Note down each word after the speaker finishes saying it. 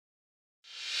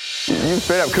You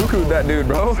straight up cuckooed that dude,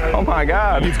 bro. Oh my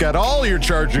God. You've got all your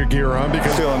Charger gear on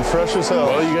because feeling fresh as hell.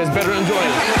 Well, you guys better enjoy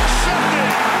it.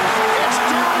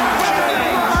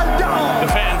 The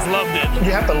fans loved it.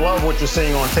 You have to love what you're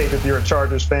seeing on tape if you're a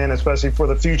Chargers fan, especially for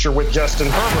the future with Justin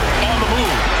Herbert. On the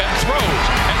move and throws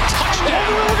and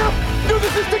touchdown. Do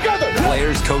this together.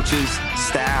 Players, coaches,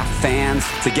 staff, fans,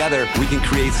 together we can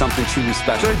create something truly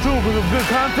special. Stay tuned for some good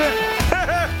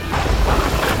content.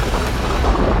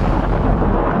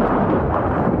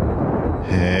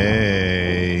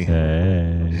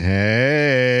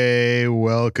 Hey,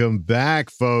 welcome back,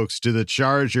 folks, to the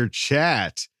Charger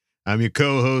Chat. I'm your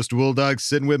co-host, Will Dog,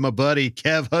 sitting with my buddy,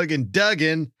 Kev Huggin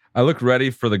Duggan. I look ready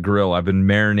for the grill. I've been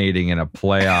marinating in a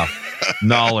playoff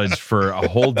knowledge for a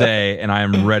whole day, and I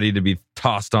am ready to be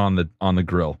tossed on the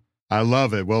grill. I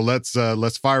love it. Well, let's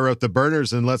fire up the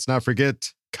burners, and let's not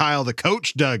forget Kyle, the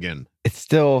coach, Duggan. It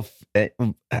still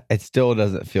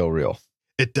doesn't feel real.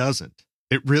 It doesn't.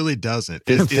 It really doesn't.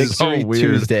 It's It is so Victory weird.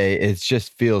 Tuesday. It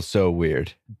just feels so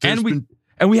weird. And we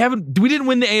didn't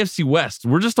win the AFC West.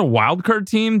 We're just a wild card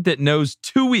team that knows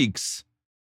 2 weeks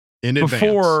in advance.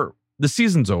 before the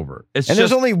season's over.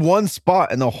 There's only one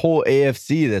spot in the whole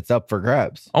AFC that's up for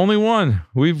grabs. Only one.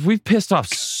 We've pissed off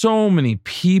so many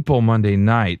people Monday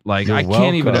night. Like, You're I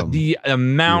can't even, welcome. the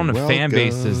amount You're of fan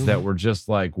bases welcome. that were just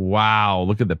like, wow,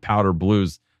 look at the powder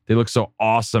blues. They look so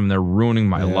awesome. They're ruining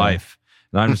my Yeah. life.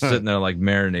 And I'm just sitting there like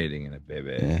marinating in it,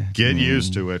 baby. Yeah. Get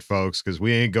used to it, folks, because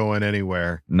we ain't going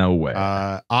anywhere. No way.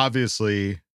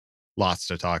 Obviously, lots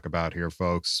to talk about here,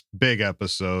 folks. Big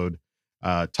episode.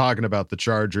 Talking about the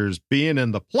Chargers being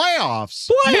in the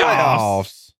playoffs.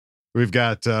 Playoffs. We've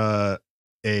got a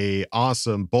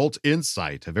awesome Bolt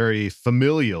Insight, a very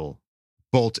familial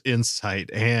Bolt Insight,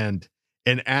 and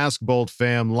an Ask Bolt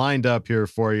fam lined up here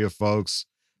for you, folks.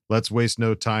 Let's waste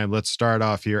no time. Let's start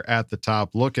off here at the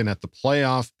top, looking at the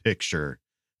playoff picture.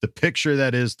 The picture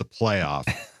that is the playoff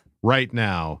right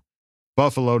now.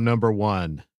 Buffalo, number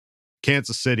 1.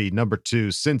 Kansas City, number 2.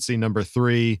 Cincy, number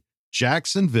 3.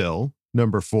 Jacksonville,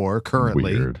 number 4,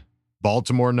 currently. Weird.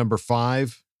 Baltimore, number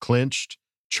 5, clinched.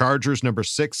 Chargers, number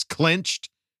 6, clinched.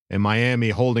 And Miami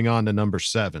holding on to number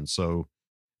 7. So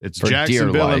it's For dear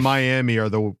Jacksonville life. and Miami are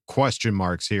the question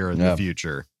marks here in the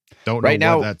future. Don't Right know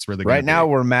now, what that's really right gonna now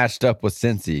be. we're matched up with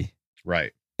Cincy,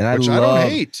 Right. and Which I I love. don't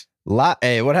hate.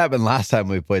 Hey, what happened last time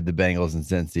we played the Bengals and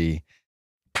Cincy?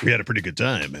 We had a pretty good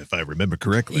time, if I remember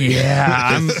correctly.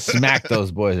 Yeah, Smack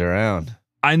those boys around.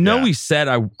 I know Yeah. we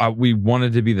said we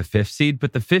wanted to be the 5th seed,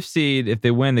 but the 5th seed, if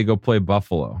they win, they go play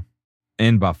Buffalo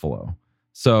in Buffalo.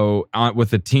 So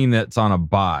with a team that's on a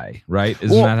bye, right?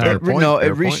 Isn't that how fair it point, No, it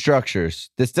fair point. restructures.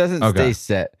 This doesn't Okay. stay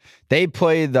set. They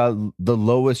play the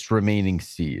lowest remaining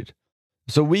seed,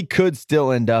 so we could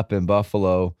still end up in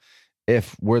Buffalo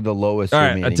if we're the lowest. All right,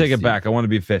 remaining I take it seed. back. I want to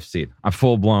be 5th seed. I'm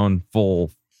full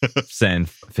send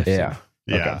 5th Yeah. seed.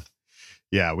 Yeah. Okay.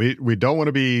 Yeah. We don't want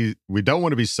to be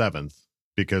 7th,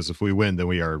 because if we win, then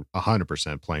we are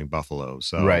 100% playing Buffalo.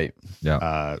 So Right.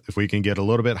 if we can get a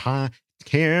little bit high,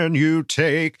 can you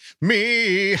take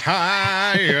me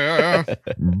higher?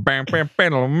 Bam, bam,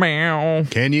 bam, meow.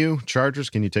 Can you,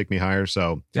 Chargers? Can you take me higher?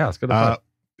 So Yeah, let's go to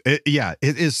it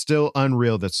is still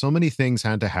unreal that so many things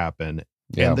had to happen,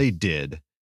 Yeah. and they did.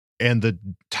 And to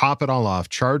top it all off,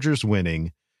 Chargers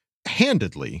winning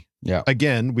handedly. Yeah.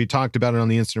 Again, we talked about it on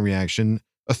the instant reaction.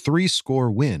 A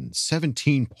 3-score win,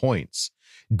 17 points.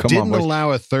 Come on, Didn't boys.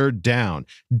 allow a third down.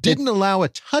 Didn't allow a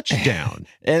touchdown.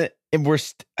 And we're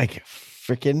like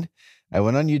freaking. I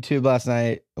went on YouTube last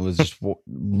night. I was just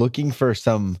looking for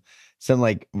some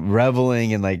like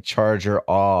reveling in like Charger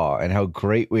awe and how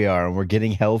great we are, and we're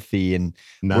getting healthy, and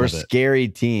None we're a of it. scary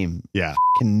team. Yeah.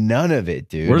 None of it,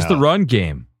 dude. Where's the run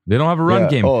game? They don't have a run Yeah.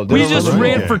 game. Oh, they We don't have just a run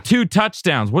ran game. for 2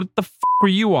 touchdowns. What the were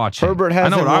you watching? Herbert I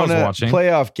hasn't know what I was won a watching.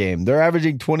 playoff game. They're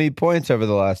averaging 20 points over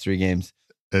the last 3 games.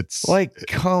 It's Like,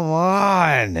 come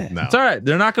on. no. It's all right.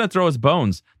 They're not going to throw us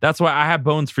bones. That's why I have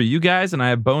bones for you guys, and I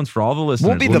have bones for all the listeners.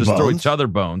 We'll be the just throw bones. each other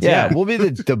bones. Yeah, we'll be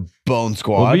the bone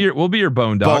squad. We'll be your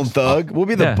bone bone dogs. thug. We'll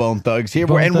be the Yeah. bone thugs here.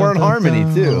 Bone And we're in thug, harmony,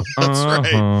 thug, too. That's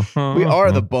right. Uh-huh. We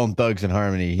are the bone thugs in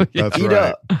harmony. That's Eat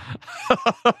right.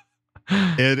 up.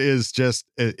 It is just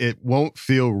it won't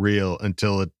feel real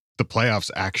until the playoffs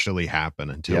actually happen,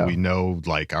 until Yeah. we know,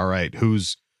 like, all right,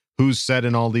 who's set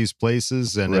in all these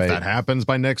places, and Right. if that happens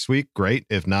by next week, great.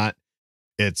 If not,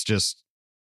 it's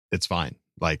fine.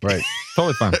 Like, Right.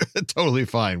 Totally fine. totally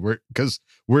fine.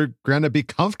 We're gonna be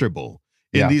comfortable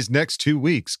in Yeah. these next 2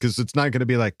 weeks, because it's not gonna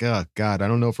be like, oh God, I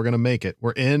don't know if we're gonna make it.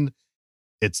 We're in,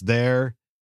 it's there,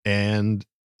 and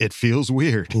it feels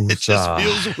weird. It just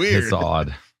feels weird. It's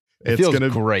odd. It feels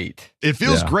great. It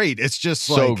feels Yeah. great. It's just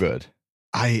So like, good.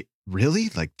 I really?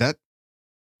 Like that?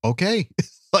 Okay.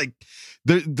 Like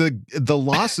the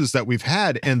losses that we've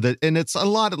had and it's a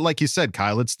lot of, like you said,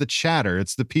 Kyle, it's the chatter.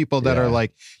 It's the people that are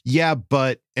like, yeah,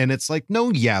 but, and it's like,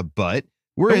 no, yeah, but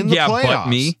we're in the playoffs. But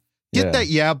me. Get that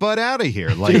yeah, but out of here.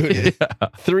 Like, Dude,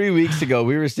 3 weeks ago,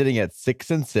 we were sitting at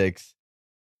 6-6.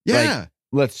 yeah. Like,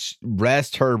 let's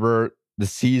rest Herbert. The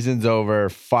season's over.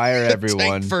 Fire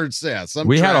everyone. Tank for,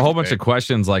 we had a whole bunch of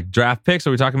questions like draft picks.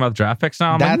 Are we talking about draft picks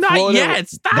now? I'm like, not yet.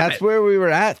 Stop That's it. where we were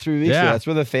at 3 weeks ago. Yeah. That's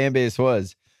where the fan base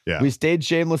was. Yeah. We stayed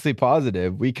shamelessly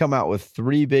positive. We come out with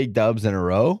 3 big dubs in a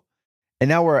row, and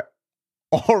now we're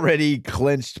already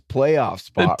clinched playoff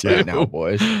spot right now,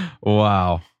 boys.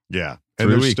 Wow. Yeah.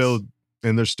 3 And weeks.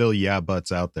 there's still yeah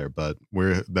buts out there, but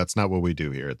that's not what we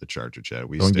do here at the Charger Chat.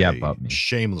 We Don't stay yeah butt me.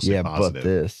 shamelessly Yeah, positive. but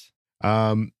this.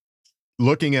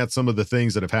 Looking at some of the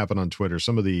things that have happened on Twitter,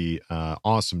 some of the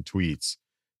awesome tweets.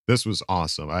 This was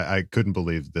awesome. I couldn't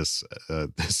believe this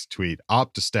this tweet.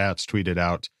 OptaStats tweeted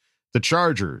out, "The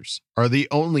Chargers are the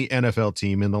only NFL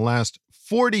team in the last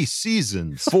 40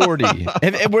 seasons." 40.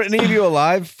 and were any of you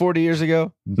alive 40 years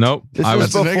ago? Nope. This I was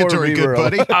was That's before negatory, we good were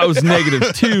buddy. I was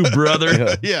 -2, brother.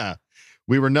 Yeah. Yeah.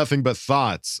 We were nothing but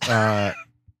thoughts.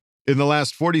 In the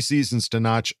last 40 seasons to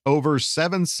notch over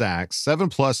 7 sacks,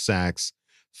 7+ sacks,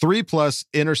 3+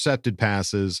 intercepted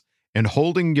passes, and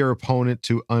holding your opponent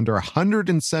to under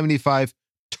 175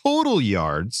 total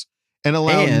yards and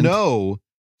allow And- no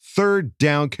third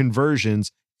down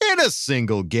conversions in a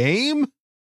single game.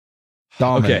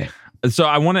 Dominant. Okay. So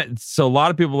a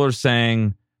lot of people are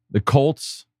saying the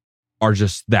Colts are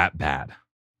just that bad.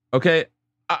 Okay.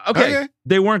 Okay.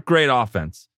 They weren't great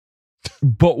offense.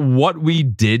 But what we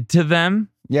did to them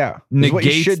Yeah. It's what you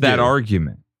negates should that do.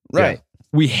 argument. Right.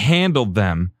 We handled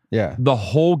them Yeah. the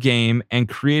whole game and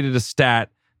created a stat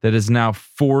that is now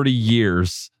 40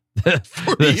 years.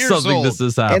 40 years something old. this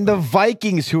has happened. And the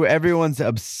Vikings, who everyone's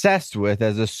obsessed with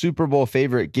as a Super Bowl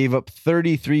favorite, gave up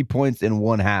 33 points in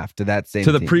 1/2 to that same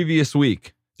to the team. previous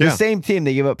week. The Yeah. same team,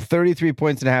 they gave up 33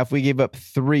 points in a half. We gave up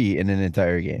 3 in an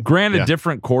entire game. Granted, Yeah.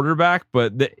 different quarterback,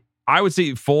 but I would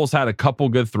say Foles had a couple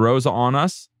good throws on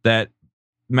us that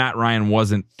Matt Ryan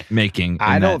wasn't making.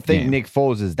 I in don't that think game. Nick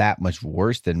Foles is that much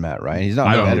worse than Matt Ryan. He's not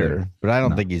I don't better, either. but I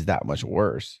don't No. think he's that much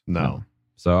worse. No.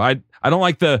 So I don't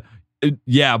like the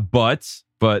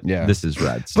but Yeah. this is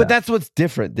red. But that's what's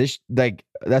different.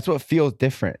 That's what feels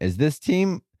different. Is this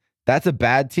team? That's a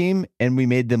bad team, and we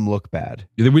made them look bad.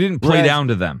 we didn't play Whereas- down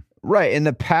to them. Right. In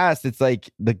the past, it's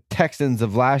like the Texans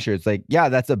of last year. It's like, yeah,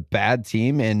 that's a bad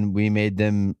team, and we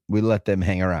let them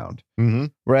hang around. Mm-hmm.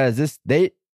 Whereas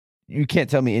you can't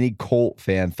tell me any Colt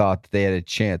fan thought that they had a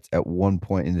chance at one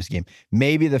point in this game.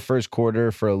 Maybe the first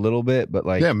quarter for a little bit, but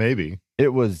like, Yeah, maybe.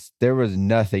 there was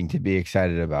nothing to be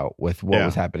excited about with what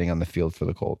was happening on the field for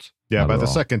the Colts. Yeah, Not by at the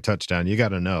all. second touchdown, you got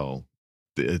to know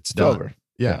it's It's done. over.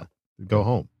 Yeah. Go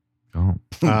home. Oh,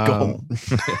 Go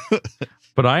Um,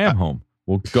 but I am home.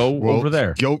 We'll go well, over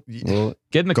there. Go, Well,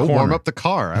 Get in the go corner. warm up the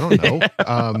car. I don't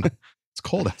know. It's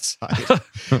cold outside.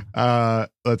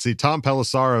 Let's see. Tom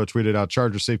Pelissaro tweeted out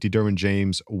Charger safety Derwin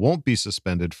James won't be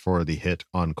suspended for the hit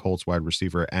on Colts wide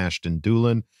receiver Ashton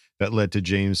Dulin that led to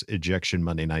James' ejection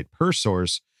Monday night. Per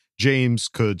source, James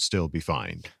could still be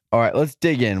fined. all right, let's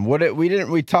dig in.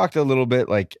 We talked a little bit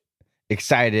like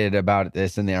excited about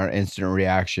this and our instant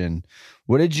reaction.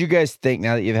 What did you guys think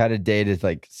now that you've had a day to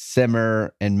like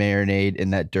simmer and marinate in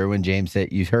that Derwin James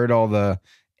hit? You've heard all the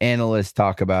analysts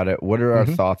talk about it. What are our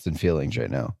thoughts and feelings right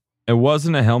now? It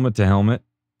wasn't a helmet to helmet.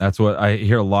 That's what I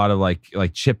hear a lot of like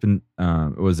Chip and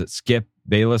was it Skip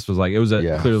Bayless was like, it was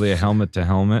clearly a helmet to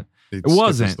helmet. It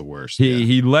wasn't. Was the worst.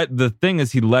 He led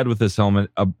with his helmet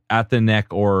at the neck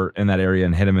or in that area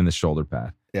and hit him in the shoulder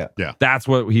pad. Yeah. That's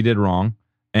what he did wrong.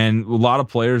 And a lot of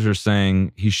players are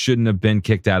saying he shouldn't have been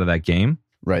kicked out of that game.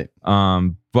 Right.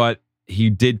 But he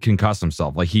did concuss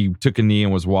himself. Like he took a knee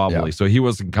and was wobbly, Yeah. so he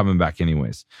wasn't coming back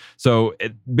anyways. So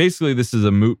basically, this is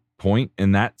a moot point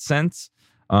in that sense.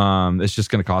 It's just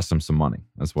going to cost him some money.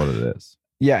 That's what it is.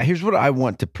 Yeah, here's what I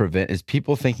want to prevent is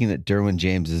people thinking that Derwin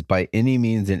James is by any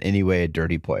means in any way a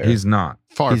dirty player. He's not.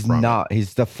 Far He's from it. not.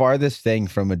 He's the farthest thing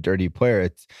from a dirty player.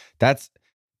 That's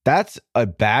a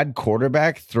bad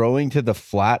quarterback throwing to the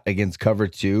flat against cover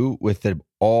 2 with the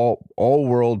all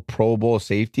world Pro Bowl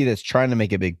safety that's trying to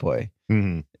make a big play.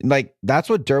 Mhm. Like that's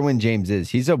what Derwin James is.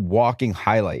 He's a walking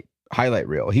highlight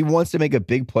reel. He wants to make a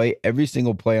big play every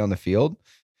single play on the field.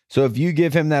 So if you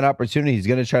give him that opportunity, he's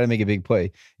going to try to make a big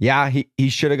play. Yeah, he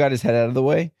should have got his head out of the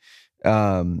way.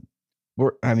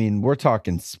 We're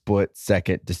talking split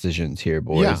second decisions here,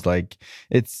 boys. Yeah. Like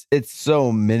it's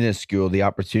so minuscule the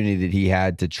opportunity that he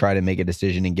had to try to make a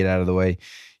decision and get out of the way.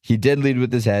 He did lead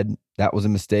with his head. That was a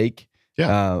mistake.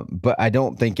 Yeah. But I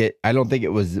don't think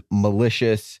it was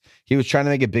malicious. He was trying to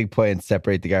make a big play and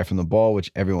separate the guy from the ball,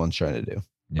 which everyone's trying to do.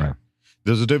 Yeah. Right.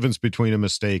 There's a difference between a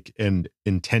mistake and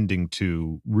intending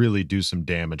to really do some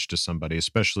damage to somebody,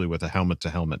 especially with a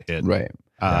helmet-to-helmet hit. Right.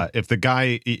 If the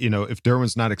guy, if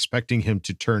Derwin's not expecting him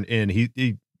to turn in,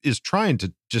 he is trying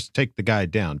to just take the guy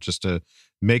down, just to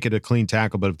make it a clean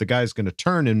tackle. But if the guy's going to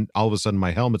turn and all of a sudden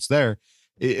my helmet's there,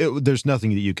 there's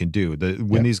nothing that you can do.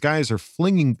 When these guys are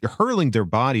hurling their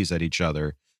bodies at each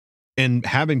other and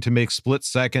having to make split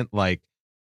second, like,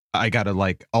 I got to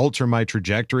like alter my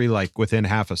trajectory like within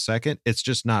half a second. It's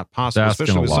just not possible,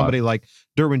 especially with somebody like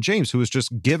Derwin James, who is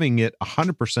just giving it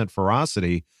 100%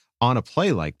 ferocity on a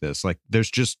play like this. Like there's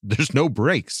no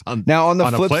breaks on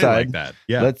the flip play side like that.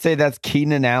 Yeah. Let's say that's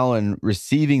Keenan Allen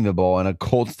receiving the ball and a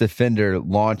Colts defender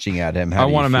launching at him. I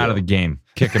want him out of the game.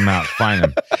 Kick him out. Fine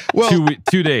him. Well,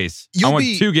 2 days. I want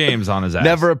 2 games on his ass.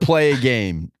 Never play a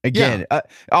game again.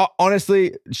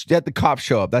 Honestly, let the cops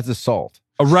show up. That's assault.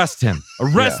 Arrest him.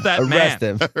 Arrest that man. Arrest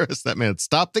him. Arrest that man.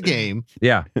 Stop the game.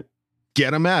 Yeah.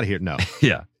 Get him out of here. No.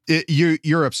 Yeah.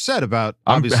 You're upset about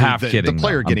I'm obviously half the kidding,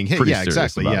 player though. getting hit. Yeah,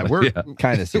 exactly. Yeah, we're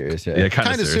kind of serious. Yeah,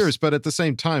 kind of serious. But at the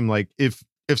same time, like if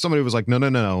somebody was like,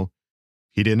 no,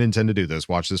 he didn't intend to do this.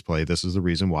 Watch this play. This is the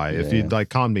reason why. If you'd like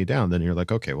calm me down, then you're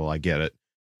like, okay, well, I get it.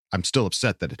 I'm still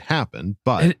upset that it happened,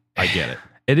 but I get it.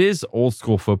 It is old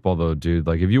school football though, dude.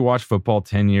 Like if you watch football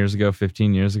 10 years ago,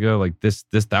 15 years ago, like that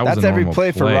was that's a every normal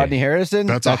play for Rodney Harrison.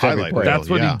 That's a highlight reel. That's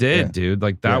what he did, dude.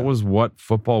 Like that was what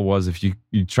football was. If you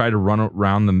try to run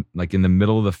around them like in the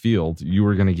middle of the field, you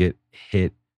were gonna get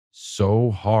hit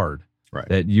so hard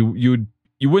that you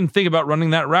wouldn't think about running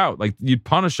that route. Like you'd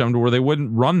punish them to where they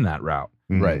wouldn't run that route.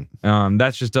 Right.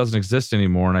 That just doesn't exist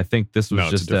anymore. And I think this was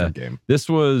just a different game. This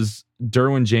was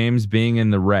Derwin James being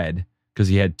in the red because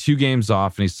he had 2 games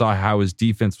off and he saw how his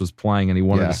defense was playing and he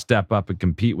wanted to step up and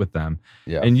compete with them.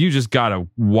 Yeah. And you just got a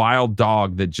wild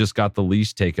dog that just got the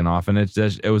leash taken off, and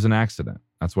it was an accident.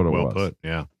 That's what it was. Well put.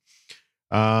 Yeah.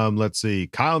 Let's see.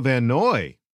 Kyle Van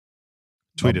Noy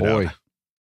tweeted out.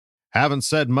 Haven't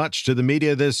said much to the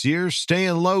media this year,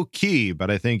 staying low key, but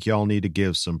I think y'all need to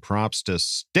give some props to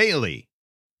Staley.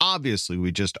 Obviously,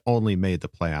 we just only made the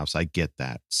playoffs. I get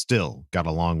that. Still got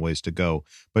a long ways to go.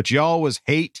 But y'all was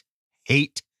hate.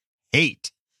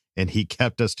 And he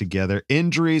kept us together.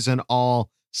 Injuries and all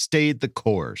stayed the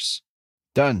course.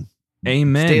 Done.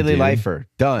 Amen. Staley lifer.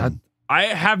 Done. I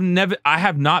have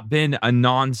not been a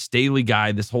non-Staley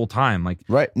guy this whole time. Like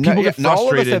people get frustrated.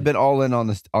 All of us have been all in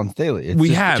on Staley.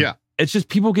 It's just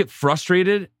people get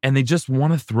frustrated and they just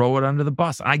want to throw it under the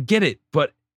bus. I get it,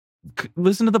 but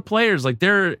listen to the players. Like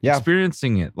they're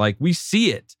experiencing it. Like we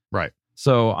see it. Right.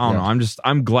 So I don't know.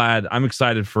 I'm glad. I'm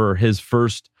excited for his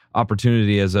first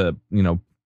opportunity as a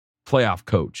playoff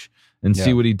coach and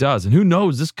see what he does. And who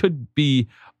knows? This could be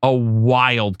a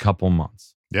wild couple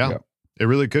months. Yeah. It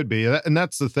really could be. And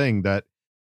that's the thing that,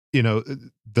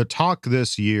 the talk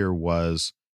this year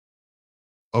was,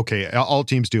 okay, all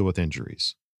teams deal with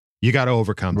injuries. You got to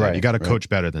overcome that. You got to coach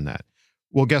better than that.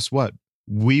 Well, guess what?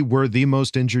 We were the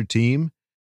most injured team.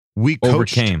 We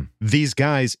coached these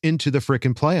guys into the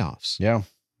freaking playoffs. Yeah.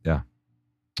 Yeah.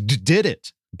 Did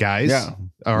it, guys. Yeah.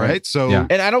 All right. So,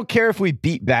 and I don't care if we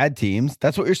beat bad teams.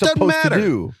 That's what you're supposed to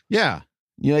do. Yeah.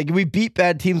 We beat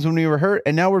bad teams when we were hurt,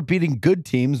 and now we're beating good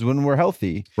teams when we're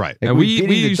healthy. Right. And we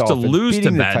used to lose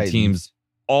to bad teams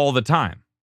all the time.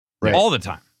 Right. All the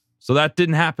time. So that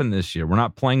didn't happen this year. We're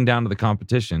not playing down to the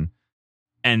competition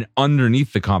and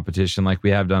underneath the competition like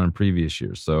we have done in previous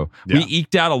years. So we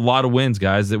eked out a lot of wins,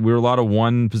 guys. That we were a lot of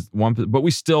one, but we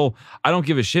still, I don't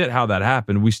give a shit how that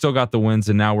happened. We still got the wins,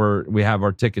 and now we have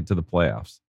our ticket to the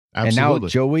playoffs. Absolutely. And now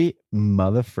Joey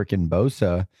motherfucking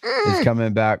Bosa is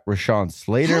coming back. Rashawn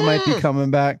Slater might be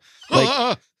coming back.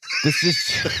 Like this is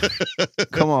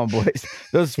come on, boys.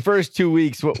 Those first 2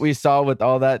 weeks, what we saw with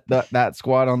all that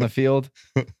squad on the field.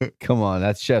 Come on,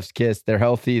 that's chef's kiss. They're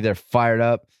healthy. They're fired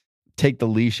up. Take the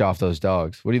leash off those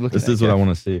dogs. What are you looking at? This is what I want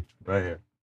to see right here.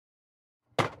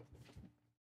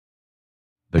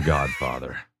 The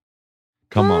Godfather.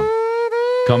 Come on.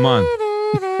 Come on.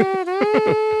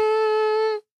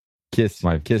 Kiss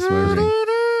my ring.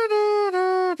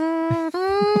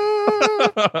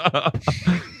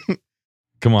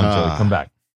 Come on, Joey. Come back.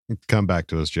 Come back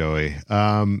to us, Joey.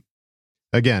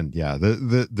 Again,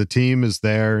 the team is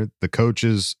there. The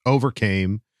coaches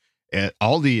overcame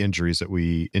all the injuries that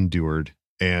we endured,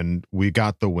 and we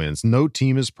got the wins. No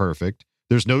team is perfect.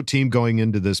 There's no team going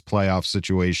into this playoff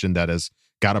situation that has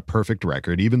got a perfect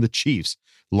record. Even the Chiefs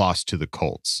lost to the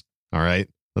Colts. All right.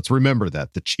 Let's remember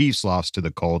that. The Chiefs lost to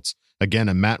the Colts. Again,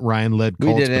 a Matt Ryan led We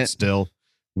Colts, but didn't. still,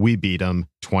 we beat them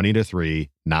 20-3.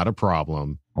 Not a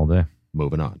problem. All day.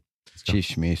 Moving on. Chief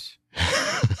Schmeese.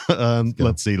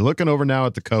 Let's see. Looking over now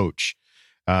at the coach.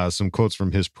 Some quotes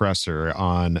from his presser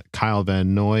on Kyle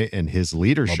Van Noy and his My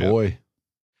leadership. boy.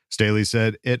 Staley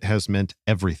said, "It has meant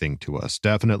everything to us.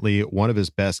 Definitely one of his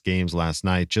best games last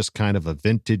night. Just kind of a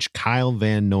vintage Kyle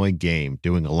Van Noy game,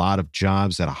 doing a lot of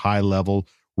jobs at a high level,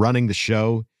 running the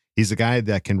show. He's a guy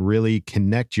that can really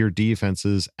connect your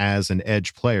defenses as an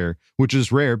edge player, which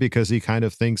is rare because he kind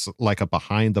of thinks like a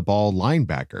behind the ball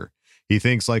linebacker. He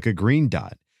thinks like a green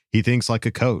dot. He thinks like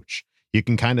a coach. You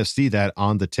can kind of see that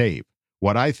on the tape.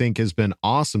 What I think has been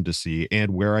awesome to see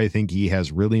and where I think he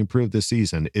has really improved this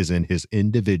season is in his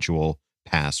individual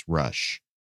pass rush."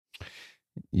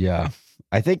 Yeah.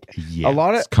 I think Yeah. a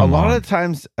lot come on. of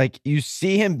times, like you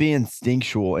see him be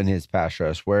instinctual in his pass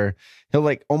rush, where he'll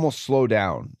like almost slow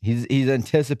down. He's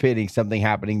anticipating something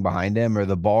happening behind him or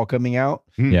the ball coming out.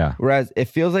 Yeah. Whereas it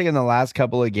feels like in the last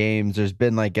couple of games, there's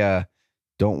been like a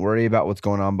don't worry about what's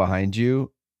going on behind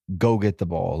you. Go get the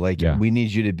ball. Like Yeah. we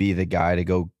need you to be the guy to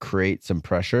go create some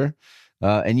pressure.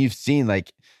 And you've seen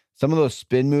like some of those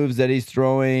spin moves that he's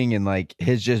throwing and like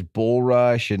his just bull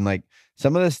rush and like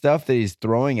some of the stuff that he's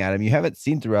throwing at him, you haven't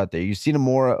seen throughout there. You've seen him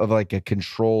more of like a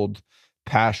controlled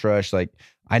pass rush. Like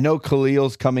I know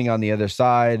Khalil's coming on the other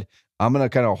side. I'm going to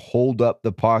kind of hold up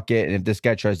the pocket. And if this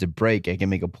guy tries to break, I can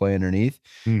make a play underneath.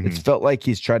 Mhm. It's felt like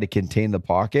he's tried to contain the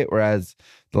pocket. Whereas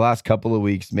the last couple of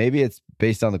weeks, maybe it's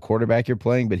based on the quarterback you're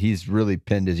playing, but he's really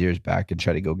pinned his ears back and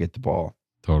tried to go get the ball.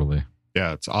 Totally.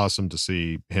 Yeah, it's awesome to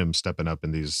see him stepping up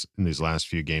in these last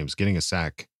few games, getting a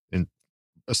sack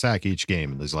each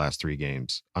game in these last 3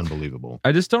 games. Unbelievable.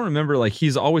 I just don't remember. Like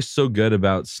he's always so good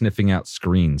about sniffing out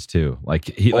screens too. Like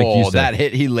he, like you said, that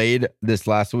hit he laid this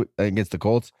last week against the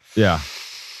Colts. yeah,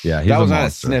 yeah. He's That was not a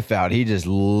monster. sniff out. He just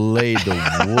laid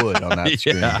the wood on that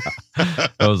screen. Yeah.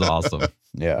 That was awesome.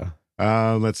 Yeah.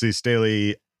 Let's see,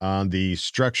 Staley, on the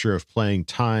structure of playing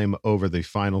time over the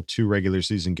final 2 regular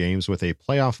season games with a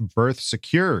playoff berth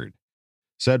secured,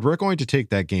 said, "We're going to take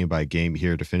that game by game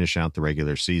here to finish out the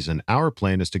regular season. Our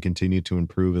plan is to continue to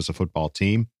improve as a football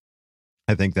team.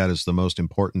 I think that is the most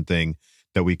important thing,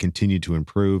 that we continue to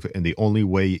improve. And the only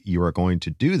way you are going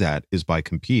to do that is by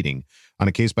competing on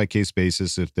a case-by-case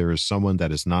basis. If there is someone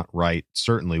that is not right,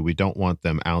 certainly we don't want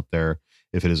them out there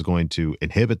if it is going to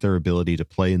inhibit their ability to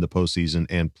play in the postseason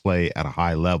and play at a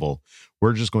high level.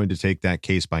 We're just going to take that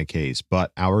case by case.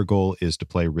 But our goal is to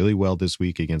play really well this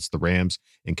week against the Rams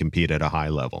and compete at a high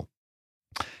level."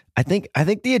 I think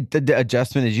the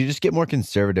adjustment is you just get more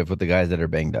conservative with the guys that are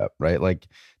banged up, right? Like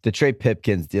the Trey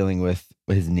Pipkins dealing with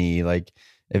his knee. Like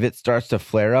if it starts to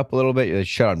flare up a little bit, you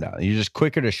shut him down. You're just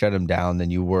quicker to shut him down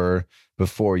than you were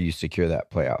before you secure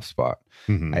that playoff spot.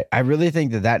 Mhm. I really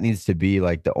think that needs to be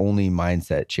like the only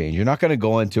mindset change. You're not going to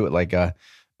go into it like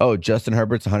Justin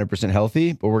Herbert's 100%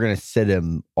 healthy, but we're going to sit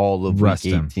him all of Rest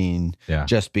week him. 18 Yeah.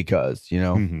 just because, you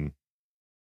know? Mhm.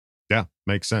 Yeah,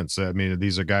 makes sense. I mean,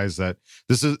 these are guys that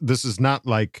this is not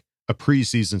like a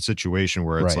preseason situation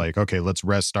where it's Right. like, okay, let's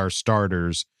rest our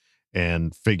starters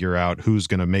and figure out who's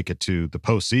going to make it to the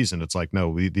postseason. It's like,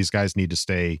 no, these guys need to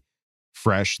stay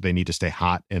fresh. They need to stay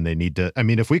hot, and they need to. I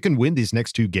mean, if we can win these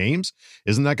next 2 games,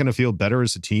 isn't that going to feel better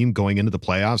as a team going into the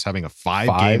playoffs, having a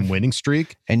 5-game winning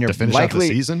streak And you're to finish out the likely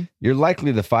season? you're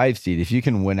likely the 5 seed. If you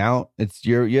can win out,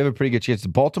 you have a pretty good chance.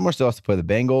 Baltimore still has to play the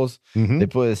Bengals. Mhm. They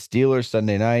play the Steelers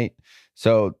Sunday night.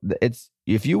 So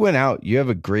if you win out, you have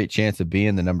a great chance of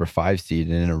being the number 5 seed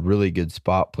and in a really good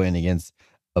spot playing against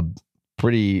a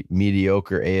pretty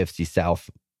mediocre AFC South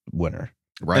winner.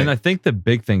 Right. And I think the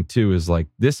big thing too is like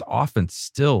this offense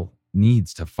still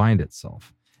needs to find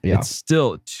itself. Yeah. It's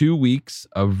still 2 weeks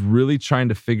of really trying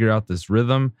to figure out this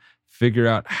rhythm, figure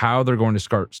out how they're going to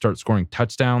start scoring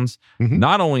touchdowns, Mhm.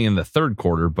 not only in the 3rd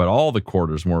quarter, but all the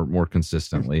quarters more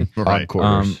consistently. Right. Odd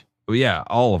quarters. Yeah,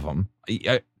 all of them.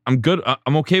 I'm good.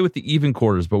 I'm okay with the even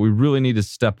quarters, but we really need to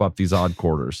step up these odd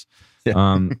quarters.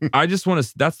 Yeah. I just want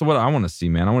to. That's what I want to see,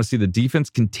 man. I want to see the defense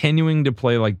continuing to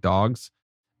play like dogs,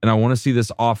 and I want to see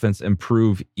this offense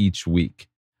improve each week.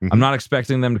 Mhm. I'm not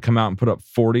expecting them to come out and put up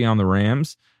 40 on the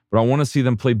Rams, but I want to see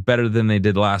them play better than they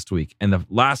did last week, and the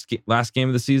last game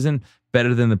of the season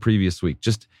better than the previous week.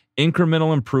 Just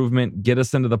incremental improvement, get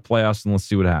us into the playoffs, and let's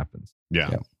see what happens. Yeah.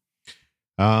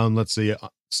 Let's see.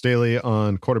 Staley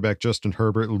on quarterback Justin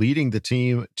Herbert leading the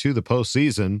team to the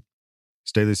postseason.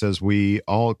 Staley says, "We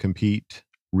all compete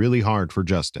really hard for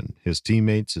Justin. His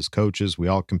teammates, his coaches, we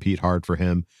all compete hard for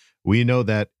him. We know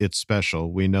that it's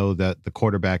special. We know that the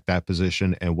quarterback, that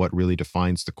position, and what really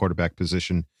defines the quarterback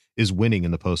position is winning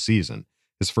in the postseason.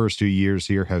 His first 2 years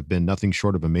here have been nothing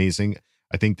short of amazing.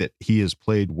 I think that he has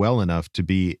played well enough to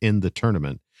be in the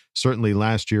tournament. Certainly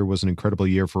last year was an incredible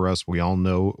year for us. We all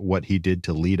know what he did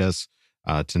to lead us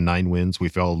to 9 wins. We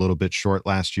fell a little bit short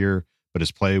last year, but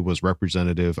his play was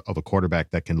representative of a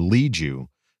quarterback that can lead you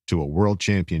to a world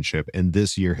championship, and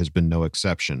this year has been no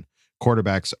exception.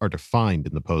 Quarterbacks are defined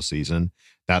in the postseason.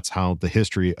 That's how the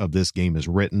history of this game is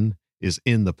written, is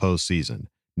in the postseason.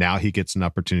 Now he gets an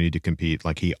opportunity to compete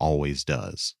like he always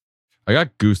does. I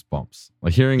got goosebumps.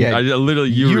 Like hearing, Yeah, I literally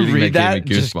you reading read that gave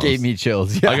me just goosebumps. gave me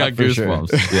chills. Yeah, I got for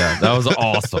goosebumps. sure. Yeah, that was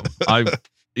awesome.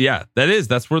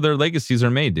 That's where their legacies are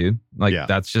made, dude. Like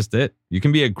that's just it. You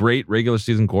can be a great regular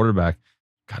season quarterback.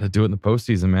 Got to do it in the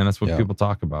postseason, man. That's what people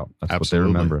talk about. That's Absolutely.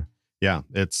 what they remember. Yeah,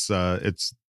 it's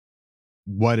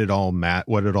what it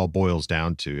all boils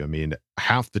down to. I mean,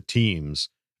 half the teams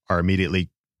are immediately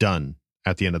done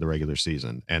at the end of the regular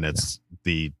season, and it's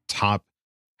the top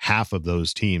half of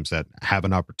those teams that have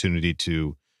an opportunity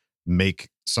to make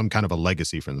some kind of a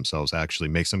legacy for themselves, actually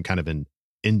make some kind of an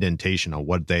indentation on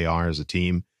what they are as a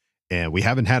team. And we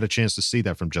haven't had a chance to see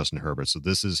that from Justin Herbert. So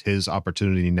this is his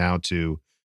opportunity now to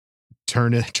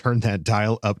turn that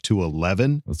dial up to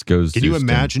 11. Let's go. Can you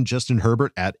imagine Justin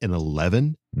Herbert at an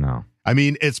 11? No. I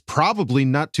mean, it's probably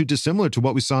not too dissimilar to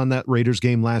what we saw in that Raiders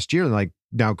game last year. Like,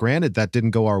 now, granted, that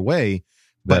didn't go our way,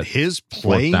 but his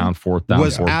play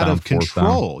was out of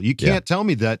control. You can't tell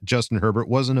me that Justin Herbert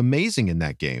wasn't amazing in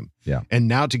that game. Yeah. And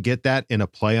now to get that in a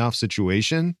playoff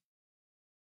situation,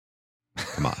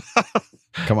 come on.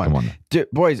 Come on. Dude,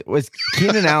 boys, was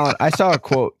Keenan Allen, I saw a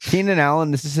quote. Keenan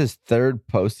Allen, this is his 3rd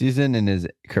postseason in his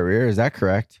career. Is that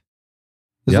correct?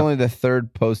 This is only the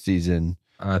 3rd postseason.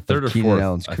 3rd or Keenan 4th.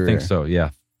 Allen's I career. think so.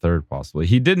 Yeah. 3rd possibly.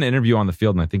 He did an interview on the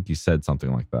field, and I think he said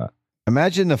something like that.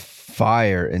 Imagine the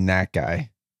fire in that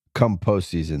guy come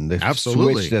postseason. The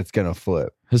Absolutely. switch that's going to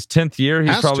flip. His 10th year,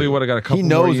 he's Has probably to. would have got a couple He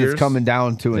more knows years. it's coming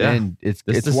down to an end. It's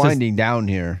is winding down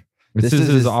here. This is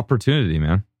his opportunity,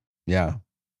 man. Yeah.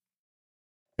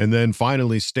 And then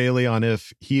finally, Staley on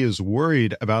if he is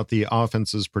worried about the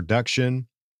offense's production.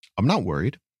 I'm not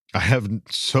worried. I have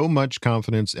so much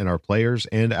confidence in our players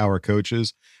and our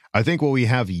coaches. I think what we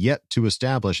have yet to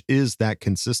establish is that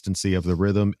consistency of the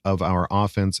rhythm of our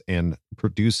offense and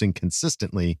producing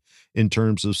consistently in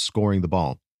terms of scoring the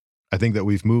ball. I think that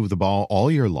we've moved the ball all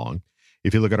year long.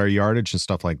 If you look at our yardage and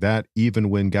stuff like that, even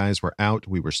when guys were out,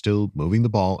 we were still moving the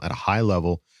ball at a high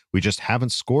level. We just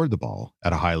haven't scored the ball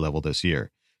at a high level this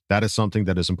year. That is something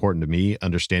that is important to me,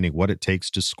 understanding what it takes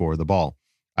to score the ball.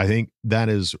 I think that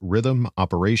is rhythm,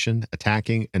 operation,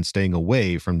 attacking, and staying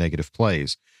away from negative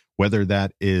plays. Whether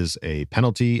that is a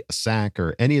penalty, a sack,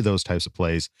 or any of those types of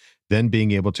plays, then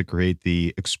being able to create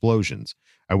the explosions.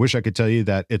 I wish I could tell you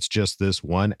that it's just this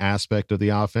one aspect of the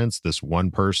offense, this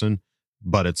one person,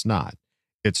 but it's not.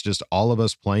 It's just all of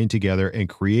us playing together and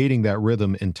creating that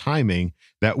rhythm and timing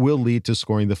that will lead to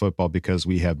scoring the football because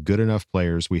we have good enough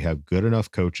players, we have good enough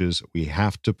coaches, we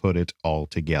have to put it all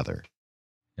together.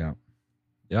 Yeah.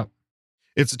 Yep.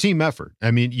 It's a team effort.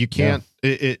 I mean, you can't,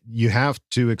 you have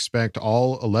to expect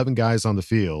all 11 guys on the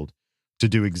field to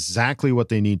do exactly what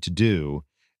they need to do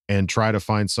and try to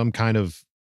find some kind of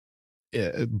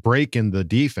break in the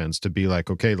defense to be like,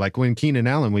 okay, like when Keenan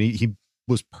Allen, when he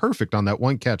was perfect on that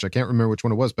one catch. I can't remember which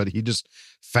one it was, but he just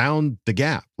found the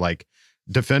gap. Like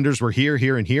defenders were here,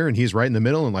 here, and here, and he's right in the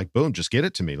middle and like, boom, just get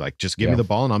it to me. Like, just give me the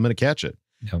ball and I'm going to catch it.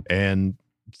 Yep. And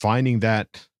finding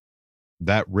that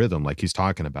rhythm, like he's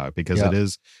talking about, because it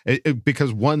is,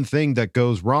 because one thing that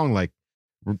goes wrong, like,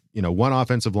 you know, one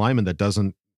offensive lineman that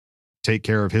doesn't take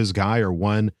care of his guy, or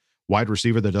one wide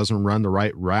receiver that doesn't run the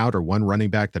right route, or one running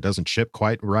back that doesn't chip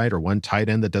quite right, or one tight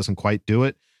end that doesn't quite do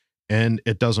it, and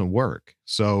it doesn't work.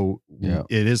 So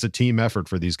it is a team effort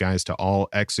for these guys to all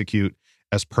execute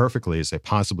as perfectly as they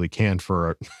possibly can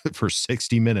for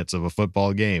 60 minutes of a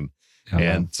football game.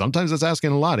 And sometimes it's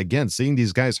asking a lot. Again, seeing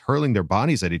these guys hurling their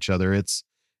bodies at each other, it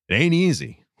ain't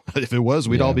easy. If it was,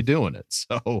 we'd all be doing it.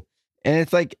 So, and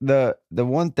it's like the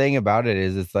one thing about it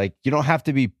is it's like you don't have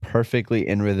to be perfectly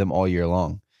in rhythm all year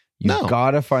long. You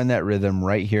gotta find that rhythm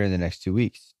right here in the next 2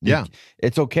 weeks.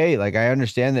 It's okay. Like, I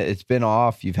understand that it's been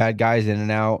off. You've had guys in and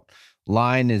out.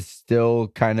 Line is still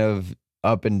kind of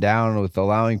up and down with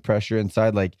allowing pressure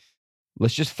inside. Like,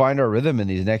 let's just find our rhythm in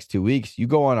these next 2 weeks. You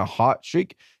go on a hot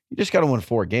streak, you just got to win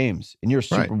 4 games and you're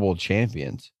Super Bowl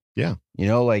champions. Yeah. You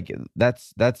know, like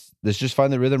let's just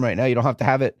find the rhythm right now. You don't have to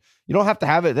have it. You don't have to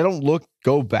have it. They don't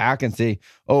go back and say,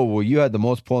 oh, well, you had the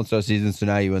most points this season, so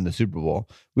now you win the Super Bowl.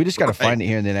 We just got to find it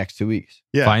here in the next 2 weeks.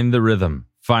 Yeah. Find the rhythm.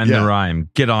 Find the rhyme.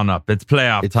 Get on up. It's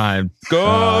playoff time.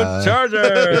 Go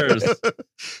Chargers.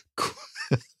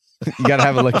 You got to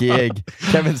have a lucky egg.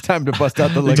 Kevin's time to bust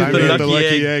out the lucky Time to egg. get the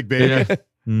lucky egg, baby.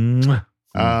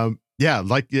 Mwah. Yeah,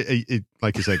 like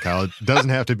you said, Kyle, it doesn't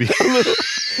have to be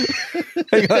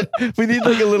Hang on. We need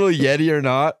like a little Yeti or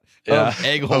not. Yeah.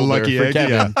 Egg a holder lucky for egg.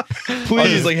 Kevin. Yeah.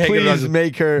 Please, like, hanging please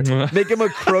around- make him a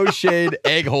crocheted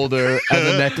egg holder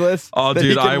as a necklace. Oh, that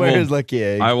dude, he can I wear will- his lucky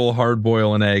egg. I will hard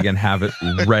boil an egg and have it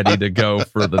ready to go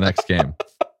for the next game.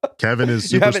 Kevin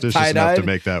is You have it superstitious enough to tie-dyed?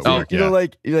 make that Oh, work. You Yeah. know,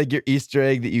 like your Easter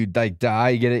egg that you like dye,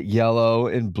 you get it yellow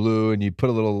and blue, and you put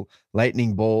a little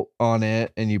lightning bolt on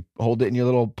it, and you hold it in your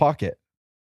little pocket.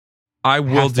 I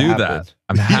will Has to do happen. that.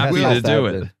 I'm happy Has to to do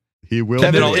happen. it. He will.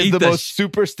 Kevin then I'll do is eat the the most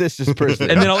superstitious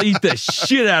person. And then I'll eat the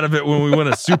shit out of it when we win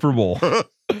a Super Bowl.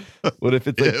 What if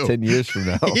it's like Ew. 10 years from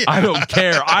now? Yeah. I don't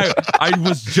care. I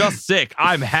was just sick.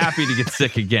 I'm happy to get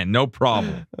sick again. No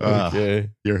problem.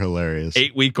 Okay. You're hilarious.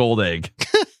 8-week-old egg.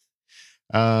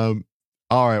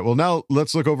 All right. Well, now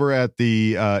let's look over at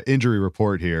the injury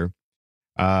report here.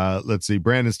 Let's see.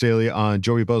 Brandon Staley on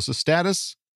Joey Bosa's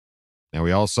status. Now,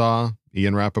 we all saw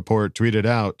Ian Rappaport tweeted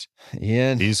out,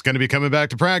 Ian. he's going to be coming back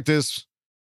to practice.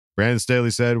 Brandon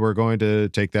Staley said, we're going to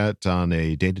take that on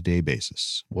a day-to-day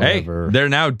basis. Whatever. Hey, they're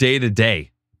now day to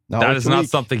day. Not That once is a not week.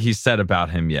 something he said about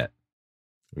him yet.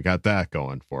 We got that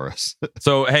going for us.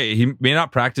 So, hey, he may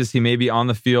not practice. He may be on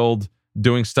the field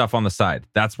doing stuff on the side.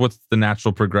 That's what's the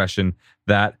natural progression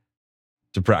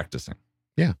to practicing.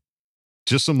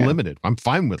 Just some limited. I'm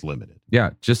fine with limited. Yeah,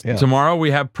 just Yeah. tomorrow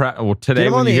we have Get today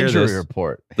him when on you the hear injury this,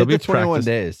 report. there'll Hit be the 21 practice.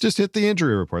 days. Just hit the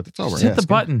injury report. That's all just we're hit the asking.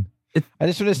 button. I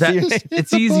just want to see your name.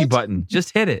 It's easy button.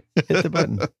 Just hit it. Hit the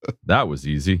button. That was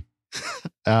easy.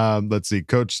 Let's see.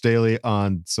 Coach Staley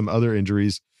on some other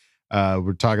injuries.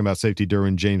 We're talking about safety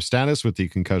Derwin James' status with the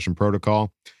concussion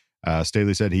protocol.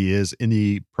 Staley said he is in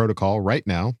the protocol right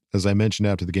now. As I mentioned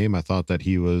after the game, I thought that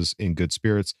he was in good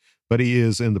spirits, but he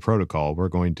is in the protocol. We're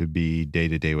going to be day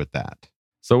to day with that.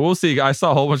 So we'll see. I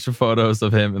saw a whole bunch of photos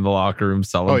of him in the locker room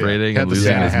celebrating Had and the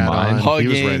losing Santa his hat mind. on. He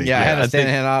was Hugging. ready. Yeah, I had I a stand think-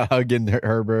 hand out hugging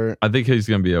Herbert. I think he's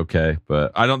going to be okay,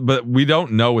 but we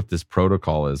don't know what this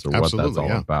protocol is or what that's Absolutely, all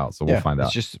yeah. about. So we'll find out.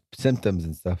 It's just symptoms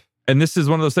and stuff. And this is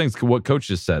one of those things, what coach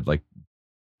just said, like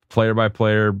player by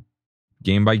player,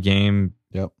 game by game.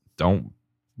 Yep. Don't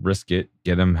risk it.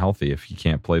 Get him healthy. If he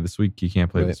can't play this week, he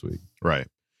can't play Right. this week. Right.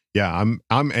 Yeah,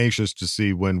 I'm anxious to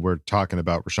see when we're talking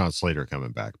about Rashawn Slater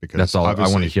coming back because That's all. I want to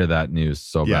obviously- hear that news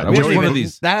so Yeah, bad. I Joey wish one of Bosa-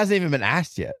 these. That hasn't even been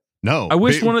asked yet. No, I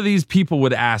wish Ba- one of these people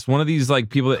would ask one of these like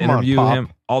people that Come on, interview Pop. him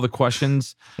all the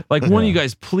questions. Like one of you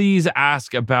guys, please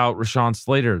ask about Rashawn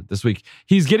Slater this week.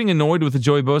 He's getting annoyed with the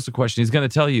Joey Bosa question. He's going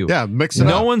to tell you. Yeah, mix it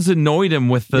No up. one's annoyed him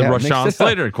with the Yeah, mix it Rashawn up.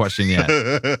 Slater question yet.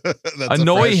 That's a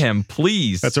Annoy fresh- him,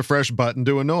 please. That's a fresh button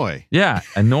to annoy. Yeah,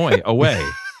 annoy away.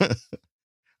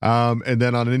 And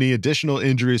then on any additional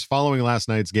injuries following last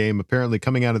night's game, apparently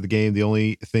coming out of the game, the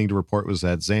only thing to report was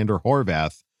that Xander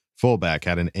Horvath, fullback,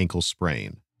 had an ankle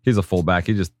sprain. He's a fullback.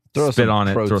 He just Throw spit some on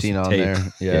it, throw protein some on tape. there.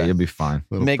 Yeah, Yeah. you'll be fine.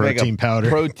 Little Make like protein a powder.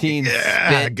 protein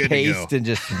Yeah, spit good to go. paste and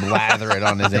just lather it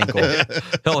on his ankle.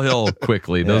 He'll heal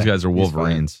quickly. Those Yeah, guys are he's fine.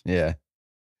 Wolverines. Yeah.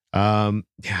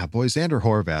 Yeah, boy, Xander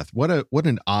Horvath, what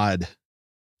an odd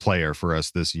player for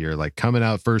us this year. Like coming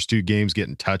out first two games,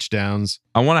 getting touchdowns.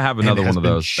 I want to have another and one has of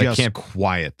been those. That Just can't,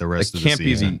 quiet the that rest of the can't be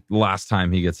season. the last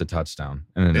time he gets a touchdown.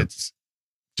 And then It's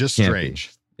just Can't be.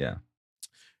 strange. Yeah.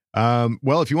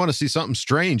 Well, if you want to see something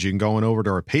strange, you can go on over to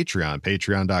our Patreon,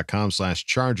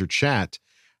 patreon.com/ChargerChat.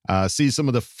 See some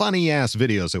of the funny ass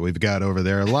videos that we've got over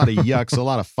there. A lot of yucks, a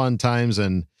lot of fun times.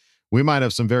 And we might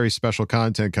have some very special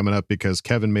content coming up because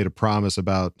Kevin made a promise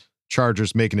about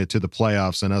Chargers making it to the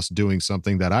playoffs and us doing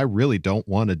something that I really don't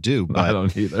want to do. But I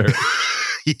don't either.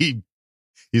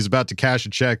 he's about to cash a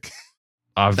check.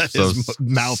 I'm That so his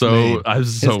mouth so made. I'm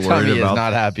so His worried tummy is about.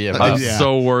 not happy about I'm it. Yeah.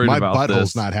 so worried My about butthole's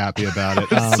this. not happy about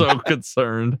it. I'm so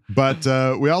concerned. But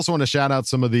we also want to shout out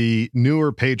some of the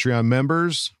newer Patreon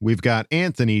members. We've got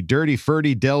Anthony Dirty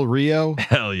Ferdy Del Rio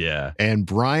Hell yeah. and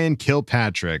Brian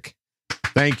Kilpatrick.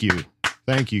 Thank you.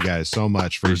 Thank you guys so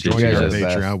much for Appreciate joining you our guys.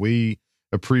 Patreon. We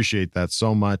appreciate that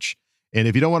so much. And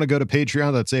if you don't want to go to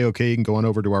Patreon, that's A-okay. You can go on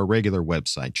over to our regular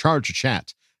website,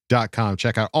 chargerchat.com.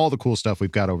 Check out all the cool stuff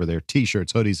we've got over there,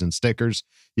 t-shirts, hoodies, and stickers.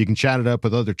 You can chat it up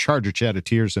with other Charger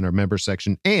Chatteteers in our member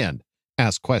section and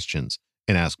ask questions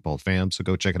and Ask Bold Fam. So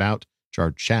go check it out,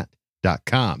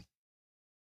 chargerchat.com.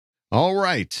 All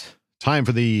right. Time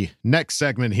for the next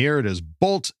segment here. It is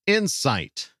Bolt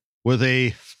Insight with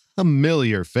a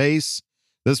familiar face.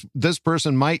 This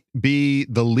person might be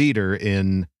the leader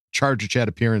in Charger Chat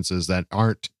appearances that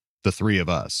aren't the three of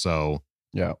us. So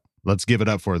Yeah. let's give it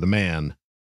up for the man,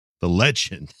 the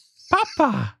legend,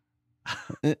 Papa.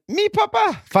 Me,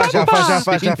 Papa. Fasha, fasha,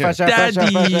 fasha, fasha,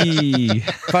 Daddy.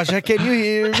 fasha. Can you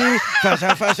hear me?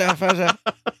 Fasha, fasha, fasha.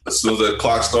 As soon as that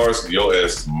clock starts, your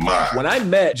ass is mine. When I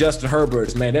met Justin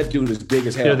Herbert, man, that dude is big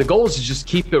as hell. You know, the goal is to just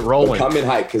keep it rolling. Come in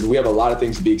hype because we have a lot of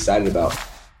things to be excited about.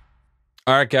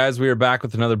 All right, guys, we are back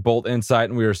with another Bolt Insight,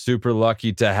 and we are super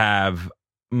lucky to have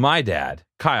my dad,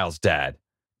 Kyle's dad,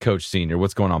 Coach Senior.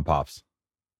 What's going on, Pops?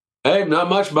 Hey, not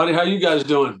much, buddy. How you guys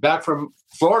doing? Back from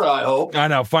Florida, I hope. I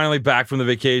know, finally back from the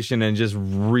vacation and just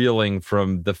reeling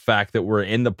from the fact that we're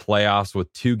in the playoffs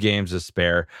with 2 games to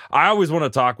spare. I always want to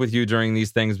talk with you during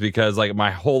these things because, like, my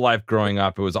whole life growing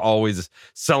up, it was always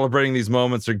celebrating these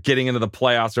moments or getting into the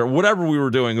playoffs or whatever we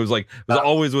were doing. It was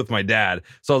always with my dad.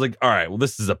 So I was like, all right, well,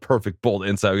 this is a perfect Bolt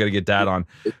Insight. We got to get Dad on.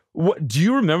 What do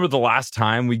you remember the last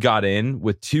time we got in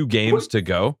with 2 games to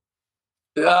go?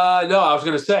 No, I was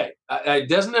going to say it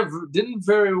didn't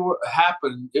very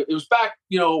happen. It was back,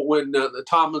 when the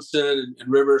Tomlinson and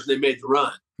Rivers, they made the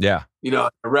run. Yeah, the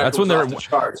record that's when was they're off the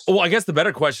charts. Well, I guess the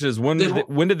better question is when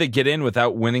did they get in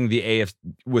without winning the AFC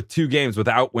with 2 games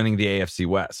without winning the AFC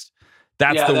West?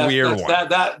 That's the weird one.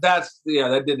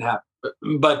 That didn't happen,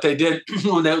 but they did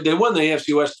when they won the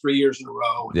AFC West 3 years in a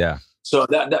row. Yeah, so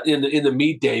that in the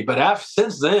meat day, but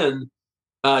since then.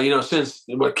 Since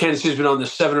Kansas City's been on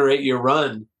this 7 or 8 year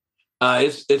run,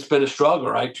 it's been a struggle,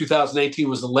 right? 2018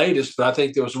 was the latest, but I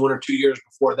think there was 1 or 2 years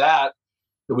before that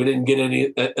we didn't get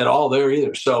any at all there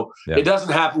either. So It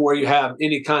doesn't happen where you have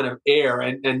any kind of air,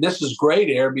 and this is great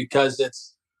air because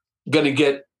it's going to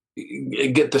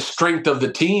get the strength of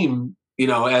the team,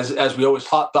 as we always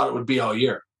thought it would be all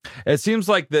year. It seems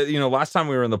like that, last time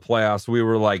we were in the playoffs, we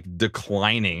were like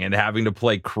declining and having to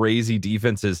play crazy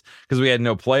defenses because we had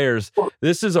no players.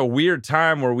 This is a weird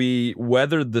time where we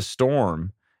weathered the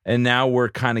storm and now we're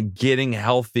kind of getting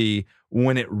healthy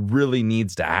when it really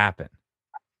needs to happen.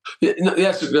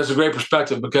 That's a great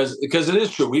perspective because it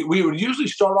is true. We would usually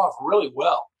start off really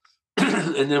well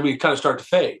and then we kind of start to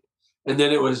fade. And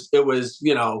then it was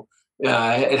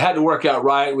it had to work out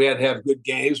right. We had to have good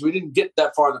games. We didn't get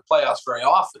that far in the playoffs very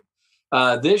often.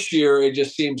 This year, it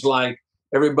just seems like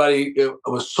everybody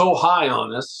was so high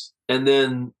on us, and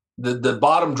then the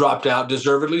bottom dropped out,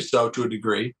 deservedly so to a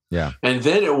degree. Yeah. And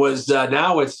then it was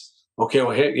now it's okay.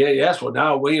 Well, well,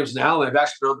 now Williams and Allen have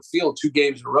actually been on the field 2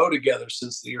 games in a row together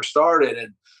since the year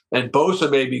started, and Bosa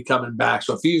may be coming back.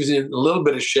 So if he was in a little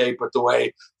bit of shape with the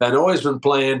way Van Noy's been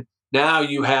playing. Now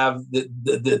you have the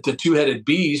 2-headed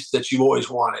beast that you've always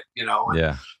wanted,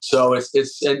 Yeah. So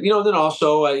it's and then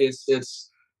also it's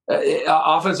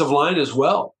offensive line as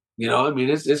well.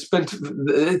 It's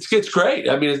great.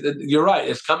 I mean, you're right.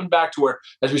 It's coming back to where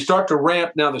as we start to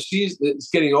ramp now, the season it's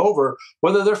getting over.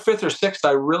 Whether they're 5th or 6th,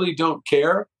 I really don't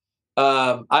care.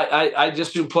 I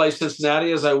just do play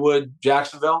Cincinnati as I would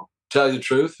Jacksonville. Tell you the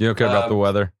truth. You don't care about the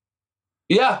weather?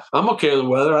 Yeah, I'm okay with the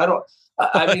weather. I don't.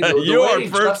 I mean, you are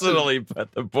personally,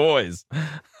 but the boys.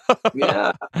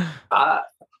 Yeah.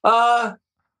 I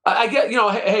get,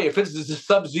 hey, if it's a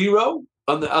sub-zero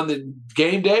on the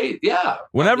game day, yeah.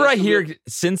 Whenever I hear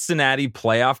Cincinnati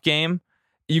playoff game,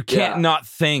 you can't not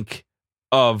think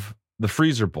of the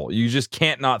Freezer Bowl. You just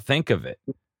can't not think of it.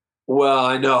 Well,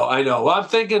 I know. Well, I'm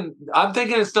thinking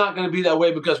it's not going to be that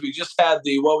way because we just had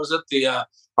the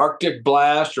Arctic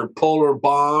blast or polar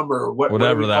bomb or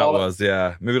whatever that was.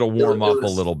 Yeah, maybe it'll warm up a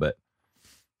little bit.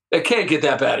 It can't get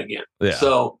that bad again. Yeah.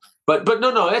 So, but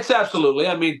no, it's absolutely.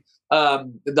 I mean,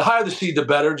 the higher the seed, the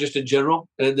better, just in general,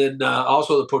 and then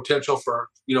also the potential for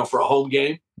a home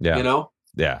game. Yeah.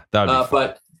 Yeah, that would be fun.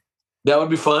 But that would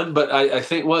be fun. But I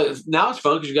think now it's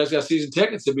fun because you guys got season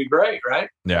tickets. It'd be great, right?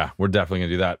 Yeah, we're definitely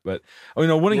gonna do that. But I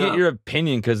want to get your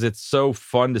opinion because it's so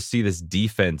fun to see this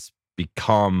defense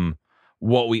become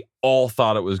what we all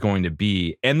thought it was going to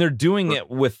be. And they're doing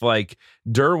it with like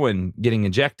Derwin getting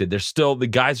ejected. The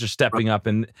guys are stepping up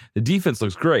and the defense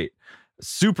looks great.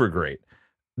 Super great.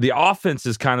 The offense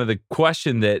is kind of the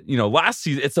question that, last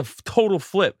season, it's a total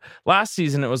flip. Last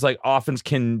season, it was like offense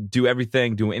can do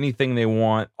everything, do anything they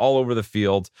want all over the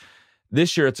field.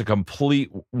 This year, it's a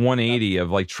complete 180 of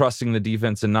like trusting the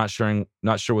defense and not sure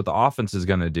what the offense is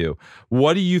going to do.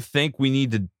 What do you think we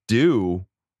need to do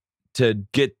to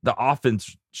get the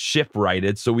offense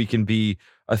ship-righted so we can be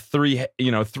a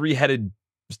three-headed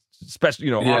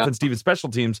offense, defense, special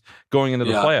teams going into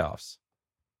the playoffs?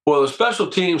 Well, the special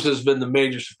teams has been the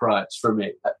major surprise for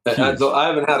me. I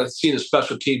haven't seen a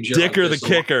special teams yet. Dicker the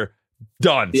kicker.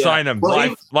 Done. Yeah. Sign him.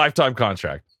 Lifetime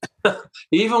contract.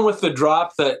 Even with the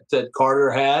drop that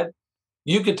Carter had,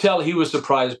 you could tell he was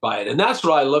surprised by it. And that's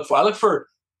what I look for. I look for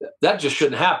that just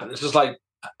shouldn't happen. It's just like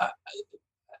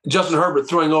Justin Herbert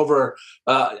throwing over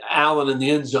Allen in the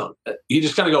end zone. You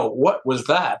just kind of go, what was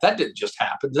that? That didn't just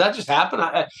happen. Did that just happen?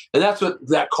 And that's what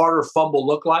that Carter fumble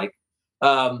looked like.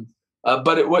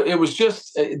 But it was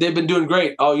just, they've been doing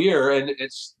great all year, and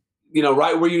it's,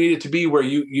 right where you need it to be, where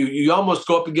you almost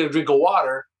go up and get a drink of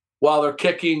water while they're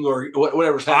kicking or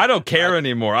whatever's happening. I don't care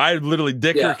anymore. I literally,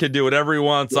 Dicker can do whatever he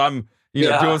wants. Yeah. I'm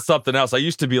doing something else. I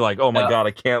used to be like, oh my God,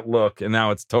 I can't look. And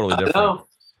now it's totally different.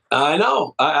 I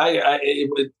know.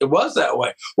 It was that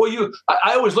way. Well,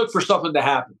 I always look for something to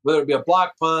happen, whether it be a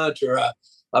block punt or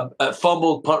a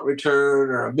fumbled punt return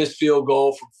or a missed field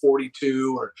goal from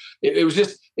 42, or it was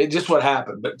just what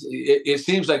happened. But it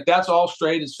seems like that's all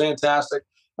straight. It's fantastic.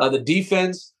 The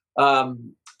defense,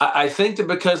 I think that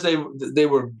because they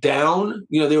were down,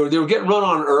 they were getting run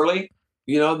on early.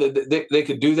 They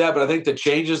could do that, but I think the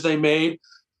changes they made,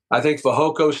 I think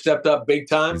Fehoko stepped up big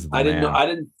time. I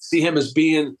didn't see him as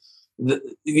being,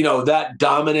 that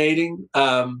dominating.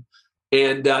 And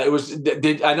it was.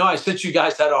 I know I sent you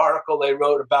guys that article they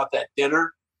wrote about that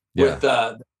dinner with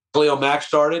Khalil Mack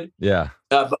started. Yeah.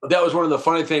 But that was one of the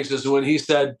funny things is when he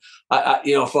said,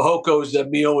 Fajoko's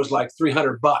meal was like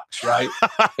 $300, right?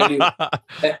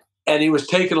 and he was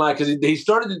taking because they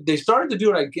started to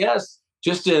do it, I guess,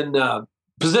 just in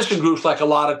position groups like a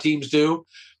lot of teams do.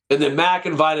 And then Mack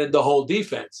invited the whole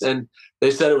defense. And they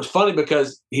said it was funny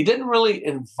because he didn't really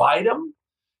invite them.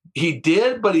 He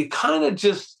did, but he kind of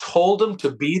just told them to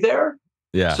be there.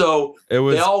 Yeah. So it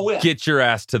was, they all went. Get your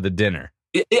ass to the dinner.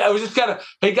 It was just kind of,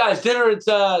 hey guys, dinner. It's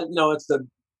it's the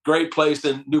great place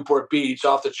in Newport Beach,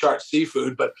 off the chart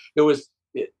seafood. But it was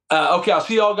okay. I'll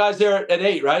see you all guys there at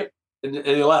 8, right? And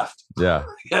he left. Yeah.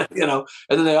 And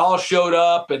then they all showed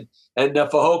up, and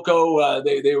Fehoko,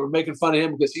 they were making fun of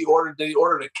him because he ordered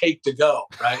a cake to go,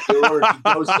 right? They ordered to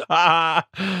go stuff.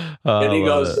 And he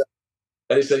goes.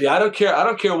 And he said, "Yeah, I don't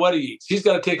care what he eats. He's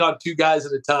got to take on 2 guys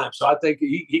at a time. So I think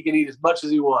he can eat as much as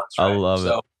he wants." Right? I love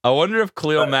it. I wonder if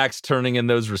Khalil Mack's turning in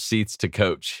those receipts to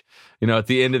coach. At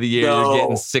the end of the year, you're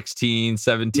getting 16,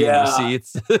 17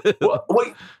 receipts. well,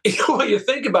 you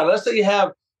think about it. Let's say you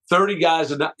have 30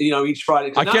 guys, each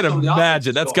Friday. I can't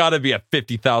imagine. That's got to be a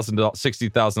 $50,000,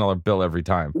 $60,000 bill every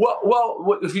time.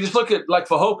 Well, if you just look at like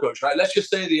Fajoko's, right? Let's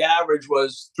just say the average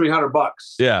was $300.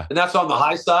 Yeah, and that's on the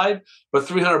high side. But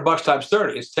 $300 times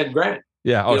 30 is $10,000.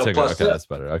 Yeah. Oh, $10,000. Okay, that's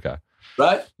better. Okay.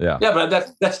 Right. Yeah. Yeah, but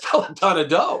that's still a ton of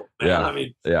dough. Man. Yeah. I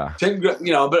mean, yeah.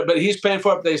 $10,000. But he's paying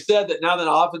for it. They said that now that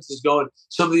the offense is going,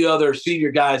 some of the other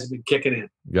senior guys have been kicking in.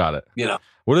 Got it.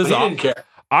 What is he didn't care.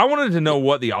 I wanted to know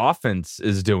what the offense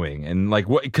is doing, and like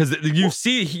what, because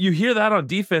you hear that on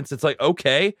defense. It's like,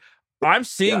 okay, I'm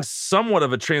seeing somewhat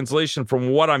of a translation from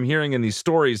what I'm hearing in these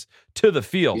stories to the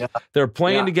field. Yeah. They're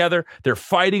playing together. They're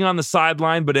fighting on the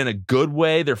sideline, but in a good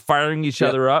way. They're firing each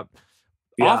other up.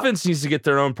 Yeah. Offense needs to get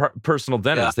their own personal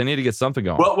dinners. Yeah. They need to get something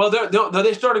going. Well,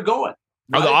 they started going.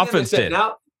 Right? Oh, the offense did.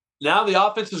 Now the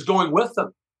offense is going with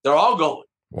them. They're all going.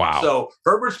 Wow. So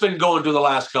Herbert's been going to the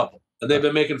last couple. And they've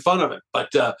been making fun of him, but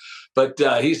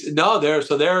it's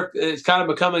kind of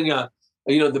becoming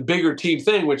the bigger team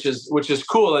thing, which is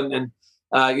cool. And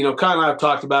Kyle and I have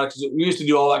talked about it because we used to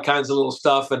do all that kinds of little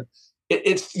stuff, and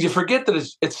it's you forget that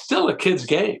it's still a kid's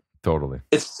game. Totally,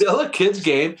 it's still a kid's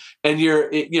game, and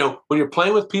when you're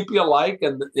playing with people you like,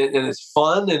 and it's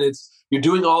fun, and you're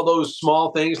doing all those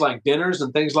small things like dinners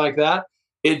and things like that.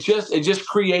 It just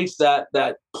creates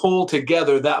that pull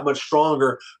together that much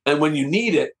stronger. And when you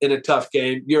need it in a tough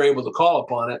game, you're able to call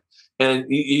upon it. And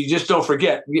you just don't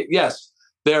forget. Yes,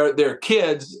 they're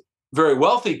kids, very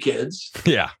wealthy kids.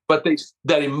 Yeah. But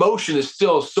that emotion is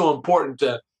still so important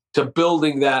to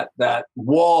building that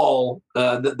wall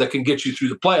that can get you through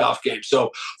the playoff game. So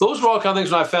those were all kind of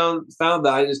things when I found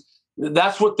that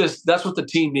that's what the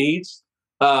team needs.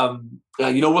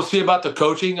 We'll see about the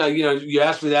coaching. You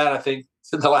asked me that, I think,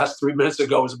 the last 3 minutes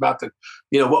ago was about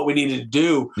what we needed to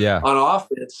do on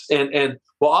offense. And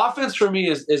offense for me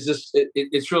is just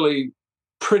it's really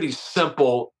pretty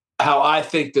simple how I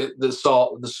think that the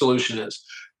solution is.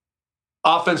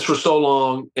 Offense for so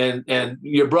long, and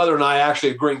your brother and I actually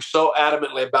agreeing so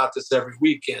adamantly about this every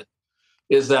weekend,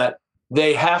 is that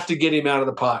they have to get him out of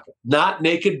the pocket. Not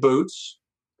naked boots,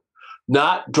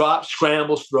 not drop,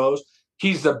 scrambles, throws.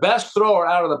 He's the best thrower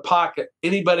out of the pocket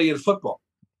anybody in football.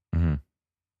 Mm-hmm.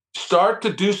 Start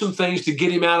to do some things to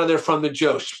get him out of there from the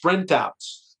Joe. Sprint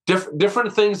outs,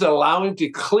 different things that allow him to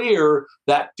clear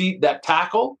that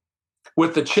tackle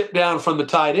with the chip down from the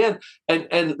tight end.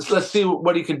 And let's see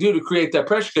what he can do to create that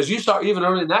pressure. Because you saw even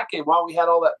early in that game, while we had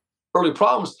all that early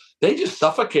problems, they just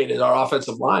suffocated our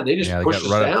offensive line. They just pushed us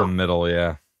right down. Up the middle,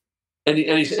 yeah. and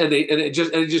it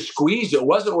just squeezed. It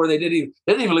wasn't where they didn't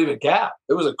even leave a gap.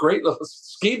 It was a great little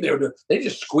scheme there. They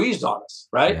just squeezed on us,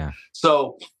 right? Yeah.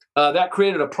 So that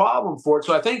created a problem for it.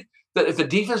 So I think that if the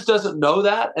defense doesn't know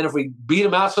that, and if we beat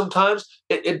them out sometimes,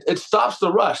 it stops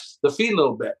the rush, the feed a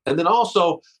little bit. And then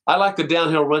also, I like the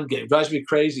downhill run game. Drives me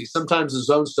crazy. Sometimes the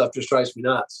zone stuff just drives me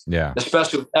nuts. Yeah.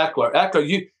 Especially with Eckler.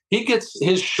 He gets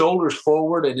his shoulders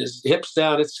forward and his hips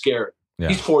down. It's scary. Yeah.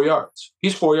 He's 4 yards.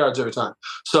 He's 4 yards every time.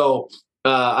 So,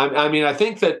 I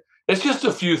think that it's just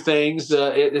a few things.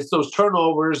 It's those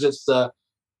turnovers. It's the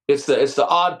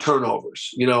odd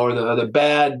turnovers, or the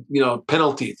bad,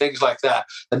 penalty, things like that.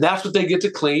 And that's what they get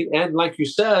to clean. And like you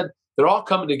said, they're all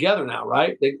coming together now,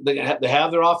 right? They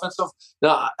have their offensive.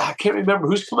 Now, I can't remember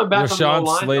who's coming back on the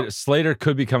line. Slater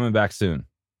could be coming back soon.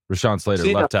 Rashawn Slater,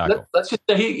 left tackle. Let's just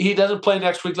say he doesn't play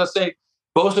next week. Let's say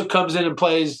Bosa comes in and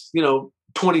plays,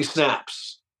 20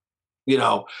 snaps,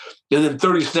 and then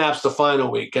 30 snaps the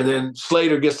final week. And then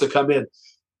Slater gets to come in.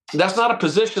 That's not a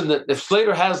position that if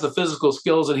Slater has the physical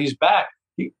skills and he's back,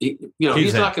 he's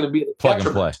not going to be a plug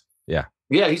and play. Yeah.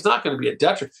 Yeah, he's not going to be a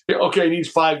detriment. Okay, he needs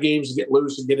 5 games to get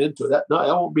loose and get into it. That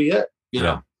won't be it. You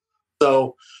know.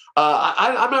 So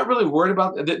I'm not really worried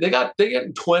about that. They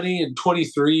get 20 and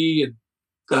 23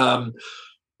 and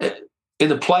in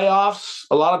the playoffs.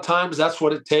 A lot of times that's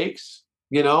what it takes.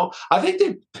 I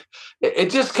think it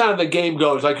just kind of the game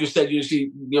goes like you said. You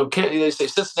see, they say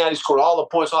Cincinnati scored all the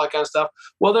points, all that kind of stuff.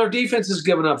 Well, their defense is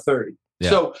giving up 30. Yeah.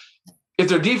 So if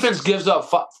their defense gives up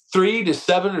 3 to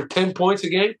 7 or 10 points a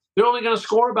game, they're only going to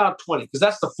score about 20 because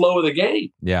that's the flow of the game.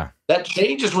 Yeah, that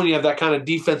changes when you have that kind of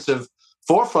defensive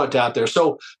forefront out there.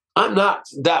 So I'm not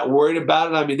that worried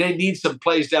about it. I mean, they need some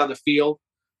plays down the field,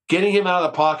 getting him out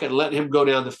of the pocket and letting him go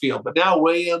down the field. But now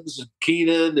Williams and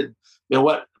Keenan and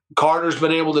what Carter's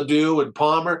been able to do and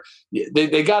Palmer,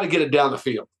 they got to get it down the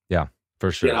field. Yeah, for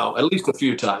sure. At least a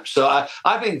few times. So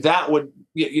I think that would,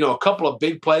 a couple of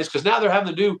big plays because now they're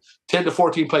having to do 10 to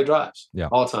 14 play drives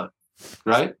all the time,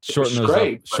 right?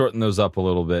 Shorten those up a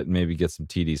little bit and maybe get some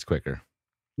TDs quicker.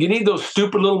 You need those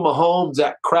stupid little Mahomes,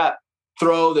 that crap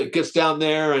throw that gets down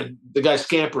there and the guy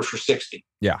scampers for 60.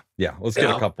 Yeah. Let's get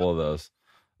a couple of those.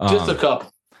 Just a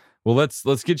couple. Well,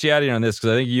 let's get you out of here on this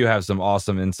because I think you have some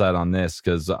awesome insight on this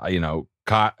because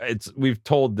we've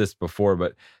told this before,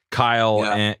 but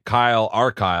Kyle,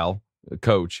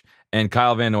 coach, and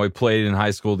Kyle Van Noy played in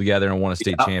high school together and won a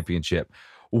state championship.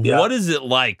 Yeah. What is it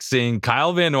like seeing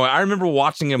Kyle Van Noy? I remember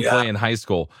watching him play in high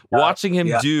school, watching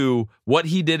him do what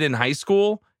he did in high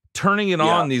school, turning it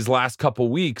on these last couple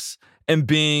weeks and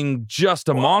being just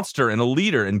a monster and a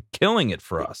leader and killing it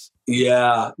for us.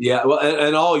 Yeah. Well,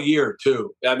 and all year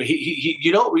too. I mean,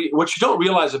 what you don't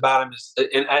realize about him is,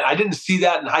 and I didn't see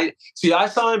that I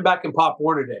saw him back in Pop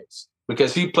Warner days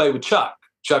because he played with Chuck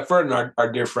Verdon,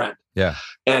 our dear friend. Yeah.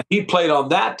 And he played on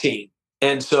that team.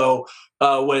 And so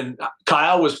when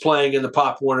Kyle was playing in the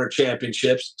Pop Warner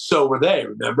championships, so were they,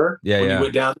 remember? Yeah. When he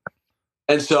went down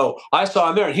there. And so I saw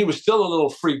him there and he was still a little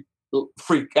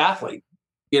freak athlete,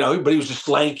 but he was just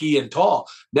lanky and tall.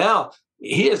 Now,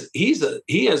 he is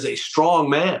a strong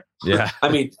man. Yeah. I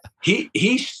mean,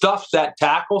 he stuffs that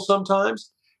tackle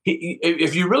sometimes.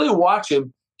 If you really watch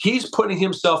him, he's putting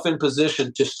himself in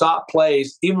position to stop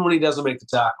plays even when he doesn't make the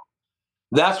tackle.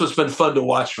 That's what's been fun to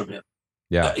watch from him.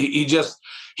 Yeah.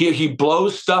 He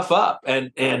blows stuff up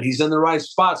and he's in the right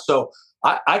spot. So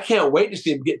I can't wait to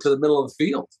see him get to the middle of the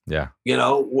field. Yeah.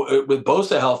 With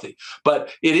Bosa healthy.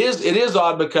 But it is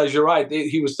odd because you're right.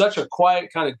 He was such a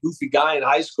quiet, kind of goofy guy in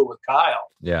high school with Kyle.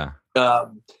 Yeah.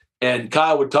 And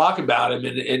Kyle would talk about him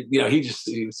and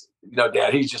he was,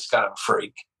 Dad, he's just kind of a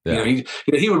freak. Yeah.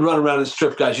 He would run around and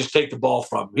strip guys, just take the ball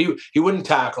from him. He wouldn't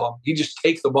tackle him. He'd just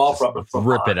take the ball from him.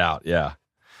 Rip it out. Yeah.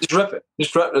 Just rip it.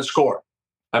 Just rip it and score.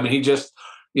 I mean, he just,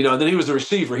 then he was the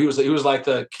receiver. He was like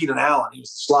the Keenan Allen. He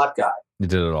was the slot guy. He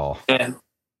did it all. And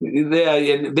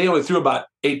they only threw about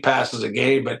 8 passes a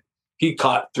game, but he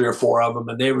caught 3 or 4 of them,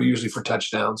 and they were usually for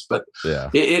touchdowns. But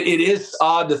it is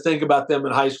odd to think about them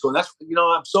in high school. And that's,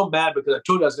 I'm so mad because I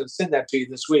told you I was going to send that to you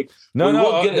this week.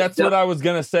 No, that's what I was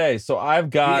going to say. So I've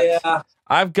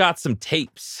got some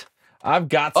tapes. I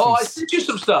sent you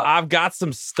some stuff. I've got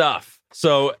some stuff.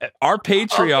 So our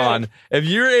Patreon, if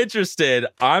you're interested,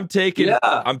 I'm taking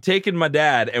my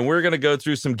dad and we're going to go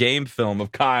through some game film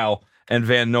of Kyle and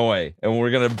Van Noy, and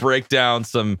we're going to break down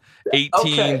some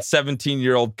 18,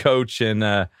 17-year-old coach and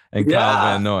Kyle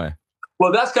Van Noy.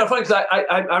 Well, that's kind of funny because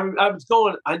I was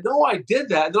going, I know I did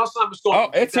that. And also I was going,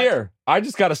 it's here. I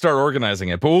just got to start organizing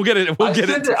it, but we'll get it.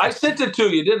 I sent it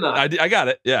to you, didn't I? I got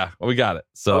it. Yeah, we got it.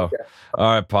 So,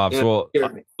 all right, Pops. Well,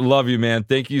 love you, man.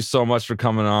 Thank you so much for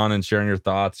coming on and sharing your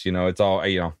thoughts. It's all,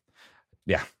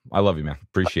 Yeah, I love you, man.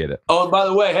 Appreciate it. Oh, and by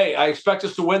the way, hey, I expect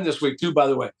us to win this week too. By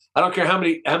the way, I don't care how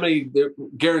many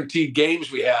guaranteed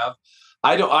games we have.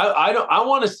 I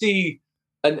want to see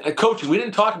a coaching. We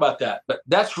didn't talk about that, but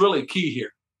that's really key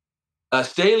here.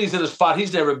 Staley's in a spot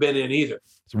he's never been in either.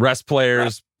 Rest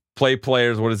players, play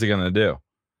players. What is he going to do?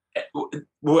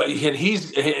 Well, and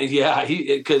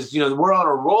because we're on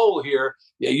a roll here.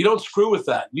 Yeah, you don't screw with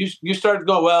that. You start to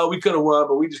go, well, we could have won,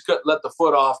 but we just couldn't let the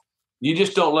foot off. You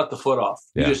just don't let the foot off.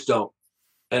 You just don't.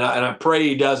 And I pray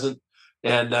he doesn't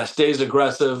and stays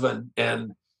aggressive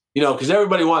and because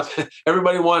everybody wants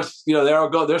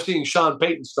they're seeing Sean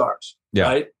Payton stars. Yeah.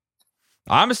 Right.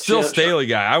 I'm still Staley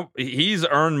guy. He's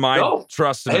earned my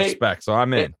trust and respect, so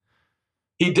I'm in.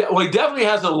 He definitely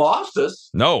hasn't lost us.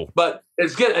 No, but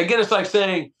it's like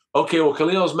saying, okay, well,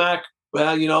 Khalil Mack,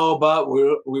 well, but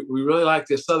we really like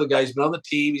this other guy. He's been on the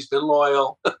team. He's been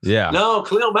loyal. Yeah. No,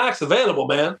 Khalil Mack's available,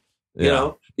 man.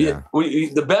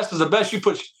 The best is the best.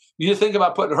 You think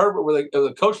about putting Herbert with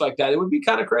a coach like that, it would be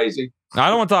kind of crazy. I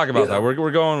don't want to talk about that. We're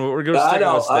going to stick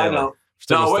with Staley. I know.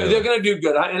 No, they're going to do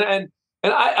good. And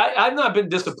I've not been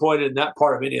disappointed in that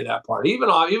part of any of that part. Even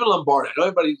Lombardi. I know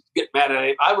everybody get mad at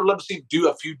him. I would love to see him do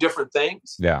a few different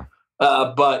things. Yeah.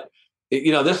 But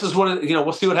this is what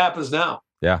we'll see what happens now.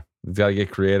 Yeah, we've got to get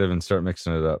creative and start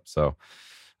mixing it up. So,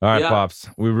 all right, Pops,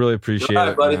 we really appreciate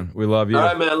it, buddy. Man. We love you. All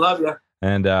right, man, love you.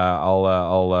 And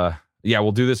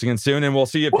we'll do this again soon, and we'll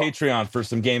see you at Patreon for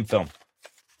some game film.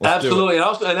 Absolutely,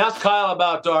 and ask Kyle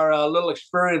about our little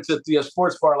experience at the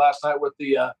sports bar last night with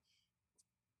the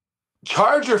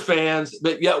Charger fans,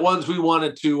 but yet ones we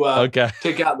wanted to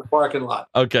take out in the parking lot.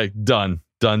 Okay, done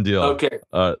deal. Okay,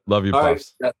 love you,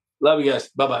 Pops. Right. Love you guys.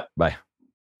 Bye.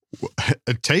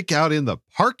 A takeout in the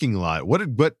parking lot. What do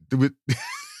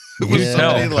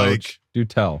tell, Coach? Do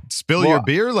tell. Spill your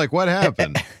beer? Like what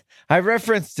happened? I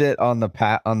referenced it on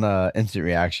the instant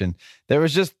reaction. There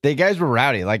was the guys were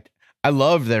rowdy. Like I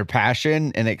loved their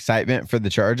passion and excitement for the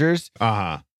Chargers.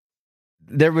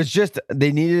 There was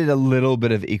they needed a little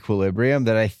bit of equilibrium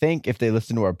that I think if they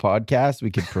listen to our podcast, we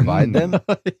could provide them.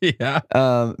 Yeah.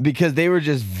 Because they were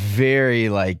just very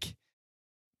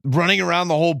running around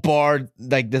the whole bar,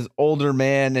 like this older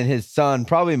man and his son,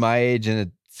 probably my age, and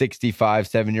a 65,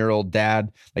 7-year-old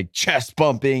dad, like chest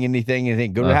bumping, anything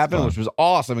good would happen, which was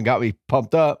awesome and got me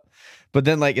pumped up. But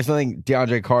then if something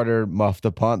DeAndre Carter muffed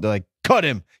a punt, they're like, cut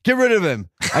him, get rid of him.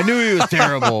 I knew he was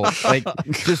terrible.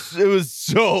 It was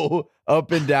so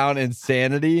up and down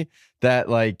insanity that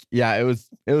it was.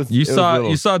 You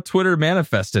saw Twitter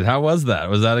manifested. How was that?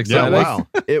 Was that exciting? Yeah, wow.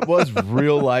 It was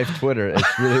real life Twitter.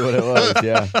 It's really what it was.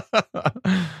 Yeah.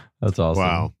 That's awesome.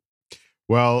 Wow.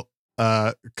 Well,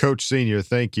 Coach Senior,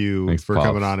 thank you for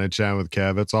coming on and chatting with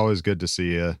Kev. It's always good to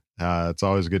see you. It's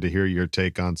always good to hear your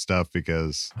take on stuff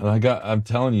because I'm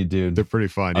telling you, dude, they're pretty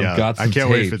fun. I can't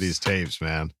wait for these tapes,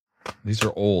 man. These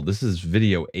are old. This is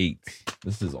video 8.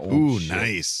 This is old. Ooh, shit.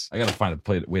 Nice. I gotta find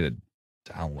a way to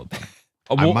download them.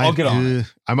 I'll get on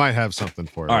it. I might have something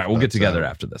for you. All right, we'll get together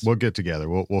after this. We'll get together.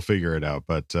 We'll figure it out.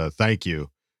 But thank you,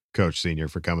 Coach Senior,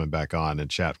 for coming back on and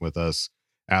chatting with us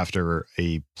after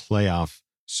a playoff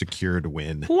secured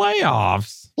win.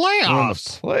 Playoffs.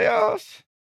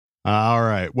 All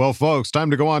right. Well, folks,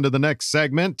 time to go on to the next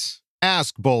segment.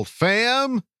 Ask Bolt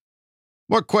Fam.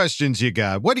 What questions you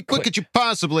got? What could you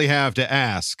possibly have to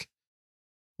ask?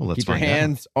 Well, let's keep your find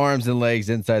hands, arms, and legs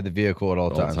inside the vehicle at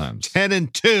all times. 10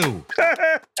 and 2.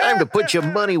 Time to put your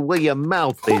money where your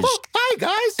mouth is. Hi,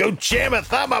 guys. Don't jam a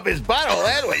thumb up his butthole.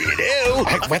 That's what you do.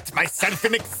 I wet myself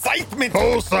in excitement.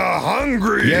 Oh, so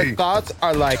hungry. Your thoughts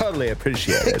are totally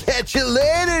appreciated. Catch you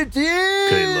later, dude.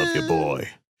 Okay, love you, boy.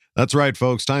 That's right,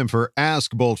 folks. Time for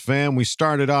Ask Bolt Fam. We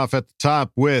started off at the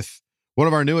top with one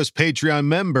of our newest Patreon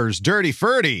members, Dirty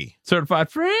Ferdy.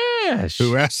 Certified Fresh.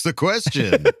 Who asked the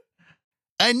question?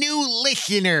 A new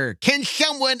listener. Can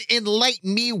someone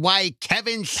enlighten me why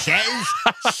Kevin says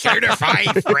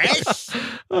certified fresh?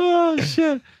 Oh,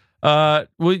 shit. Why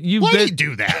do you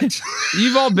do that?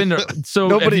 You've all been so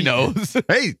nobody knows.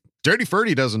 Hey, Dirty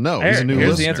Ferdy doesn't know. He's a new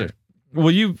listener. The answer.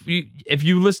 Well, if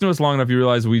you listen to us long enough, you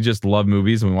realize we just love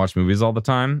movies and we watch movies all the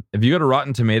time. If you go to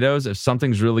Rotten Tomatoes, if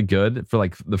something's really good for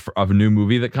a new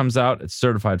movie that comes out, it's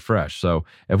certified fresh. So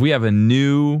if we have a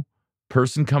new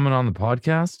person coming on the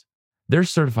podcast, they're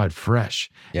certified fresh.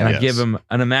 Yeah, and I give them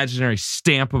an imaginary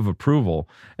stamp of approval,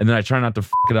 and then I try not to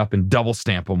fuck it up and double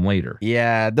stamp them later.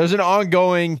 Yeah,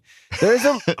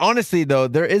 honestly though,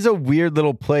 there is a weird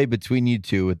little play between you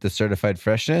two with the certified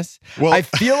freshness. Well, I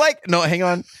feel hang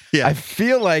on. Yeah. I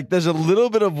feel like there's a little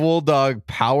bit of Bulldog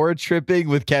power tripping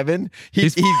with Kevin. He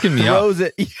throws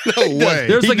it. No way.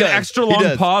 There's an extra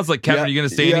long pause. Like, Kevin, are you going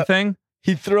to say anything?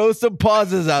 He throws some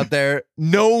pauses out there,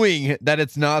 knowing that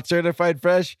it's not certified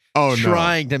fresh. Oh,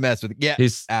 trying to mess with. Yeah,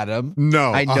 Adam.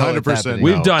 No, I know 100%.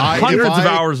 We've done hundreds of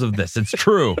hours of this. It's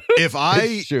true. If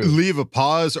I leave a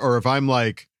pause, or if I'm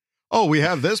like, "Oh, we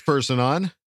have this person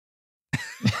on,"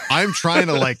 I'm trying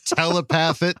to like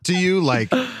telepath it to you,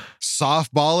 like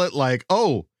softball it, like,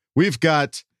 "Oh, we've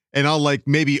got," and I'll like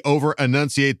maybe over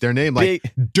enunciate their name,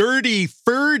 like Dirty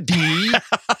Ferdy.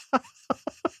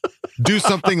 Do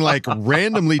something like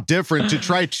randomly different to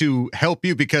try to help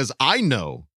you, because I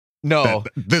know that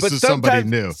this is somebody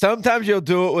new. Sometimes you'll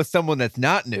do it with someone that's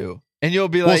not new, and you'll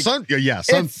be like, okay,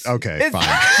 fine.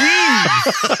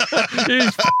 Jeebs.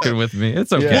 He's fucking with me.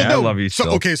 It's okay. I love you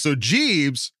still. So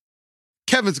Jeebs,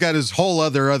 Kevin's got his whole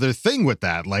other thing with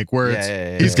that, like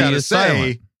where he's got to say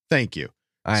silent. Thank you.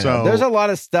 I know. There's a lot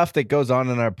of stuff that goes on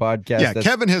in our podcast. Yeah,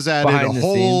 Kevin has added a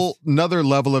whole another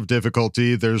level of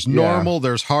difficulty. There's normal,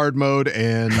 there's hard mode,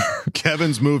 and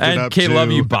Kevin's moved it up K to...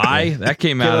 Love You Bye. That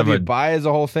came out of a... Bye is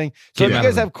a whole thing. So if you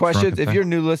guys have questions, if you're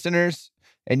new listeners,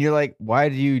 and you're like, why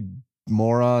do you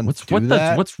morons do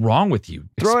that? What's wrong with you?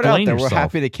 Throw Explain it out there. yourself. We're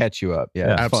happy to catch you up.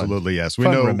 Yeah, absolutely, yes. We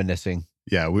fun know reminiscing.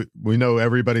 Yeah, we know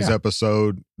everybody's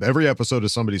episode. Every episode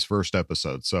is somebody's first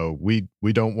episode, so we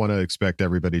don't want to expect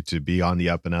everybody to be on the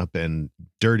up and up. And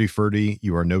Dirty Ferdy,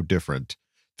 you are no different.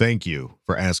 Thank you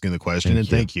for asking the question,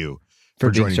 thank you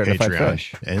for joining certified Patreon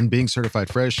fresh. and being certified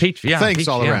fresh. Patreon, thanks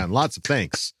all Patreon. around. Lots of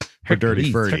thanks for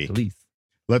Dirty Ferdy.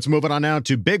 Let's move it on now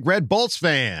to Big Red Bolts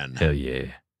fan. Hell yeah!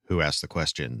 Who asked the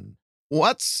question?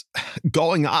 What's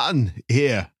going on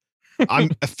here?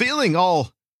 I'm feeling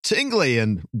all tingly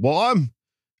and warm.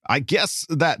 I guess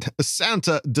that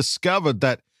Santa discovered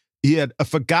that he had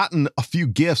forgotten a few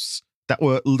gifts that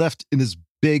were left in his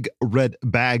big red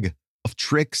bag of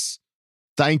tricks.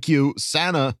 Thank you,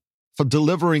 Santa, for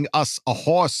delivering us a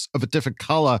horse of a different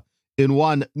color in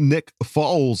one Nick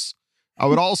Foles. I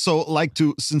would also like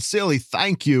to sincerely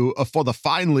thank you for the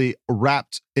finely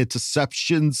wrapped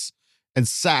interceptions and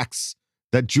sacks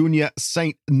that Junior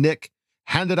St. Nick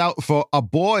handed out for our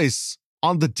boys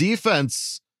on the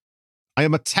defense. I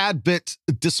am a tad bit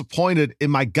disappointed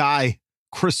in my guy,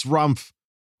 Chris Rumpf,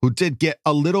 who did get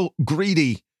a little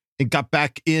greedy and got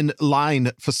back in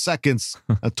line for seconds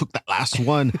and took that last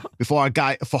one before our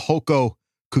guy Fehoko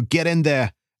could get in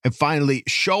there and finally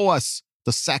show us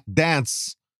the sack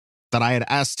dance that I had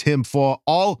asked him for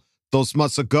all those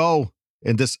months ago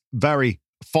in this very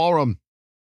forum.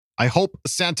 I hope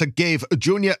Santa gave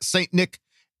Junior St. Nick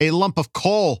a lump of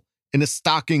coal in his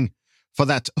stocking for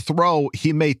that throw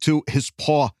he made to his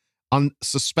poor,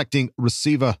 unsuspecting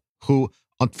receiver, who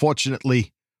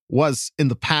unfortunately was in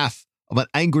the path of an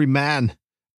angry man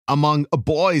among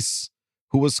boys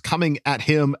who was coming at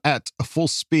him at full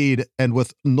speed and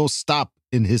with no stop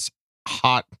in his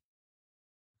heart.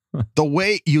 The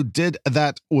way you did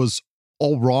that was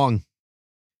all wrong.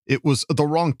 It was the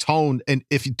wrong tone, and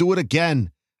if you do it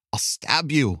again, I'll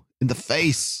stab you in the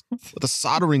face with a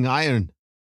soldering iron.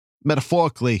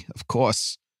 Metaphorically, of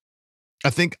course. I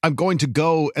think I'm going to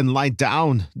go and lie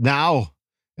down now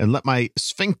and let my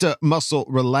sphincter muscle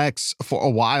relax for a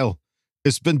while.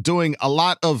 It's been doing a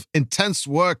lot of intense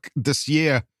work this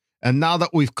year, and now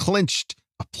that we've clinched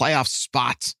a playoff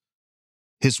spot,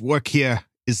 his work here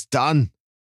is done,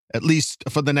 at least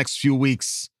for the next few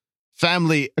weeks.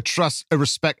 Family, trust,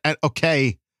 respect, and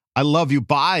okay, I love you.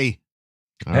 Bye.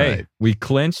 All right. We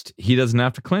clinched. He doesn't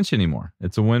have to clinch anymore.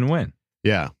 It's a win-win.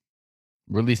 Yeah.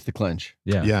 Release the clinch.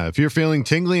 Yeah. Yeah. If you're feeling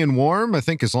tingly and warm, I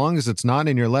think as long as it's not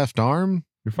in your left arm,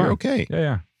 you're fine. You're okay.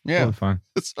 Yeah. Totally fine.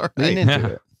 It's all right. Lean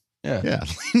into it. Yeah.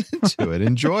 Lean into it.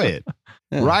 Enjoy it.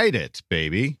 Ride it,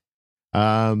 baby.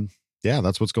 Yeah,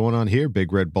 that's what's going on here,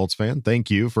 Big Red Bolts fan. Thank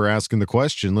you for asking the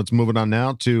question. Let's move it on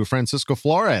now to Francisco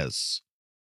Flores,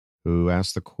 who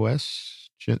asked the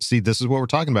question. See, this is what we're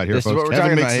talking about here, This folks. is what we're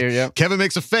Kevin talking makes, about here, yep. Kevin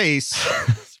makes a face.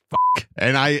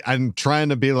 And I'm trying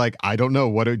to be like, I don't know.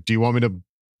 What do you want me to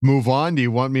move on? Do you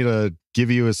want me to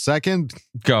give you a second?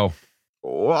 Go.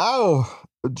 Wow.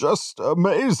 Just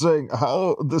amazing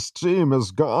how this team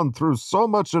has gone through so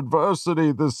much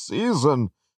adversity this season.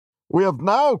 We have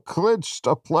now clinched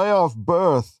a playoff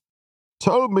berth.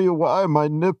 Tell me why my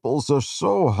nipples are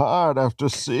so hard after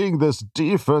seeing this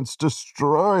defense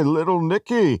destroy Little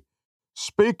Nicky.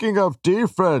 Speaking of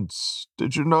defense,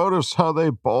 did you notice how they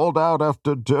balled out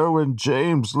after Derwin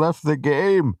James left the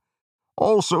game?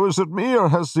 Also, is it me or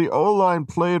has the O-line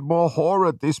played more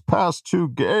horrid these past 2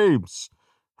 games?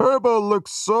 Herbert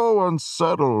looks so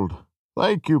unsettled.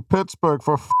 Thank you, Pittsburgh,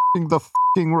 for f***ing the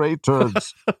f***ing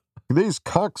Raiders. These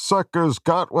cocksuckers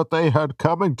got what they had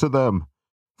coming to them.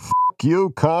 F*** you,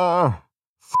 Carr.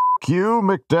 F*** you,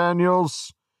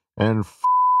 McDaniels. And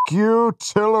you,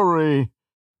 Tillery.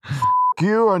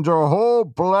 You and your whole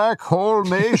black hole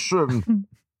nation.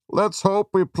 Let's hope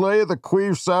we play the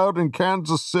Queefs out in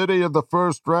Kansas City in the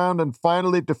first round and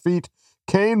finally defeat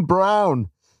Kane Brown,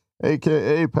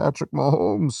 a.k.a. Patrick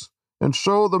Mahomes, and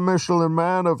show the Michelin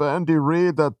Man of Andy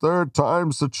Reid that third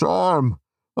time's the charm.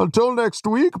 Until next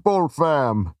week, Bolt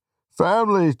fam.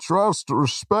 Family, trust,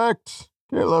 respect.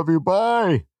 I love you.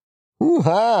 Bye.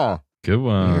 Hoo-ha. Good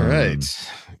one. All right.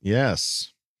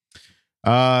 Yes.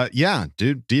 Yeah,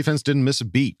 dude, defense didn't miss a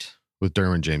beat with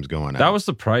Derwin James going out. That was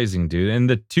surprising, dude. And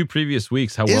the 2 previous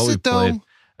weeks, how well we played.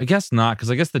 I guess not,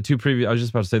 because I guess the 2 previous, I was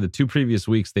just about to say the 2 previous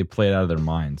weeks they played out of their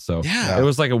minds. So yeah. It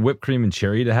was like a whipped cream and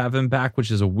cherry to have him back,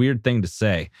 which is a weird thing to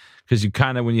say, because you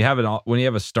kind of, when you have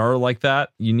a star like that,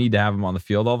 you need to have him on the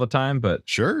field all the time. But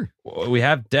sure, we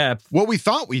have depth. What we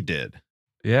thought we did.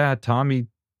 Yeah, Tommy.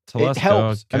 It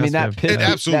helps. I mean, that pick, it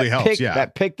absolutely helps. Yeah,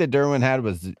 that pick that Derwin had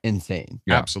was insane.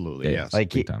 Yeah. Absolutely, yes.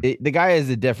 Like the guy is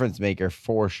a difference maker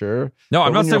for sure. No,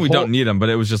 I'm not saying we don't need him, but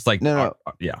it was just like no.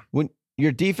 Yeah. When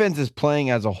your defense is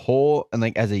playing as a whole and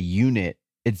like as a unit,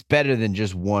 it's better than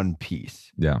just one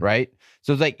piece. Yeah. Right.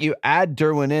 So it's like you add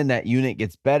Derwin in, that unit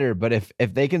gets better. But if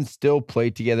they can still play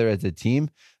together as a team,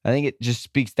 I think it just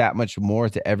speaks that much more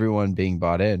to everyone being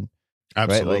bought in.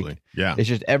 Absolutely. Right? Like, yeah. It's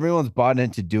just everyone's bought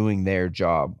into doing their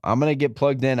job. I'm going to get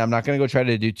plugged in. I'm not going to go try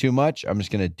to do too much. I'm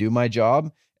just going to do my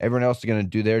job. Everyone else is going to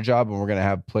do their job, and we're going to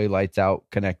have play lights out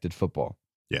connected football.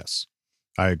 Yes,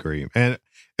 I agree. And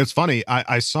it's funny.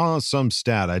 I saw some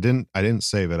stat. I didn't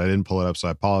save it. I didn't pull it up. So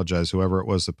I apologize, whoever it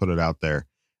was that put it out there.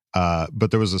 But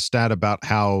there was a stat about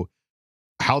how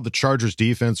the Chargers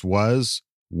defense was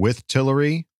with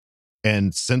Tillery.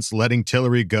 And since letting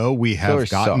Tillery go, we have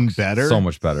gotten better. So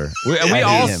much better. We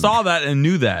all saw that and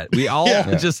knew that. We all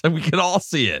we could all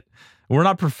see it. We're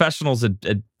not professionals at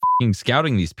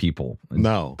scouting these people.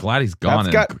 No. Glad he's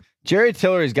gone. Jerry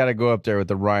Tillery's got to go up there with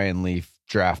the Ryan Leaf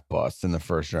draft bust in the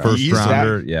first round. First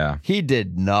rounder, yeah. He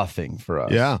did nothing for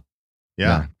us. Yeah.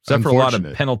 Except for a lot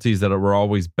of penalties that were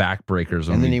always backbreakers.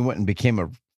 And then he went and became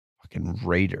a fucking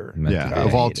Raider. Yeah,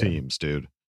 of all teams, dude.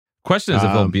 Question is if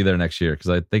he'll be there next year,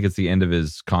 because I think it's the end of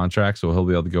his contract, so he'll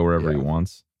be able to go wherever he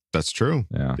wants. That's true.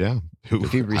 Yeah.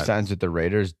 If he resigns with the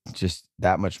Raiders, just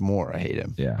that much more. I hate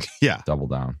him. Yeah. Yeah. Double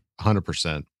down.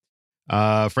 100%.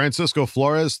 Francisco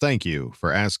Flores, thank you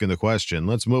for asking the question.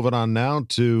 Let's move it on now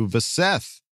to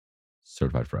Vaseth,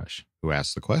 Certified Fresh, who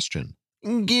asked the question.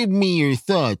 Give me your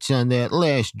thoughts on that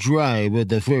last drive of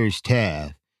the first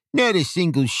half. Not a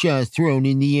single shot thrown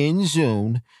in the end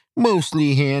zone.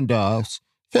 Mostly handoffs.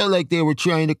 Felt like they were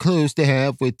trying to close the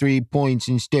half with 3 points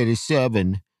instead of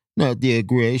 7. Not the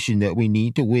aggression that we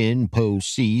need to win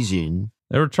postseason.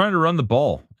 They were trying to run the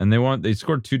ball, and they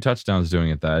scored 2 touchdowns doing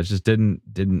it. That it just didn't.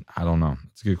 I don't know.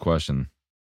 It's a good question.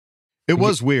 It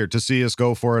was weird to see us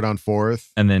go for it on 4th,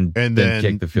 and then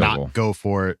kick the field not goal. Go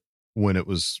for it when it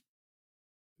was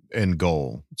in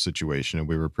goal situation, and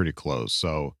we were pretty close.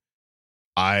 So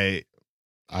I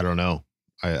don't know.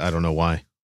 I don't know why.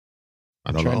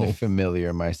 I'm trying to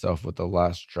familiar myself with the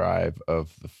last drive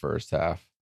of the first half.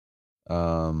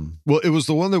 Well, it was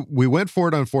the one that we went for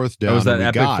it on 4th down. It was that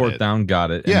epic 4th down,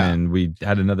 got it. Yeah. And then we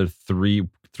had another three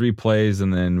plays,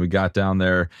 and then we got down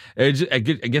there. I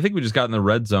think we just got in the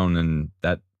red zone, and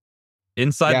that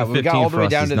inside the 15 for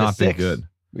us has not been good.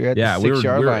 We had the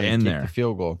 6-yard line in to there. Kick the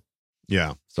field goal.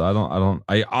 Yeah. So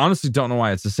I honestly don't know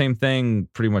why. It's the same thing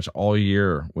pretty much all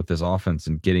year with this offense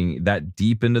and getting that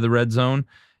deep into the red zone.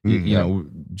 You know,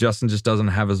 Justin just doesn't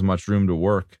have as much room to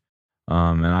work.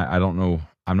 And I don't know.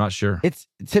 I'm not sure.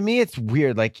 To me, it's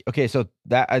weird. Like, okay, so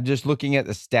that I'm just looking at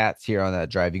the stats here on that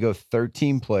drive. You go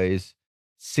 13 plays,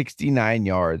 69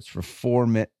 yards for 4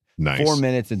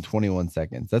 minutes and 21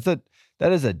 seconds. That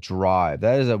is a drive.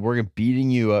 That is we're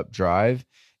beating you up drive.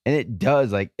 And it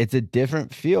does, like, it's a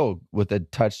different feel with a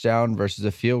touchdown versus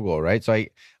a field goal, right? So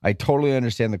I totally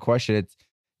understand the question.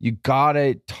 You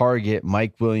gotta target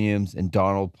Mike Williams and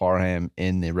Donald Parham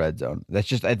in the red zone. That's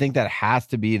just, I think that has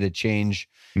to be the change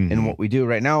in what we do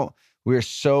right now. We're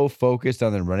so focused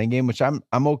on the running game, which I'm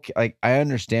okay. Like, I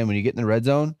understand when you get in the red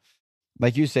zone,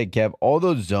 like you said, Kev, all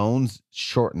those zones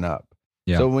shorten up.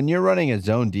 Yeah. So when you're running a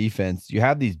zone defense, you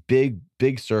have these big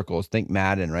circles. Think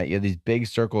Madden, right? You have these big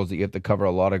circles that you have to cover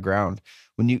a lot of ground.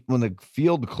 When the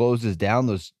field closes down,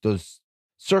 those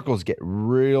circles get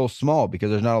real small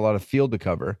because there's not a lot of field to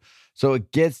cover. So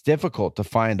it gets difficult to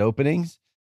find openings.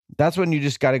 that's when you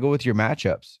just got to go with your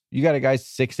matchups. You got a guy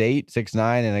 6'8", 6'9",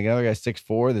 and another guy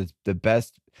 6'4", that's the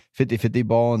best 50-50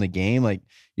 ball in the game. Like,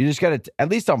 you just got to, at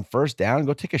least on first down,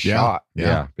 go take a shot.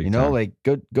 Yeah. You know, like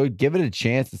go give it a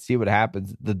chance and see what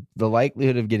happens. The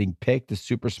likelihood of getting picked is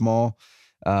super small.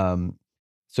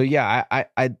 So yeah,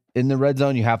 I in the red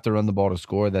zone, you have to run the ball to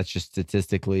score. That's just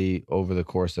statistically over the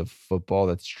course of football.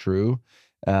 That's true.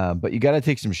 But you got to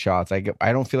take some shots. I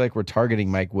don't feel like we're targeting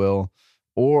Mike Will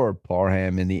or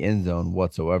Parham in the end zone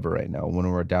whatsoever right now when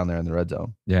we're down there in the red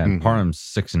zone. Yeah, and Parham's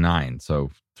 6'9",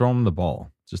 so throw him the ball.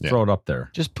 Just throw it up there.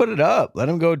 Just put it up. Let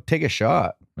him go take a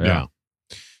shot. Yeah.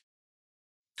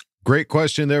 Great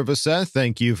question there, Vaseth.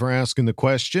 Thank you for asking the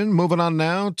question. Moving on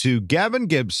now to Gavin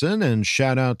Gibson, and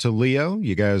shout out to Leo.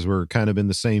 You guys were kind of in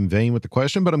the same vein with the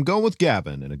question, but I'm going with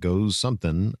Gavin, and it goes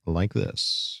something like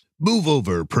this. Move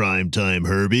over, primetime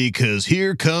Herbie, because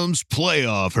here comes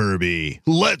playoff Herbie.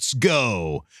 Let's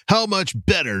go. How much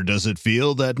better does it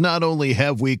feel that not only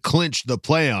have we clinched the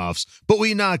playoffs, but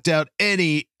we knocked out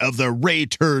any of the Ray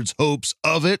Turds' hopes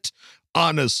of it?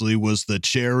 Honestly, was the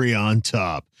cherry on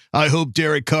top. I hope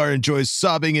Derek Carr enjoys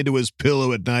sobbing into his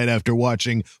pillow at night after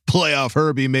watching playoff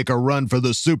Herbie make a run for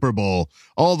the Super Bowl.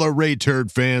 All the Ray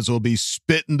Turd fans will be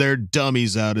spitting their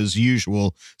dummies out as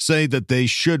usual, saying that they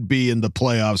should be in the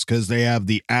playoffs because they have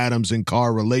the Adams and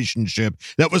Carr relationship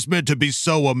that was meant to be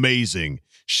so amazing.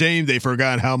 Shame they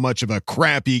forgot how much of a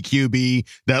crappy QB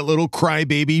that little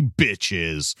crybaby bitch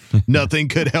is. Nothing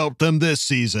could help them this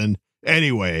season.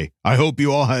 Anyway, I hope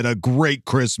you all had a great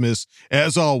Christmas.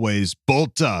 As always,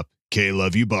 bolt up. K,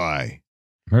 love you, bye.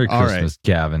 Merry Christmas,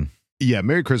 Gavin. Yeah,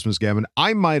 Merry Christmas, Gavin.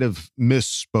 I might have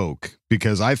misspoke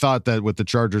because I thought that with the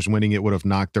Chargers winning, it would have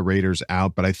knocked the Raiders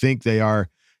out, but I think they are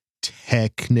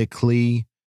technically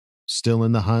still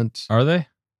in the hunt. Are they?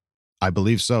 I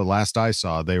believe so. Last I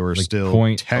saw, they were like still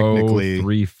 0.035%,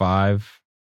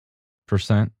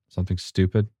 technically something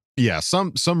stupid. Yeah,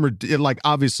 some like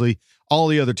obviously all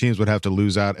the other teams would have to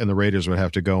lose out, and the Raiders would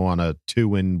have to go on a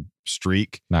 2-win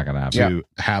streak. Not gonna happen to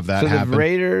have that happen. The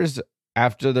Raiders,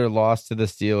 after their loss to the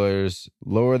Steelers,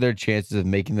 lower their chances of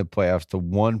making the playoffs to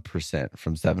 1%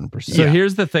 from 7%. So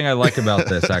here's the thing I like about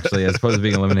this, actually, as opposed to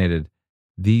being eliminated.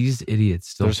 These idiots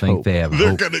still think hope. they have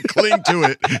They're hope. going to cling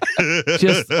to it.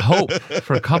 Just hope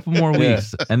for a couple more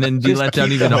weeks, and then be let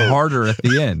down even harder at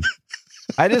the end.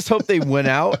 I just hope they win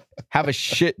out, have a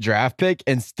shit draft pick,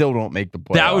 and still don't make the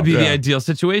playoffs. That would be the ideal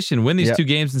situation. Win these 2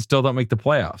 games and still don't make the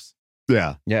playoffs.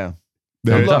 Yeah. Yeah.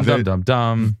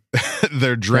 Dumb.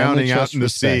 They're drowning out in the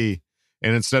sea,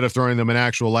 and instead of throwing them an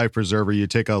actual life preserver, you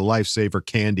take a lifesaver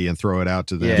candy and throw it out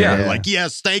to them. Yeah. They're like,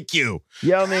 yes, thank you.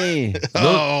 Yummy.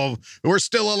 Oh, we're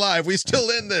still alive. We still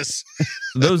in this.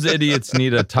 Those idiots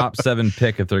need a top 7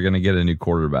 pick if they're going to get a new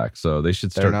quarterback. So they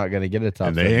should start. They're not going to get a top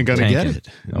and 7. they ain't going to get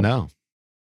tanking. it. No.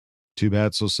 Too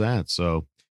bad, so sad. So,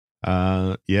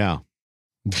 yeah.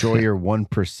 Enjoy your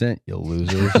 1%, you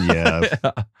losers. Yeah.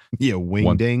 Yeah,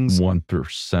 wingdings.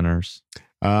 1%ers.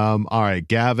 All right,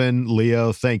 Gavin,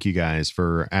 Leo, thank you guys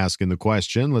for asking the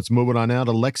question. Let's move it on now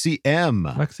to Lexi M.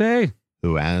 Lexi,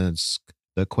 who asked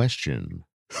the question.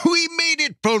 We made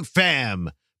it, Bolt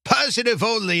Fam. Positive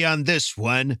only on this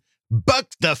one.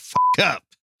 Buck the f*** up.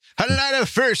 A lot of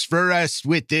firsts for us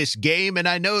with this game, and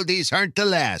I know these aren't the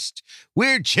last.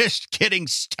 We're just getting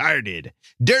started.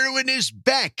 Derwin is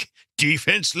back.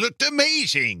 Defense looked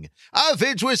amazing.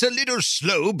 Offense was a little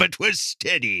slow, but was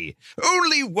steady.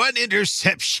 Only 1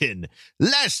 interception.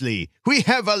 Lastly, we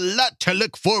have a lot to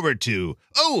look forward to.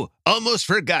 Oh, almost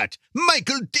forgot.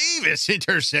 Michael Davis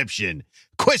interception.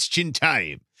 Question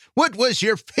time. What was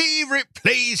your favorite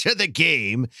plays of the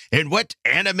game, and what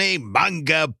anime,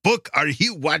 manga, book are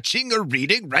you watching or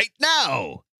reading right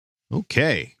now?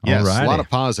 Okay. Yes, Alrighty. a lot of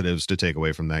positives to take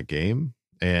away from that game.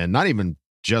 And not even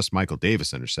just Michael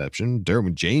Davis interception,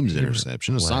 Derwin James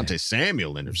interception, Asante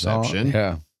Samuel interception.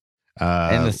 Yeah.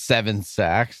 And the 7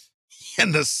 sacks.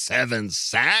 And the 7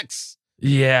 sacks?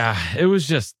 Yeah, it was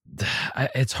just,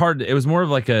 it's hard. It was more of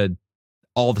like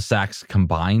all the sacks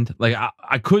combined. Like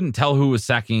I couldn't tell who was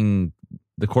sacking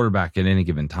the quarterback at any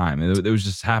given time. It was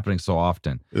just happening so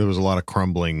often. There was a lot of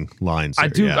crumbling lines there, I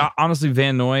do yeah. honestly,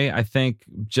 Van Noy, I think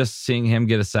just seeing him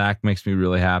get a sack makes me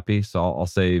really happy. So I'll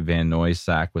say Van Noy's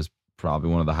sack was probably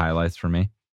one of the highlights for me.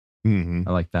 Mm-hmm.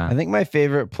 I like that. I think my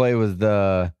favorite play was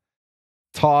the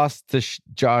toss to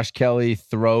Josh Kelly,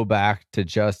 throw back to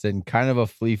Justin, kind of a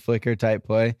flea flicker type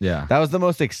play. Yeah. That was the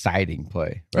most exciting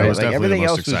play, That right? was definitely everything the most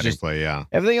else was exciting just play, yeah.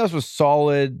 Everything else was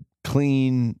solid,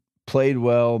 clean, played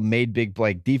well, made big,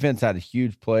 like defense had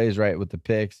huge plays, right, with the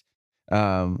picks.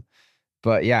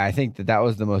 But yeah, I think that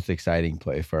was the most exciting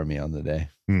play for me on the day.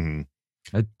 Mm-hmm.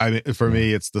 I mean, for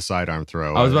me, it's the sidearm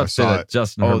throw. I was about to say that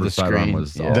Justin Herbert's the sidearm screen.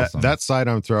 was Yeah. awesome. That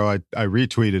sidearm throw, I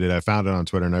retweeted it. I found it on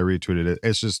Twitter and I retweeted it.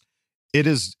 It's just, it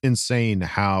is insane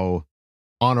how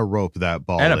on a rope that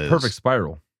ball and is. a perfect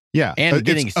spiral. Yeah. And it's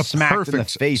getting a smacked in the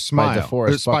perfect face by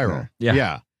DeForest spiral. Buckner.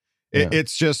 Yeah.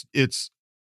 It's just, it's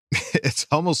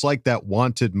almost like that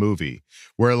Wanted movie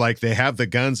where like they have the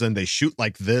guns and they shoot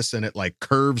like this and it like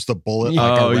curves the bullet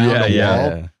like around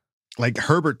a wall. Like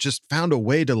Herbert just found a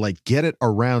way to like get it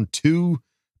around two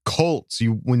Colts.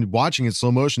 When watching it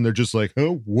slow motion, they're just like,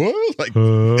 oh, what? Like,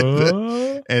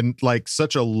 and like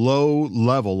such a low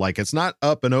level, like it's not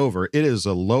up and over. It is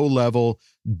a low level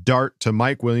dart to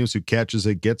Mike Williams, who catches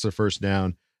it, gets a first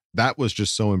down. That was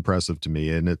just so impressive to me.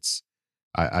 And it's,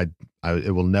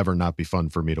 it will never not be fun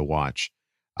for me to watch.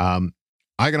 I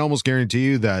can almost guarantee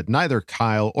you that neither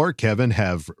Kyle or Kevin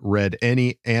have read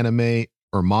any anime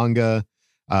or manga.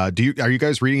 Are you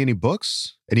guys reading any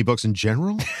books? Any books in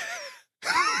general?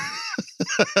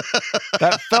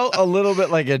 That felt a little bit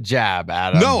like a jab,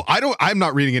 Adam. No, I'm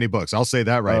not reading any books. I'll say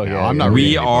that right now. I'm not We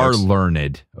reading any are books.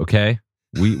 learned, okay?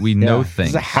 We know things.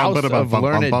 It's a house of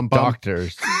learned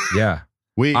doctors. Yeah.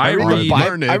 I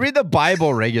read the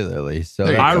Bible regularly. So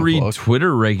I read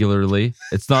Twitter regularly.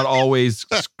 It's not always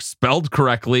spelled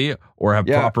correctly or have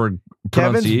proper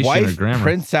pronunciation Kevin's or grammar. wife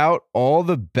prints out all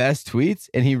the best tweets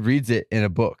and he reads it in a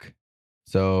book.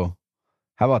 So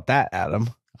how about that, Adam?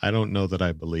 I don't know that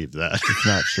I believe that. It's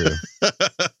not true.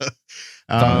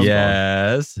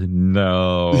 Yes.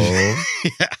 No.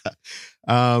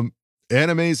 Yeah.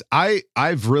 Animes.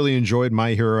 I've really enjoyed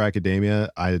My Hero Academia.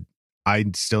 I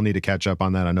still need to catch up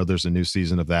on that. I know there's a new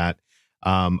season of that.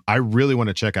 I really want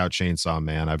to check out Chainsaw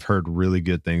Man. I've heard really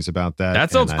good things about that. That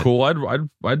sounds cool. I'd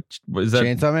is that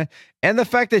Chainsaw Man? And the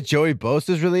fact that Joey Bosa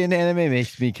is really into anime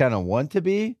makes me kind of want to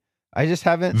be. I just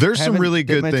haven't. There's some haven't really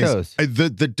dipped good my things. toes.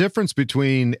 The difference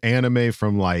between anime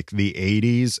from like the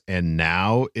 80s and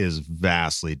now is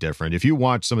vastly different. If you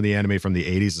watch some of the anime from the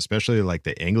 80s, especially like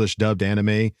the English dubbed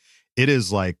anime, it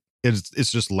is like it's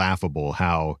just laughable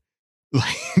how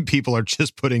like people are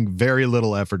just putting very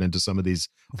little effort into some of these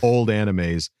old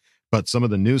animes. But some of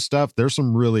the new stuff, there's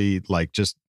some really like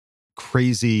just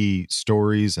crazy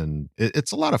stories, and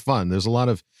it's a lot of fun. There's a lot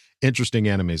of interesting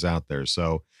animes out there.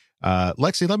 So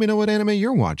Lexi, let me know what anime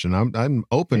you're watching. I'm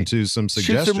open to some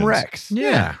suggestions. Shoot some Rex.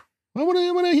 Yeah. I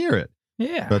want to hear it.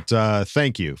 Yeah. But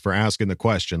thank you for asking the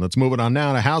question. Let's move it on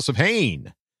now to House of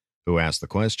Hain, who asked the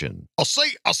question. I'll say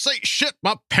shit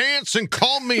my pants and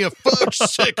call me a fudge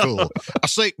sickle. I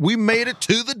say we made it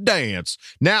to the dance.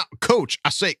 Now, coach,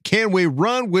 I say, can we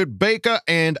run with Baker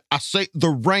and I say the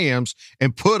Rams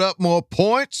and put up more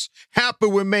points? Happy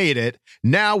we made it.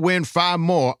 Now win 5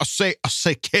 more. I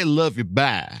say, can't love you,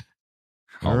 bye.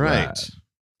 All right.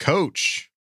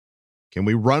 Coach, can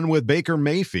we run with Baker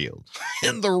Mayfield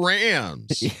and the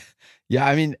Rams? Yeah,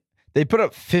 I mean, they put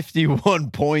up 51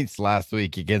 points last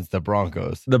week against the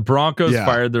Broncos. The Broncos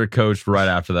fired their coach right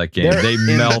after that game. They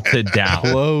melted down.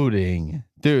 Imploding.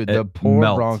 Dude, the poor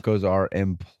Broncos are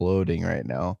imploding right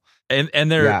now. And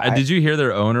did you hear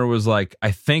their owner was like,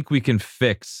 I think we can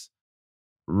fix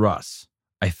Russ.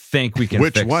 I think we can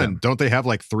Which fix one? him. Don't they have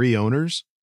like 3 owners?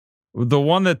 The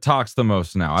one that talks the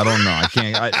most now. I don't know. I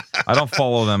can't. I don't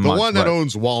follow them. The much, one that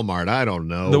owns Walmart. I don't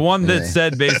know. The one that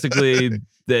said basically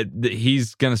that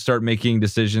he's going to start making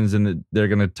decisions and that they're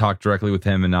going to talk directly with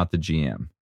him and not the GM.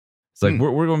 It's like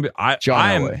we're going to be.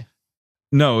 John Elway.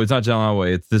 No, it's not John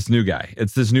Elway. It's this new guy.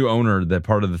 It's this new owner. That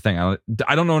part of the thing.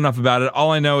 I don't know enough about it.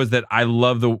 All I know is that I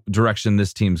love the direction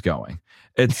this team's going.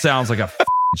 It sounds like a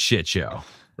shit show.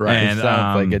 Right. And, it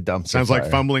sounds like a dumpster Sounds fire. like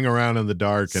fumbling around in the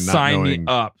dark and not sign knowing me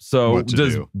up. So what to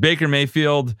does do. Baker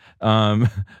Mayfield, the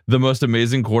most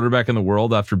amazing quarterback in the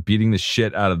world, after beating the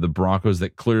shit out of the Broncos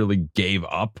that clearly gave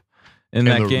up in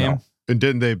that game? No. And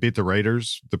didn't they beat the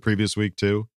Raiders the previous week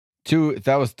too?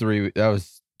 That was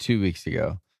 2 weeks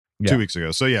ago. 2 weeks ago.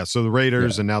 So so the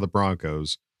Raiders and now the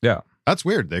Broncos. Yeah. That's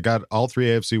weird. They got all 3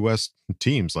 AFC West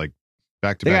teams like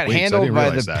back to They back got weeks. I handled didn't by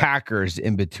realize the that. Packers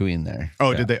in between there.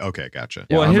 Oh, did they? Okay, gotcha.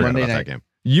 Well, I here- forgot Monday about night. that game.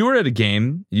 You were at a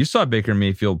game. You saw Baker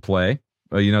Mayfield play.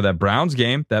 You know that Browns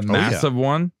game, that yeah. massive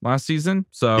one last season.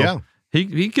 So Yeah.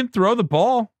 he can throw the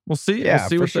ball. We'll see. Yeah, we'll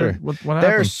see for what sure. what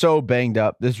They're happens. so banged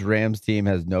up. This Rams team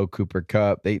has no Cooper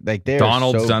Kupp. They're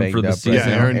Donald's so done banged for the up season. right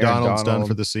Yeah, now. Aaron Donald's done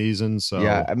for the season. So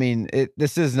Yeah, I mean,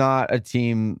 this is not a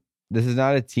team. This is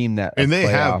not a team that. and they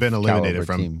have playoff been eliminated caliber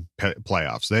from team.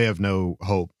 playoffs. They have no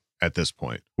hope at this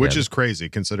point, which Yeah. is crazy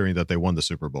considering that they won the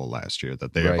Super Bowl last year,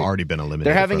 that they have Right. already been eliminated.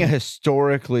 They're having from- a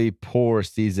historically poor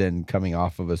season coming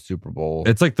off of a Super Bowl.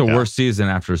 It's like the Yeah. worst season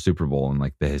after a Super Bowl in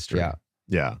like the history. Yeah.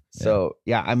 Yeah. So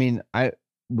yeah, I mean,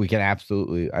 we can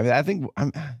absolutely. I mean, I think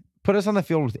put us on the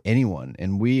field with anyone,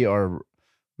 and we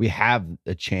have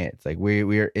a chance. Like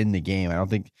we are in the game. I don't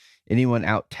think anyone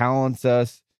out talents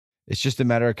us. It's just a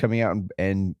matter of coming out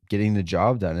and getting the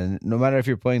job done. And no matter if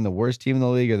you're playing the worst team in the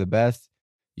league or the best,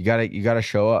 you gotta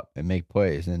show up and make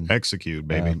plays and execute,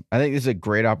 baby. I think this is a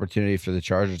great opportunity for the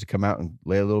Chargers to come out and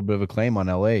lay a little bit of a claim on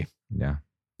LA. Yeah,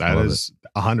 that is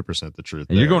 100% the truth.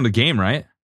 And you're going to the game, right?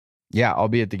 Yeah, I'll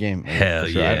be at the game. Hell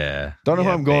yeah! Don't know who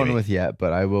I'm going with yet,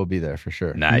 but I will be there for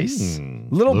sure. Nice.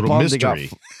 Little bummed mystery.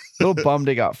 Little bummed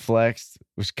it got flexed,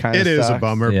 which kind of is a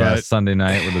bummer. Yeah, but Sunday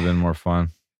night would have been more fun.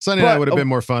 Sunday night would have been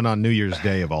more fun on New Year's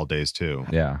Day of all days too.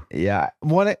 Yeah.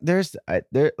 There's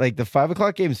like the 5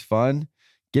 o'clock game's fun.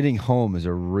 Getting home is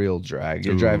a real drag.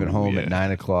 You're driving home at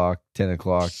 9 o'clock, 10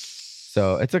 o'clock.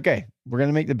 So it's okay. We're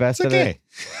gonna make the best of it.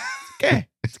 Okay.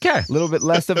 It's okay. A little bit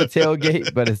less of a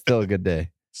tailgate, but it's still a good day.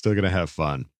 Still gonna have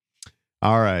fun.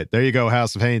 All right, there you go,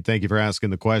 House of Hayne. Thank you for asking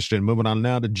the question. Moving on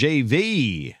now to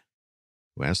JV,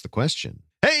 who asked the question.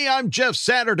 Hey, I'm Jeff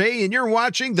Saturday, and you're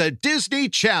watching the Disney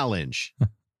Challenge.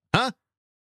 Huh?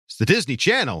 It's the Disney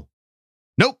Channel.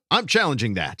 Nope, I'm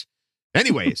challenging that.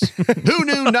 Anyways, who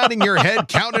knew nodding your head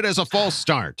counted as a false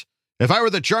start? If I were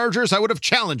the Chargers, I would have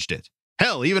challenged it.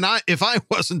 Hell, even if I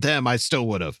wasn't them, I still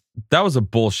would have. That was a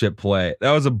bullshit play.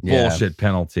 That was a bullshit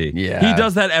penalty. Yeah. He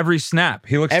does that every snap.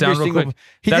 He looks down real quick.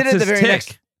 He That's did it his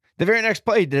the very next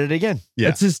play. He did it again. Yeah.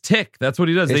 That's his tick. That's what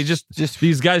he does. They just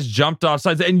these guys jumped off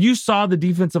sides. And you saw the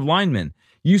defensive lineman.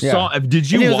 You saw.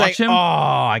 Did you watch him? Oh,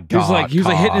 I got he was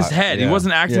like hitting his head. Yeah. He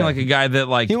wasn't acting like a guy that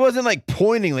like. He wasn't like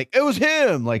pointing like it was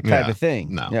him like type of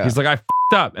thing. No. Yeah. He's like, I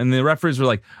f***ed up. And the referees were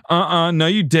like, no,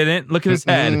 you didn't. Look at his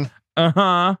head.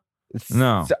 No. It's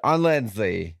on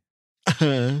Lindsay.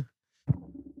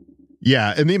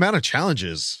 Yeah, and the amount of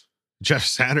challenges Jeff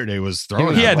Saturday was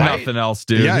throwing. He had nothing else,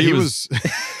 dude. Yeah, he was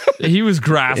he was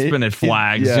grasping at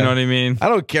flags. Yeah. You know what I mean? I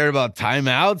don't care about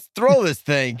timeouts. Throw this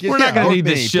thing. We're not going to need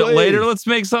this shit later. Let's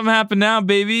make something happen now,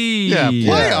 baby. Yeah,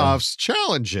 playoffs.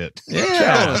 Challenge it. Yeah.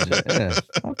 Challenge it. Yeah.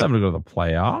 I want them to go to the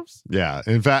playoffs. Yeah.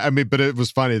 In fact, I mean, but it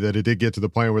was funny that it did get to the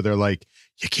point where they're like,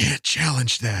 you can't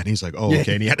challenge that. And he's like, oh,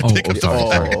 okay. And he had to pick up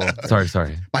the flag.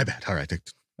 Sorry. My bad. All right.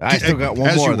 I still got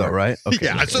one more though, right? Okay.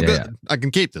 Yeah, I still got. I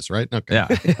can keep this, right? Okay. Yeah.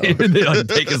 They like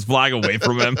take his flag away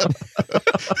from him.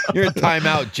 You're in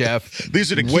timeout, Jeff.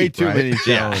 These are the way too many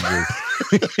challenges.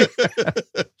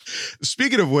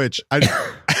 Speaking of which,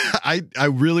 I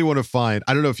really want to find.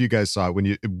 I don't know if you guys saw it when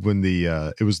it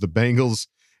was the Bengals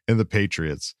and the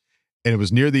Patriots, and it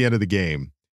was near the end of the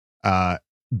game.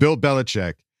 Bill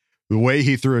Belichick, the way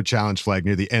he threw a challenge flag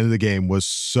near the end of the game was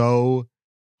so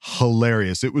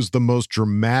hilarious. It was the most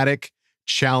dramatic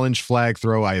challenge flag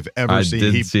throw I have ever seen.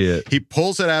 Didn't see it. He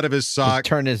pulls it out of his sock,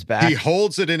 turn his back. He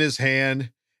holds it in his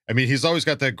hand. I mean, he's always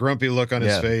got that grumpy look on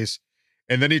his face.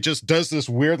 And then he just does this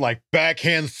weird, like,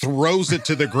 backhand, throws it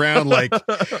to the ground, like,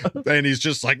 and he's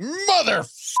just like,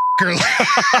 motherfucker,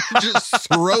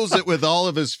 just throws it with all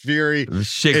of his fury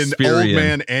and old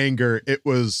man anger. It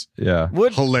was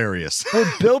hilarious. Would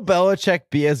Bill Belichick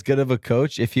be as good of a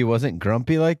coach if he wasn't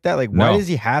grumpy like that? Like, why does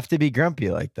he have to be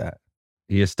grumpy like that?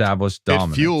 He established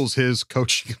dominance. It fuels his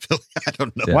coaching ability. I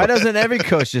don't know. Yeah. Why doesn't every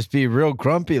coach just be real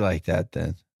grumpy like that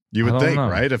then? You would think,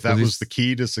 right? If that was the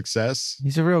key to success.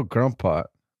 He's a real grumpot.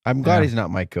 I'm glad he's not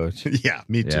my coach. Yeah,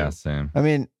 me too. Yeah, same. I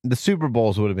mean, the Super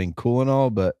Bowls would have been cool and all,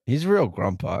 but he's a real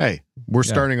grumpot. Hey, we're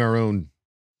starting our own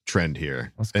trend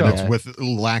here. Let's and go. it's with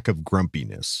lack of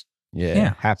grumpiness.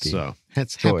 Yeah. Happy. So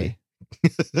it's joy.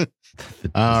 Happy.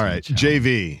 All right,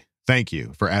 JV, thank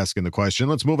you for asking the question.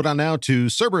 Let's move it on now to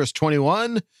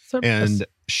Cerberus21. And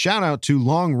shout out to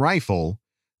Long Rifle.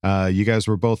 You guys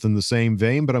were both in the same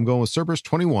vein, but I'm going with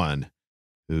Cerberus21,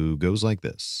 who goes like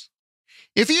this.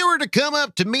 If you were to come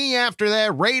up to me after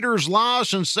that Raiders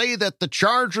loss and say that the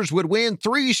Chargers would win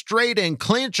 3 straight and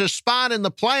clinch a spot in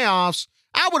the playoffs,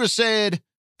 I would have said,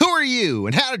 who are you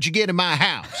and how did you get in my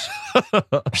house?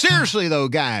 Seriously, though,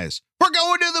 guys, we're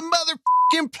going to the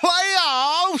motherfucking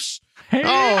playoffs.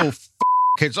 Oh,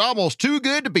 it's almost too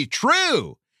good to be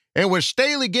true. And with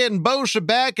Staley getting Bosa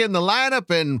back in the lineup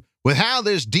and with how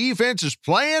this defense is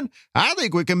playing, I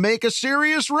think we can make a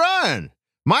serious run.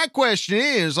 My question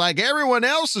is, like everyone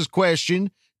else's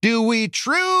question, do we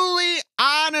truly,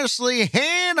 honestly,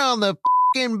 hand on the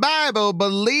fucking Bible,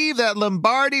 believe that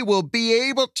Lombardi will be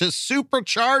able to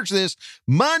supercharge this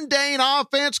mundane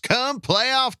offense come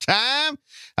playoff time?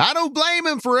 I don't blame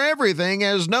him for everything,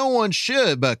 as no one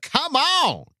should, but come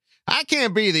on. I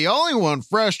can't be the only one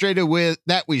frustrated with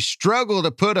that we struggle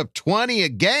to put up 20 a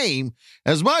game.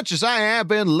 As much as I have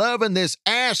been loving this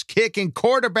ass-kicking,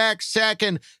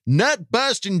 quarterback-sacking,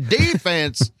 nut-busting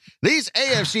defense, these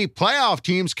AFC playoff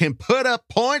teams can put up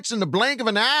points in the blink of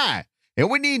an eye, and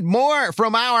we need more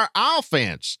from our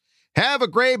offense. Have a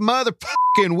great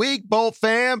motherfucking week, Bolt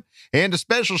fam. And a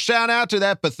special shout out to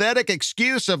that pathetic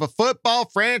excuse of a football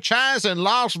franchise in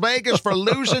Las Vegas for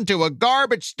losing to a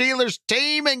garbage Steelers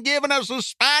team and giving us a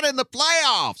spot in the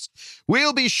playoffs.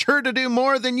 We'll be sure to do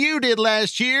more than you did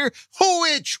last year,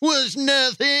 which was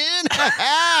nothing.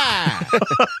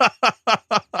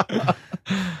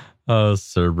 Oh,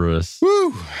 Cerberus.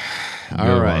 Woo. All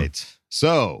Good right. one.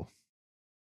 So,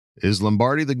 is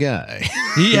Lombardi the guy?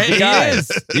 He is.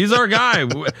 He's our guy.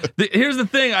 Here's the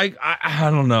thing.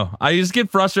 I don't know. I just get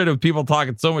frustrated with people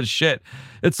talking so much shit.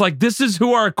 It's like, this is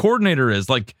who our coordinator is.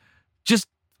 Like, just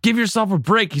give yourself a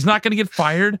break. He's not going to get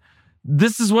fired.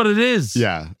 This is what it is.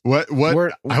 Yeah. What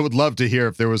I would love to hear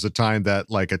if there was a time that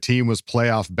like a team was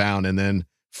playoff bound and then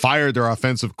fired their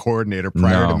offensive coordinator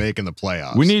prior to making the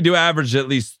playoffs. We need to average at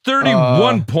least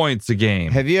 31 points a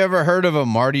game. Have you ever heard of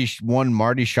Marty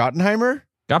Schottenheimer?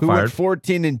 Got who fired. Went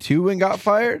 14-2 and got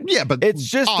fired? Yeah, but it's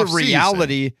just the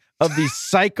reality of the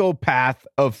psychopath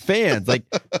of fans. Like,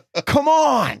 come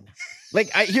on.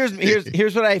 Like, here's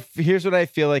what I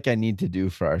feel like I need to do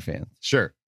for our fans.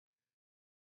 Sure.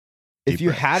 If you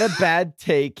had a bad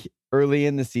take early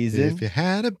in the season, if you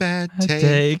had a bad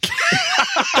take.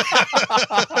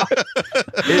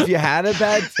 If you had a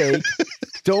bad take,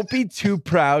 don't be too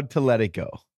proud to let it go.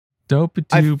 Don't be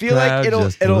too proud,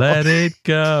 just let it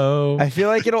go. I feel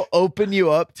like it'll open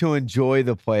you up to enjoy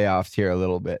the playoffs here a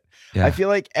little bit. Yeah. I feel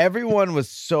like everyone was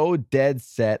so dead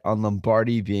set on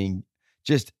Lombardi being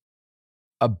just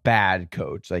a bad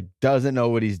coach, like doesn't know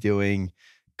what he's doing,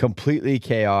 completely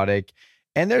chaotic.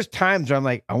 And there's times where I'm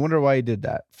like, I wonder why he did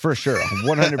that. For sure,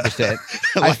 100%.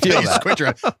 I feel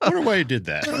that. I wonder why he did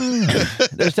that.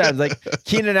 There's times like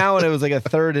Keenan Allen, it was like a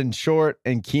 3rd and short,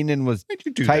 and Keenan was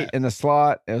tight in the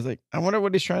slot. I was like, I wonder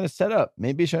what he's trying to set up.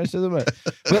 Maybe he's trying to set them up.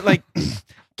 But like,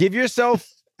 give yourself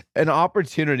an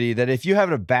opportunity that if you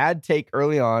have a bad take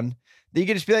early on, that you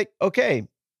can just be like, okay,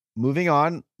 moving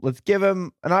on. Let's give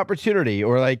him an opportunity.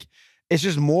 Or like, it's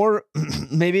just more,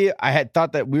 maybe I had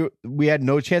thought that we had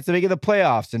no chance of making the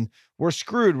playoffs and we're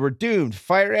screwed. We're doomed.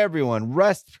 Fire everyone.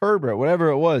 Rest Herbert, whatever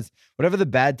it was. Whatever the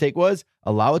bad take was,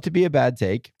 allow it to be a bad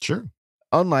take. Sure.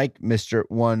 Unlike Mr.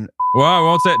 One. Well, I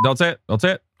won't say it. Don't say it. Don't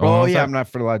say it. Oh, yeah. I'm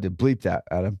not allowed to bleep that,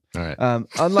 Adam. All right.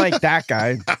 Unlike that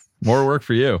guy. More work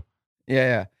for you.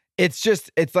 Yeah. It's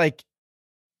like,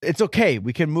 it's okay.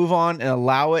 We can move on and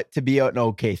allow it to be an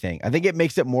okay thing. I think it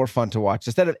makes it more fun to watch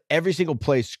instead of every single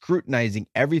play scrutinizing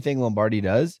everything Lombardi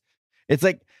does. It's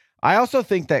like, I also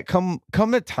think that come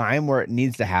the time where it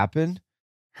needs to happen,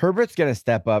 Herbert's going to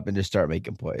step up and just start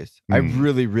making plays. I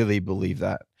really, really believe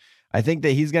that. I think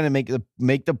that he's going to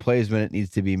make the plays when it needs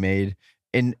to be made.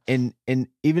 And even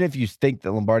if you think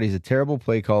that Lombardi's a terrible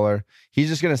play caller, he's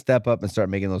just going to step up and start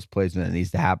making those plays when it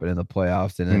needs to happen in the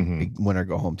playoffs and a win or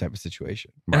go home type of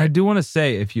situation. And I do want to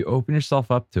say, if you open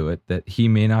yourself up to it, that he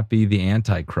may not be the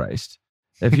Antichrist.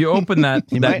 If you open that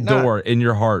door in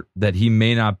your heart that he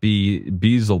may not be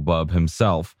Beelzebub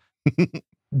himself,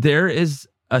 there is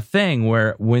a thing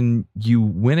where when you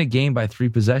win a game by 3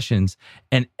 possessions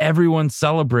and everyone's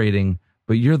celebrating,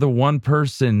 but you're the one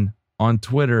person on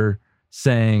Twitter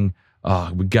saying,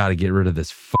 oh, we got to get rid of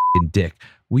this fucking dick.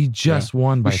 We just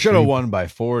won by 3. We should have won by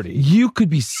 40. You could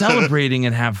be celebrating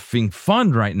and having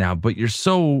fun right now, but your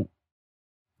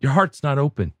heart's not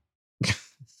open.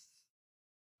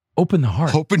 Open the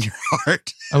heart. Open your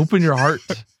heart. Open your heart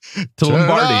to Turn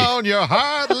Lombardi. on your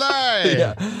heart light.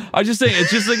 Yeah. I'm just saying, it's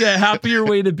just like a happier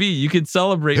way to be. You can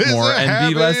celebrate more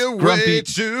and be less grumpy.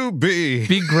 To be.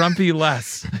 Be grumpy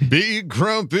less. Be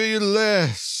grumpy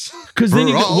less. Because then for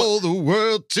you all the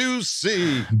world to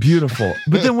see. Beautiful.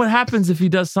 But then what happens if he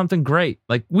does something great?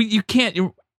 Like we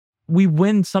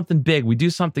win something big. We do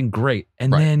something great,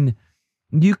 and then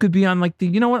you could be on like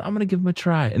you know what? I'm going to give him a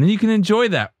try, and then you can enjoy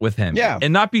that with him,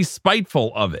 and not be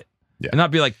spiteful of it. Yeah. And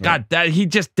not be like, God, he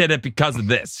just did it because of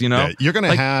this, you know? Yeah, you're going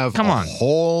to have a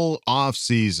whole off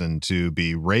season to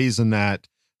be raising that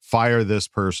fire this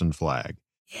person flag.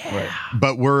 Yeah. Right.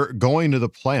 But we're going to the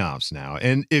playoffs now.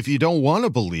 And if you don't want to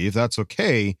believe, that's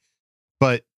okay.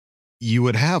 But you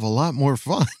would have a lot more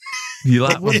fun.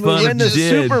 When we win the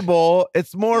Super Bowl,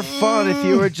 it's more fun if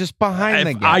you were just behind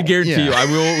the game. I guarantee you,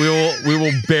 we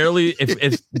will barely,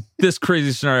 if this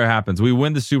crazy scenario happens, we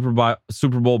win the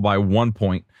Super Bowl by 1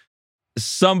 point.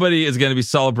 Somebody is going to be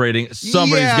celebrating.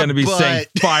 Somebody's going to be saying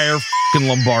 "Fire fucking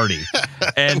Lombardi,"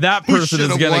 And that We person is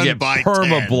should've going to won get by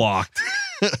perma 10. blocked.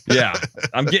 Yeah.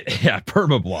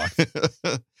 Perma blocked.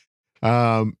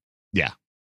 Yeah.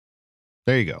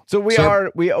 There you go. So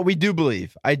we do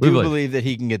believe. I do believe. believe that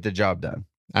he can get the job done.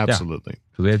 Absolutely.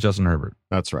 Because we have Justin Herbert.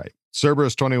 That's right.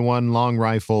 Cerberus 21 Long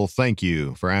Rifle, thank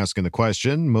you for asking the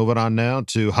question. Moving on now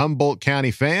to Humboldt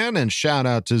County Fan, and shout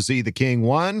out to Z the King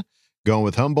 1, going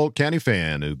with Humboldt County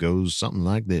Fan, who goes something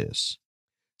like this.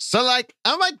 So like,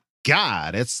 oh my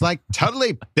God, it's like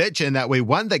totally bitching that we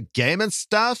won the game and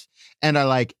stuff and are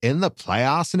like in the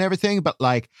playoffs and everything, but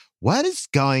like, what is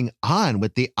going on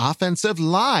with the offensive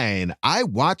line? I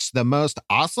watched the most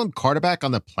awesome quarterback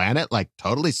on the planet, like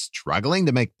totally struggling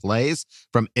to make plays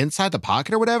from inside the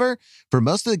pocket or whatever for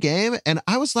most of the game. And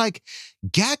I was like,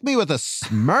 gag me with a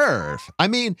smurf. I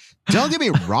mean, don't get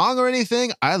me wrong or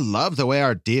anything. I love the way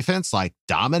our defense like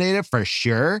dominated for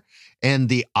sure. And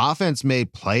the offense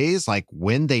made plays like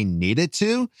when they needed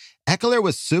to. Eckler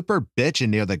was super bitching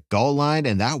near the goal line,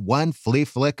 and that one flea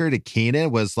flicker to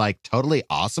Keenan was like totally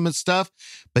awesome and stuff.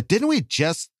 But didn't we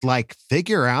just like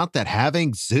figure out that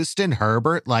having Zustin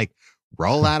Herbert like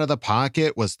roll out of the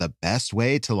pocket was the best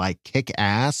way to like kick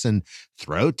ass and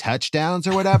throw touchdowns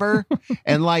or whatever?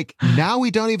 And like now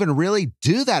we don't even really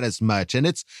do that as much, and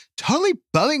it's totally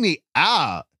bumming me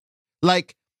out.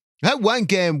 Like, that one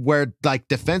game where like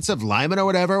defensive linemen or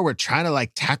whatever were trying to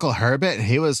like tackle Herbert and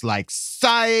he was like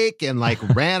psych and like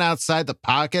ran outside the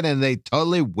pocket and they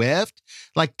totally whiffed.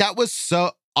 Like that was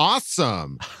so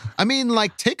awesome. I mean,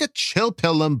 like take a chill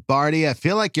pill, Lombardi. I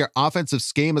feel like your offensive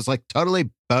scheme is like totally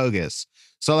bogus.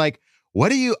 So like, what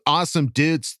do you awesome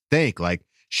dudes think? Like,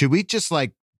 should we just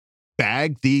like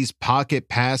bag these pocket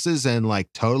passes and like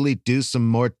totally do some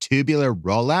more tubular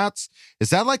rollouts? Is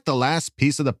that like the last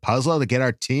piece of the puzzle to get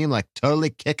our team like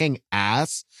totally kicking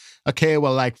ass? Okay,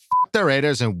 well, like f the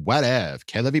Raiders and whatever.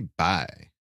 Caleb, bye.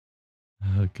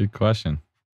 Good question.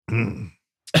 I'm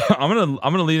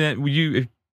gonna lead in. You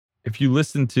if you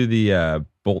listen to the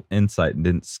Bolt Insight and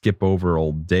didn't skip over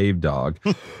old Dave Dog.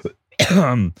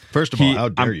 First of all, how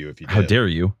dare you if you did. How dare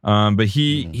you? But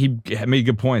he made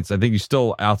good points. I think you're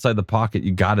still outside the pocket.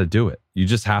 You got to do it. You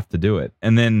just have to do it.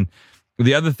 And then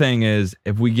the other thing is,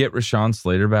 if we get Rashawn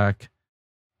Slater back,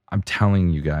 I'm telling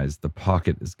you guys, the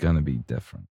pocket is going to be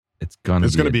different. It's going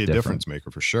to be a difference maker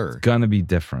for sure. It's going to be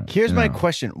different. Here's my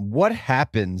question. What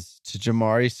happens to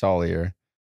Jamari Salyer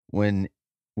when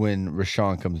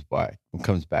Rashawn comes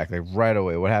back like right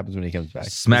away? What happens when he comes back?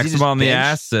 Smacks him on the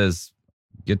ass, says,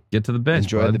 Get to the bench.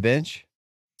 Enjoy the bench.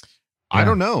 I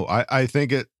don't know. I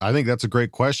think that's a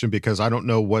great question because I don't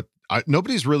know what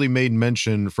nobody's really made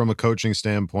mention from a coaching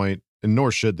standpoint, and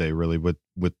nor should they really with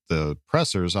the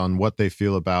pressers on what they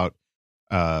feel about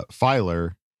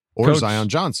Filer or Coach, Zion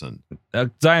Johnson.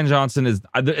 Zion Johnson is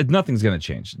nothing's going to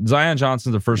change. Zion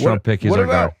Johnson's a first round pick. He's our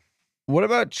guy. What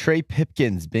about Trey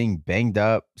Pipkins being banged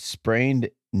up, sprained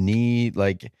knee,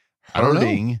 like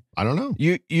hurting? I don't know.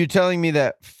 You telling me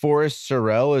that Forrest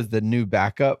Sorrell is the new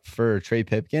backup for Trey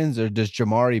Pipkins, or does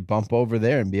Jamari bump over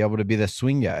there and be able to be the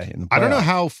swing guy in the playoffs? I don't know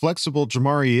how flexible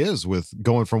Jamari is with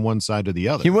going from one side to the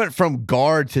other. He went from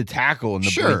guard to tackle in the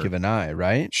Sure. blink of an eye,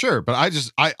 right? Sure, but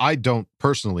I don't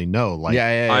personally know. Like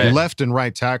Yeah. left and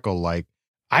right tackle, like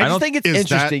I just think it's is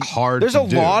interesting. that hard There's to a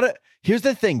do? lot of. Here's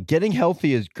the thing: getting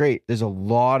healthy is great. There's a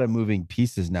lot of moving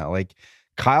pieces now. Like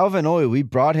Kyle Van Noy, we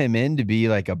brought him in to be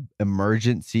like a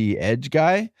emergency edge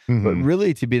guy, but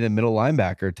really to be the middle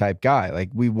linebacker type guy. Like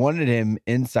we wanted him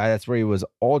inside. That's where he was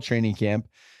all training camp.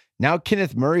 Now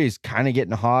Kenneth Murray is kind of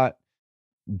getting hot.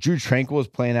 Drew Tranquil is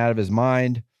playing out of his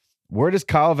mind. Where does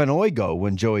Kyle Van Noy go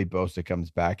when Joey Bosa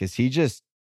comes back? Is he just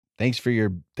thanks for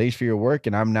your work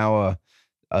and I'm now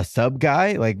a sub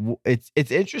guy? Like it's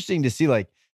interesting to see. Like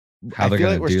How I they're feel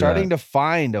gonna like we're do starting that. to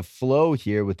find a flow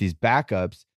here with these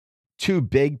backups. Two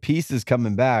big pieces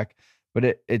coming back,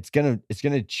 but it's gonna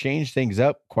change things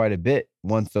up quite a bit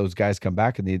once those guys come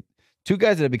back, and the two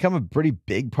guys that have become a pretty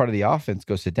big part of the offense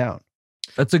go sit down.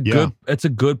 That's a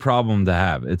good problem to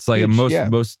have. It's like Huge,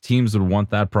 most teams would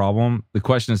want that problem. The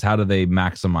question is, how do they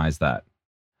maximize that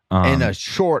in a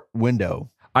short window?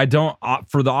 I don't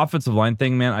for the offensive line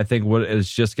thing, man. I think what is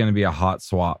just going to be a hot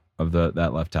swap of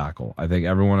that left tackle. I think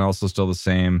everyone else is still the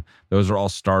same. Those are all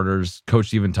starters.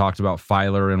 Coach even talked about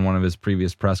Filer in one of his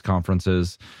previous press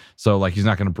conferences. So like he's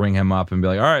not going to bring him up and be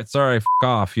like, all right, sorry, f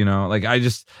off. You know, like I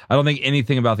don't think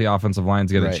anything about the offensive line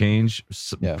is going to change.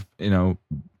 Yeah. You know,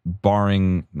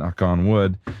 barring knock on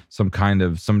wood, some kind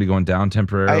of somebody going down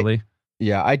temporarily.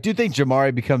 I do think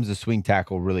Jamari becomes a swing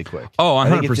tackle really quick. Oh,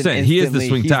 100%. He is the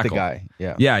swing he's tackle. the guy.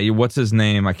 Yeah. Yeah. What's his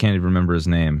name? I can't even remember his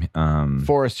name.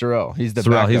 Forrest Sorrell. He's the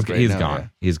Sorrell. backup He's right now, gone. yeah.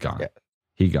 He's gone. Yeah.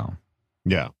 He gone.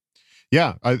 Yeah.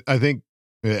 Yeah, I think,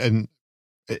 and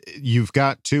you've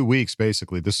got 2 weeks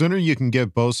basically. The sooner you can give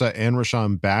Bosa and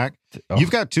Rashawn back,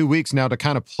 you've got 2 weeks now to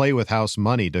kind of play with house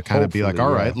money to kind of be like,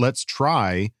 all right, let's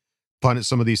try punish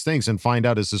some of these things and find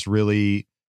out, is this really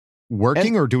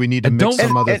working, or do we need to mix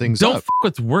some other things don't up? Fuck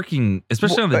what's working,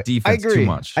 especially on the defense, too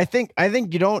much. I think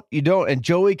you don't, and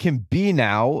Joey can be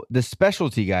now the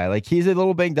specialty guy. Like, he's a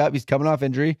little banged up. He's coming off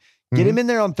injury. Get him in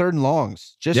there on 3rd and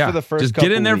longs for the first just couple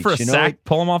get in there weeks, for a sack,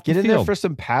 pull him off the field. Get in there for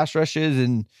some pass rushes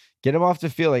and get him off the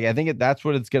field. Like, I think that's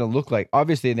what it's going to look like.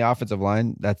 Obviously, in the offensive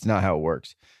line, that's not how it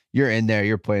works. You're in there,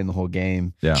 you're playing the whole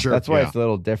game. Yeah, sure. That's why it's a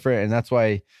little different, and that's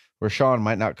why Rashawn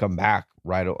might not come back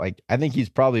right. Like, I think he's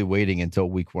probably waiting until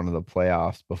week 1 of the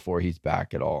playoffs before he's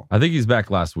back at all. I think he's back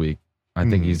last week. I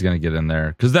think he's going to get in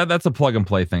there because that's a plug and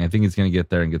play thing. I think he's going to get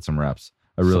there and get some reps.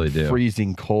 I really do.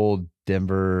 Freezing cold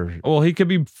Denver. Well, he could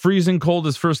be freezing cold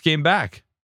his first game back.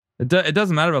 It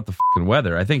doesn't matter about the fucking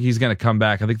weather. I think he's going to come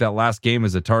back. I think that last game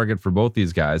is a target for both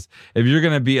these guys. If you're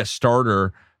going to be a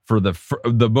starter for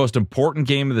the most important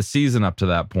game of the season up to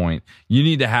that point, you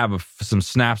need to have some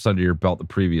snaps under your belt the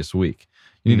previous week.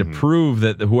 You need to prove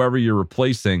that whoever you're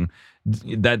replacing,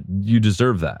 that you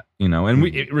deserve that, And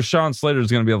Rashawn Slater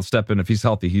is going to be able to step in if he's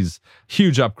healthy. He's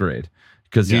huge upgrade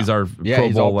because he's our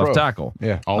Pro Bowl left tackle.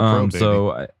 Yeah, all pro.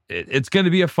 So it's going to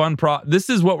be a fun This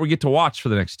is what we get to watch for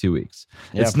the next 2 weeks.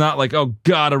 Yeah. It's not like, oh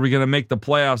God, are we going to make the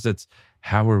playoffs? It's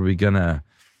how are we going to,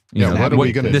 what are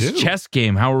we going to do? This chess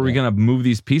game, how are we going to move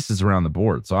these pieces around the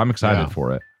board? So I'm excited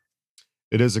for it.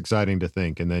 It is exciting to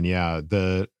think. And then,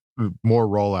 the more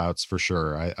rollouts for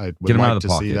sure. I would get him like out of the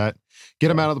to pocket. see that.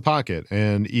 Get him out of the pocket.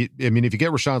 And I mean, if you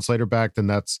get Rashawn Slater back, then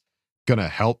that's going to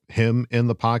help him in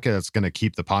the pocket. That's going to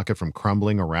keep the pocket from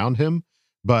crumbling around him.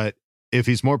 But if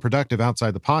he's more productive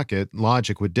outside the pocket,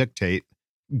 logic would dictate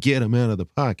get him out of the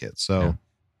pocket. So,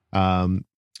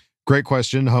 great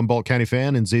question, Humboldt County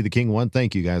fan and Z the King 1.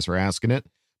 Thank you guys for asking it.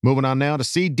 Moving on now to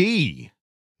CD,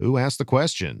 who asked the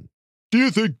question. Do you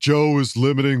think Joe is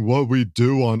limiting what we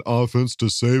do on offense to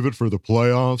save it for the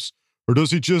playoffs? Or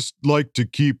does he just like to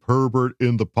keep Herbert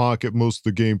in the pocket most of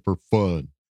the game for fun?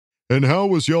 And how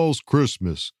was y'all's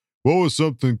Christmas? What was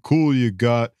something cool you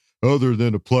got other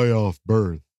than a playoff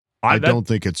berth? I don't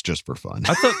think it's just for fun.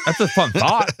 That's a fun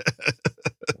thought.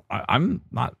 I'm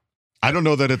not. I don't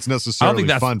know that it's necessarily I don't think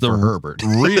that's fun for Herbert.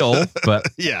 Real, but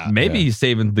maybe he's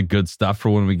saving the good stuff for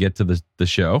when we get to the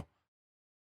show.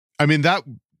 I mean, that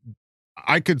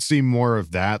I could see more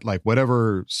of that, like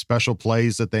whatever special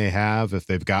plays that they have, if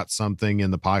they've got something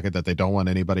in the pocket that they don't want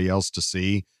anybody else to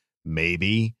see,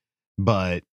 maybe.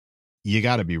 But you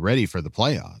got to be ready for the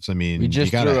playoffs. I mean, we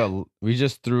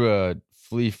just threw a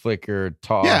flea flicker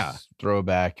toss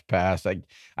throwback pass. Like,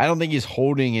 I don't think he's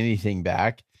holding anything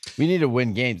back. We need to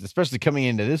win games, especially coming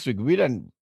into this week. We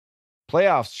done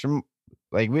playoffs from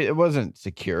it wasn't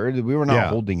secured. We were not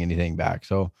holding anything back.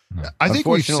 So I think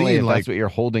we've seen if that's what you're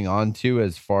holding on to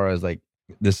as far as like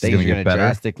this things is going to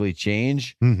drastically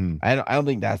change. I don't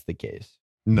think that's the case.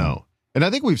 No. And I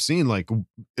think we've seen, like,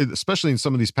 especially in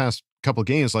some of these past couple of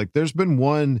games, like there's been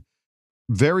one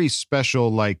very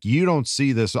special, like you don't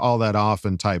see this all that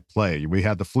often type play. We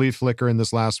had the flea flicker in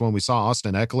this last one. We saw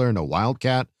Austin Eckler in a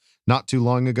Wildcat not too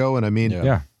long ago. And I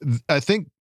mean, I think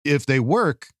if they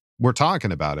work, we're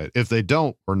talking about it. If they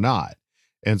don't, we're not.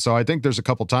 And so I think there's a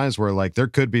couple times where like there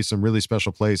could be some really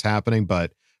special plays happening,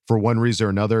 but for one reason or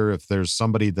another, if there's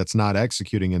somebody that's not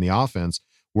executing in the offense,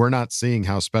 we're not seeing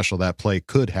how special that play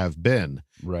could have been.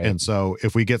 Right. And so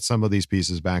if we get some of these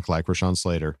pieces back, like Rashawn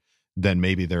Slater, then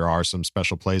maybe there are some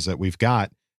special plays that we've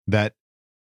got that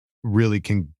really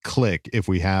can click if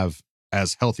we have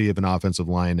as healthy of an offensive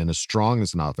line and as strong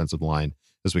as an offensive line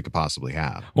as we could possibly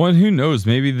have. Well, and who knows?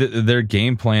 Maybe their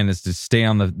game plan is to stay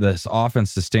on this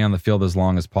offense to stay on the field as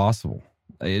long as possible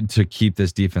to keep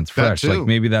this defense fresh. Like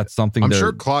maybe that's something. I'm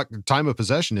sure time of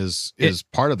possession is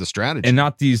part of the strategy, and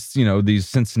not these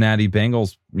Cincinnati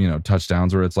Bengals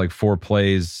touchdowns where it's like 4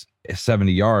 plays,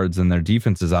 70 yards, and their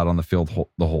defense is out on the field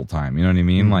the whole time. You know what I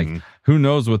mean? Like, who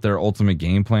knows what their ultimate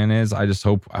game plan is? I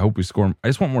hope we score. I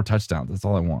just want more touchdowns. That's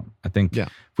all I want. I think if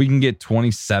we can get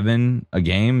 27 a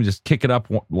game, just kick it up.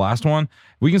 Last one,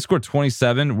 if we can score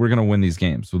 27, we're going to win these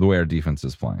games with the way our defense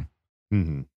is playing.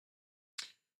 Mm-hmm.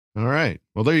 All right.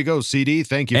 Well, there you go, CD.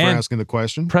 Thank you for asking the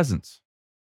question. Presents.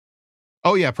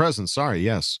 Oh, yeah, presents. Sorry,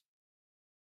 yes.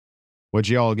 What'd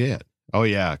you all get? Oh,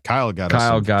 yeah. Kyle got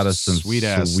us some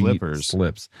sweet-ass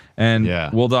slips. And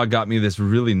Will Dog got me this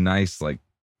really nice, like,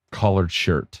 collared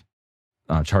shirt.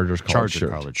 Chargers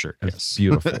collared shirt. Yes. It's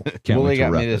beautiful. Willie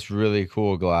got me this really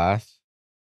cool glass.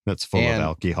 That's full of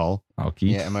alcohol.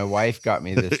 Alky. Yeah, and my wife got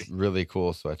me this really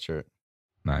cool sweatshirt.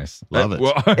 Nice. Love it.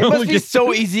 Well, It must be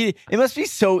so easy. It must be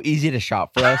so easy to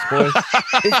shop for us, boys.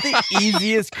 It's the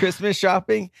easiest Christmas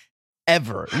shopping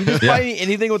ever. You just buy me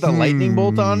anything with a lightning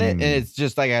bolt on it, and it's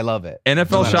just like, I love it.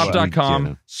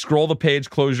 NFLshop.com. Scroll the page,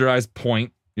 close your eyes,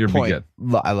 point. You'll be good.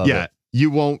 I love it. You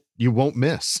won't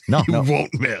miss. No. You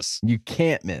won't miss. You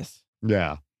can't miss.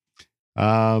 Yeah.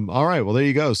 All right. Well, there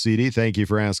you go, CD. Thank you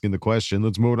for asking the question.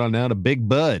 Let's move on now to Big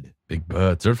Bud. Big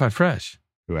Bud, certified fresh.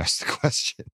 Who asked the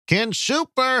question? Can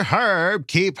Super Herb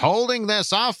keep holding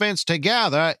this offense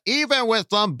together even with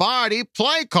Lombardi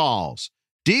play calls?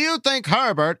 Do you think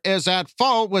Herbert is at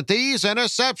fault with these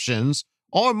interceptions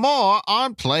or more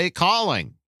on play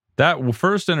calling? That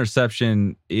first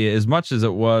interception, as much as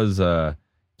it was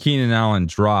Keenan Allen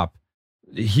drop,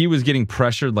 he was getting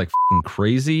pressured like fucking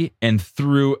crazy and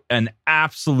threw an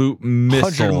absolute missile.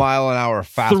 100-mile-an-hour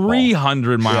fastball.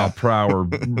 300-mile-per-hour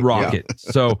rocket.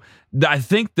 So I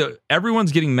think that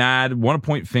everyone's getting mad, want to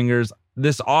point fingers.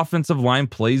 This offensive line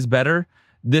plays better.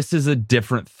 This is a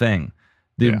different thing.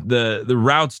 The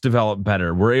routes develop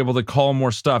better. We're able to call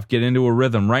more stuff, get into a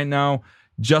rhythm. Right now,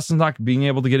 Justin's not being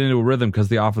able to get into a rhythm because of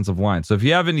the offensive line. So if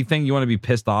you have anything you want to be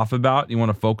pissed off about, you want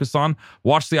to focus on,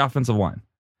 watch the offensive line.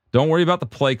 Don't worry about the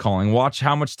play calling. Watch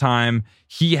how much time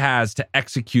he has to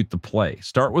execute the play.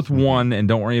 Start with one and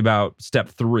don't worry about step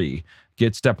 3.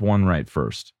 Get step 1 right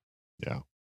first. Yeah.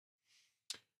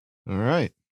 All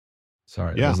right.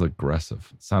 Sorry, that was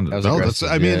aggressive. It sounded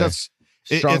aggressive.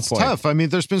 It's point. tough. I mean,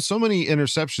 there's been so many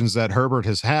interceptions that Herbert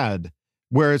has had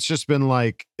where it's just been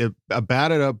like a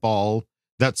batted up ball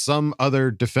that some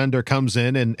other defender comes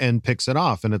in and picks it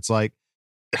off. And it's like,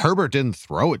 Herbert didn't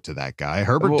throw it to that guy.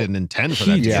 Herbert didn't intend for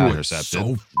that to be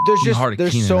intercepted.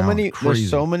 There's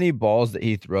so many balls that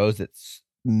he throws that's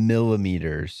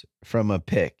millimeters from a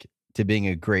pick to being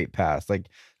a great pass. Like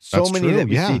That's many true, that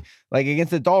we yeah. see. Like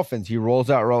against the Dolphins, he rolls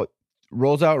out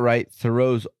right,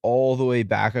 throws all the way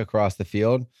back across the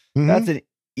field. Mhm. That's an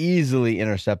easily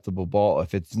interceptable ball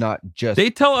if it's not just. They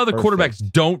tell other perfect.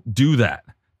 quarterbacks, don't do that.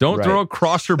 Don't Right. throw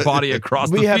across your body across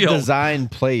the We have field.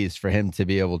 designed plays for him to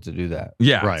be able to do that.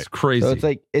 Yeah, Right. it's crazy. So it's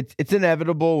like it's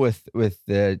inevitable with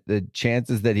the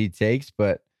chances that he takes,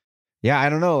 but yeah, I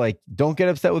don't know. Like, don't get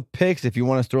upset with picks if you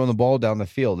want to throw the ball down the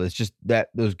field. It's just that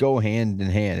those go hand in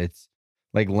hand. It's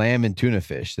like lamb and tuna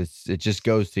fish. It just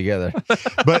goes together.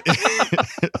 But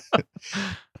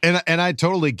and I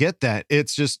totally get that.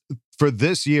 It's just for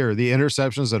this year, the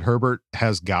interceptions that Herbert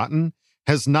has gotten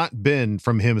has not been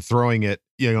from him throwing it,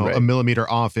 Right. a millimeter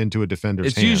off into a defender's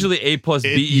It's hand. usually A plus B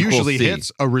It equals usually C.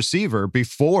 hits a receiver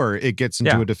before it gets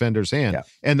into Yeah. a defender's hand. Yeah.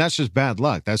 And that's just bad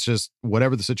luck. That's just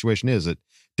whatever the situation is. It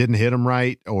didn't hit him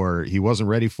right, or he wasn't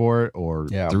ready for it, or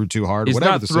threw too hard, He's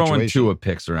whatever not the throwing situation. Tua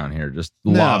picks around here, just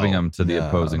No. lobbing them to the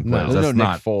opposing players. There's That's no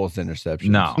not Nick Foles interceptions.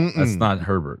 No, Mm-mm. that's not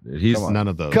Herbert. He's Come on. None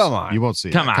of those. Come on. You won't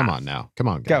see Come it. on. Come on now. Come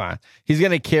on, guys. Come on. He's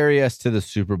going to carry us to the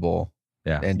Super Bowl.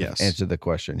 Yeah. And Yes. answer the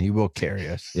question. He will carry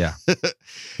us. Yeah.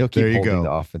 He'll keep There you holding go.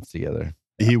 the offense together.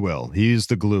 He will. He's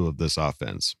the glue of this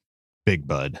offense. Big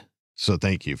Bud. So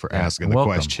thank you for asking the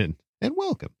welcome. question. And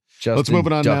welcome. Justin Let's move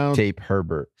it on duct now. tape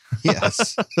Herbert.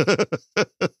 Yes.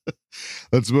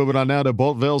 Let's move it on now to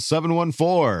Boltville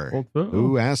 714.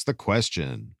 Who asked the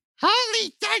question?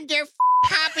 Holy thunder,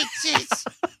 hobbitses!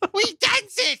 We done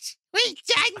it! We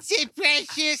done it,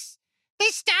 precious! The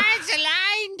stars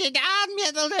aligned and all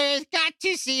Middle Earth got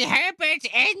to see Herbert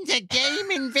end the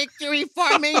game in victory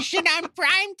formation on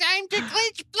primetime to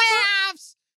clinch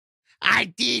playoffs! Our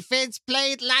defense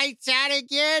played lights out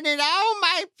again, and oh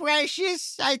my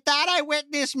precious, I thought I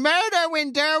witnessed murder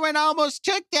when Derwin almost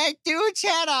took that dude's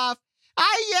head off.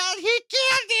 I yelled, he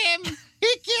killed him!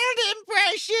 He killed him,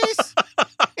 precious!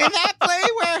 In that play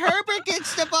where Herbert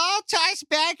gets the ball tossed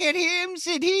back at him,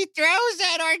 and he throws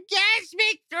that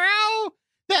orgasmic throw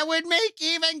that would make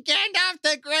even Gandalf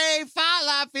the Grey fall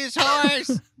off his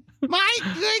horse. My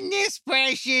goodness,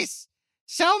 precious.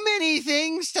 So many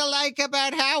things to like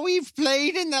about how we've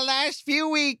played in the last few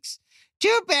weeks.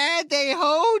 Too bad they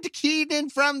hoed Keenan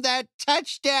from that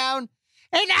touchdown.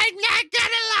 And I'm not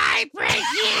gonna lie,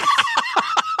 precious.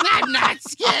 I'm not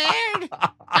scared.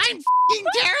 I'm f***ing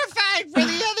terrified for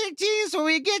the other teams when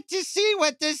we get to see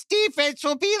what this defense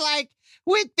will be like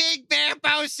with Big Bear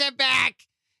Bosa back.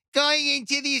 Going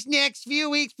into these next few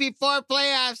weeks before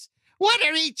playoffs, what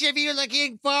are each of you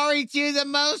looking forward to the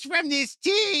most from this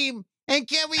team? And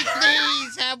can we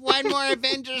please have one more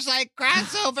Avengers-like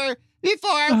crossover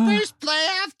before our first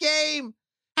playoff game?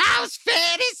 How's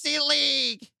Fantasy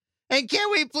League? And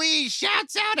can we please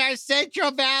shouts out our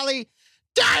Central Valley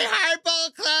diehard Bull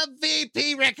Club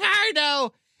VP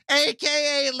Ricardo,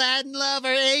 a.k.a. Latin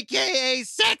Lover, a.k.a.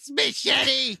 Sex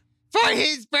Machete, for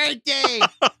his birthday.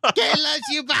 Ken loves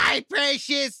you. Bye,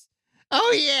 precious.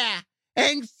 Oh, yeah.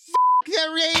 And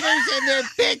the Raiders and their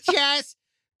bitch ass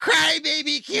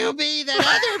crybaby QB, that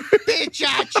other bitch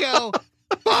acho.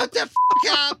 Both the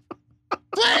up.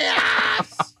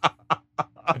 Playoffs.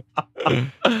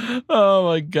 Oh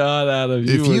my God, Adam!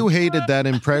 If you hated that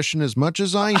impression as much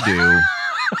as I do,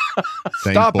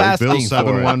 thank Stop Bull asking Bill for it.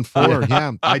 714.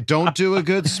 Yeah, I don't do a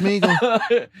good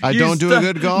Smeagol. I don't do a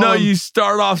good Gollum. No, you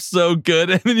start off so good,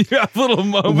 and then you have little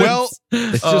moments. Well,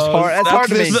 It's just hard. That's hard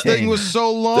to This maintain. thing was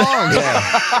so long.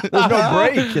 Yeah. There's no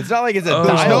break. It's not like it's a There's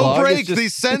dialogue. no break. It's just-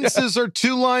 These sentences are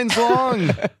 2 lines long.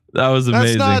 That was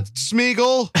amazing. That's not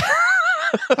Smeagol.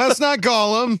 That's not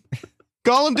Gollum.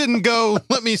 Gollum didn't go,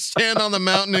 let me stand on the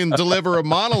mountain and deliver a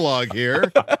monologue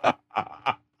here.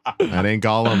 That ain't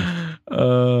Gollum.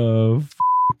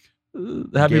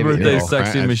 Happy Gave it birthday, all.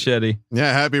 Sexy Machete.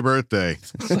 Yeah, happy birthday.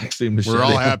 Sexy Machete. We're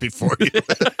all happy for you.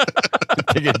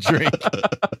 Take a drink.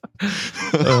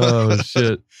 Oh,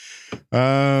 shit.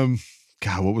 God,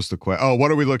 what was the question? Oh,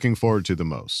 what are we looking forward to the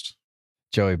most?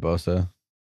 Joey Bosa.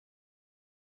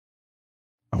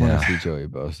 I want to see Joey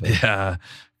Bosa. Yeah.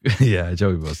 Yeah,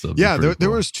 Joey Bosa. Yeah, there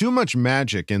was too much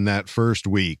magic in that first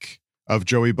week of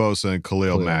Joey Bosa and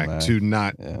Khalil Mack to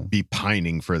not be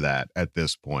pining for that at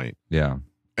this point. Yeah.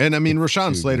 And I mean,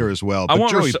 Rashawn Slater as well, but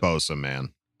Joey Bosa,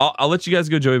 man. I'll let you guys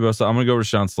go Joey Bosa. I'm going to go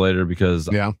Rashawn Slater because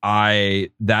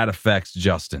that affects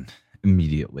Justin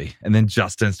immediately. And then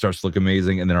Justin starts to look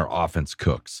amazing, and then our offense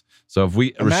cooks. So if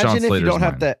we Imagine Rashawn Slater's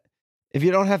if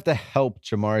you don't have to help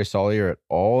Jamari Sawyer at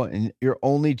all, and your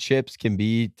only chips can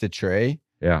be to Trey.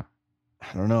 Yeah.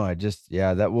 I don't know.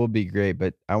 That will be great,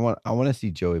 but I want to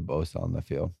see Joey Bosa on the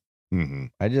field. Mm-hmm.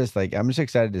 I'm just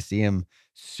excited to see him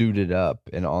suited up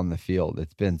and on the field.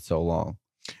 It's been so long.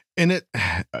 And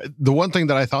the one thing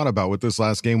that I thought about with this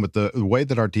last game, with the way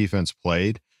that our defense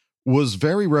played, was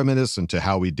very reminiscent to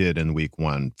how we did in week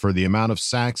 1 for the amount of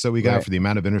sacks that we got, for the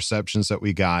amount of interceptions that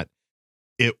we got.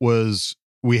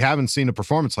 We haven't seen a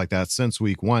performance like that since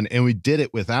week 1, and we did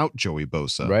it without Joey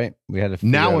Bosa. Right. We had to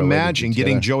now imagine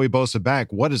getting Joey Bosa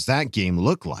back. What does that game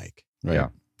look like? Right. Yeah.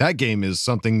 That game is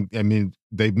something. I mean,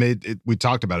 they made it. We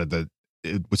talked about it. That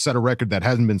it would set a record that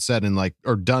hasn't been set in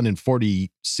done in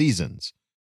 40 seasons.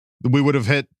 We would have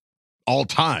hit all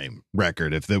time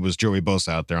record if there was Joey Bosa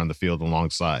out there on the field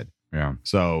alongside. Yeah.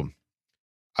 So,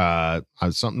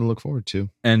 something to look forward to.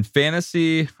 And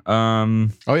fantasy. Oh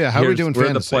yeah, how are we doing? We're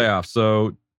in the fantasy? playoffs.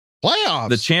 So playoffs.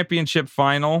 The championship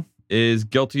final is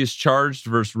Guilty as Charged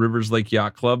versus Rivers Lake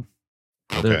Yacht Club.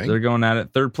 Okay. They're going at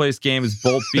it. Third place game is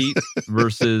Bolt Beat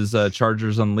versus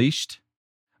Chargers Unleashed.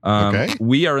 Okay.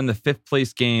 We are in the 5th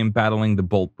place game battling the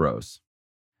Bolt Bros.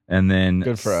 And then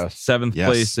good for us. 7th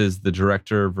place is the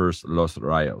Director versus Los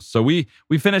Rayos. So we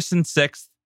finished in 6th.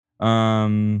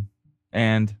 And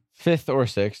 5th or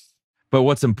 6th. But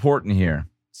what's important here,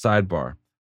 sidebar,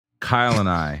 Kyle and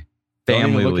I, family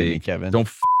Don't even look at me, league, Kevin. don't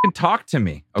fucking talk to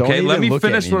me. Don't Okay, let even me look at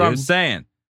finish me, what I'm dude. saying.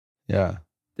 Yeah.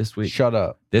 This week. Shut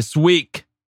up. This week,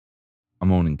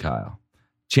 I'm owning Kyle.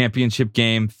 Championship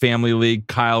game, family league,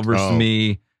 Kyle versus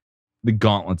me. The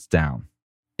gauntlet's down.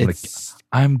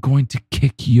 I'm going to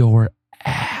kick your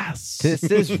ass. This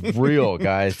is real,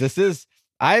 guys.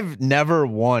 I've never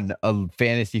won a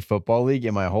fantasy football league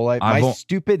in my whole life. My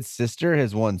stupid sister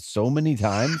has won so many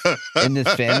times in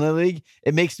this family league.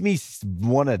 It makes me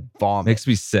want to vomit. Makes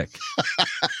me sick.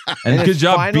 And good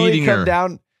job beating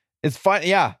her. It's fine.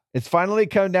 Yeah. It's finally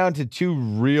come down to 2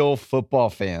 real football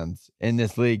fans in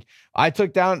this league. I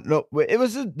took down,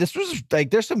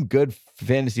 there's some good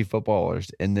fantasy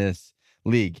footballers in this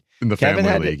league. In the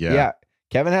family league, yeah.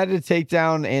 Kevin had to take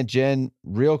down Aunt Jen,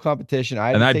 real competition.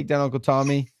 I had to take down Uncle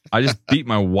Tommy. I just beat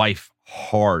my wife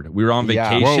hard. We were on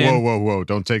vacation. Whoa.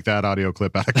 Don't take that audio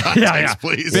clip out of context,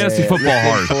 please. Fantasy football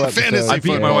hard. I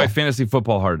beat my wife fantasy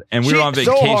football hard. And we were on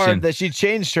vacation. So hard that she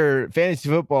changed her fantasy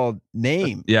football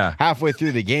name halfway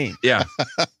through the game. Yeah.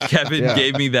 Kevin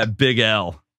gave me that big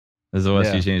L. Is what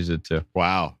she changed it to.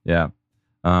 Wow. Yeah.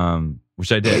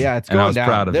 Which I did. Yeah, it's and going I was down.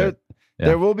 proud of it. Yeah.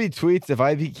 There will be tweets. If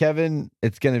I beat Kevin,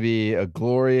 it's going to be a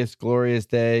glorious, glorious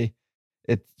day.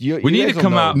 We need to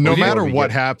come out. No matter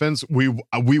what happens, we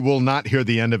will not hear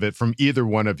the end of it from either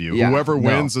one of you. Whoever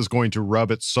wins is going to rub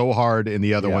it so hard in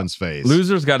the other one's face.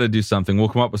 Losers got to do something. We'll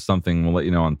come up with something. We'll let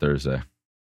you know on Thursday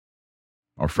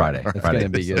or Friday. It's going to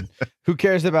be good. Who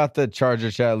cares about the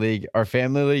Charger Chat League? Our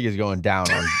family league is going down.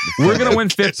 We're going to win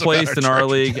 5th place in our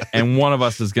league, and one of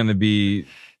us is going to be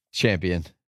champion.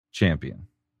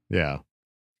 Yeah.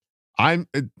 I'm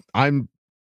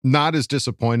not as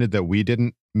disappointed that we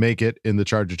didn't make it in the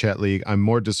Charger Chat League. I'm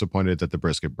more disappointed that the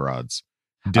Brisket Broads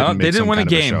didn't make they didn't some win a kind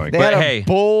of game, showing. They but had a hey,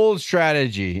 bold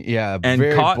strategy. Yeah, and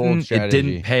very Cotton, bold it strategy.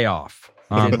 didn't pay off.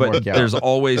 Didn't But work out. there's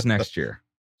always next year.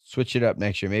 Switch it up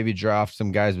next year. Maybe draft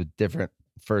some guys with different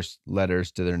first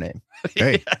letters to their name.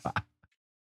 Hey,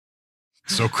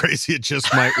 so crazy it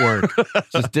just might work.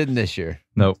 Just didn't this year.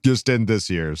 Nope. Just didn't this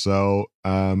year. So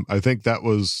I think that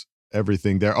was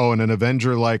everything there. Oh, and an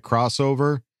Avenger-like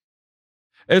crossover.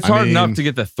 It's hard enough to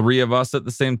get the three of us at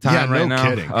the same time right now.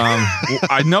 Kidding.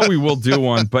 I know we will do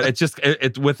one, but it's just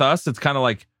it with us. It's kind of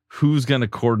like who's going to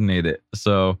coordinate it.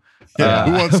 So who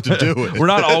wants to do it? We're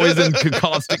not always in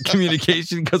constant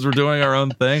communication because we're doing our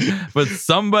own thing. But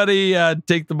somebody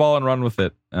take the ball and run with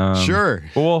it. Sure.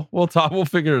 We'll talk. We'll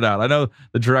figure it out. I know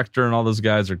the director and all those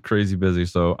guys are crazy busy,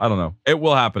 so I don't know. It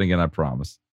will happen again. I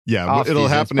promise. Yeah, Off-season. it'll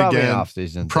happen It's probably again. an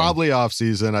off-season thing. Probably off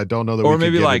season. I don't know that Or we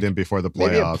maybe could get like- it in before the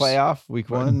Maybe a playoffs. playoff week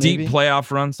one. Deep maybe?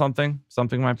 playoff run, something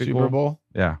might be Super cool. Bowl.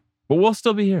 Yeah, but we'll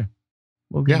still be here.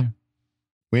 We'll be Yeah. here.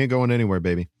 We ain't going anywhere,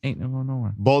 baby. Ain't no going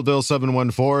nowhere. Boldville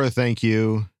 714, thank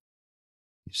you.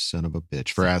 You son of a bitch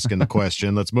for asking the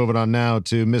question. Let's move it on now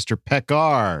to Mr.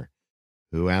 Pekar,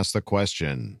 who asked the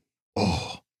question.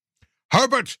 Oh,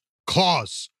 Herbert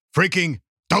Claus freaking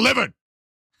delivered.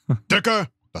 Dicker,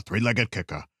 the three-legged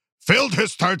kicker, filled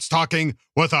his third stocking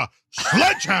with a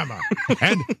sledgehammer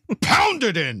and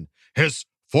pounded in his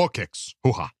 4 kicks.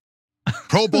 Hoo-ha.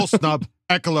 Pro Bowl snub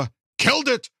Eckler killed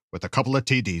it with a couple of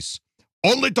TDs.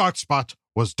 Only dark spot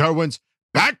was Derwin's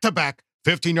back-to-back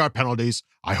 15-yard penalties.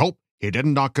 I hope he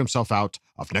didn't knock himself out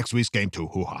of next week's game too.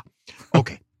 Hoo-ha.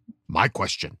 Okay, my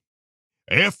question.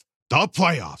 If the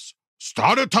playoffs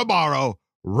started tomorrow,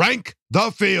 rank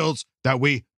the fields that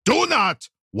we do not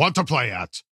want to play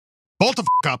at. Bolt the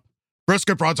f*** up.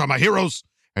 Brisket Broads are my heroes,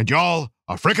 and y'all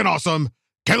are freaking awesome.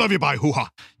 Can't love you, bye. Hoo-ha.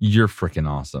 You're freaking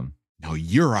awesome. No,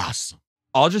 you're awesome.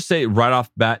 I'll just say right off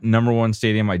bat, number one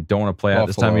stadium I don't want to play at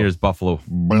this time of Buffalo. year is Buffalo.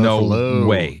 Buffalo. No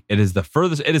way. It is the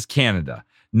furthest. It is Canada.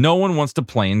 No one wants to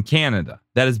play in Canada.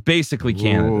 That is basically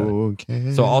Canada.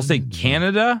 Okay. So I'll say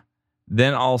Canada.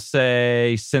 Then I'll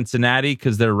say Cincinnati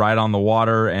because they're right on the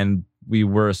water and we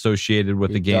were associated with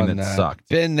a We've game done that sucked.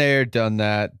 Been there, done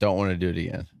that. Don't want to do it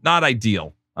again. Not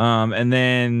ideal. And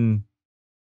then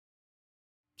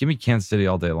give me Kansas City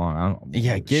all day long. I don't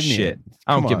Yeah, give me shit. it.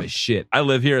 I don't Come give on. a shit. I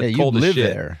live here. Yeah, It's you cold as live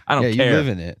shit. there. I don't yeah, care. You live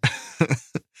in it.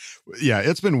 Yeah,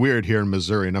 it's been weird here in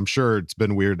Missouri, and I'm sure it's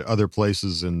been weird other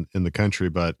places in the country,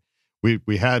 but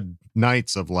we had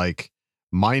nights of like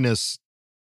minus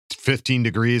 15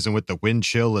 degrees, and with the wind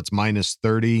chill, it's minus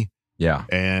 30. Yeah.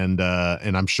 And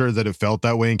I'm sure that it felt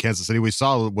that way in Kansas City. We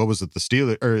saw, what was it, the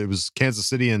Steelers, or it was Kansas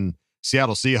City and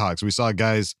Seattle Seahawks. We saw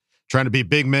guys trying to be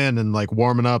big men and like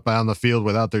warming up on the field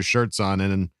without their shirts on,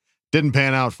 and didn't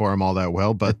pan out for them all that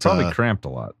well. But It probably cramped a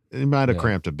lot. it might have Yeah.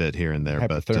 cramped a bit here and there.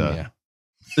 But Hypothermia.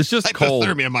 It's just cold.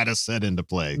 hypothermia might have set into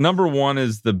play. Number one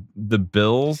is the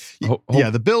Bills. Yeah,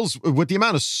 the Bills, with the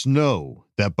amount of snow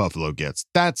that Buffalo gets,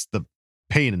 that's the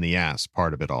pain in the ass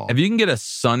part of it all. If you can get a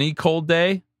sunny cold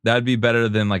day, that'd be better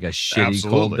than like a shitty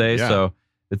cold Absolutely, day. yeah. So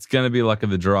it's gonna be luck of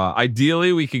the draw.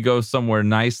 Ideally, we could go somewhere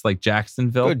nice like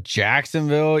Jacksonville. Go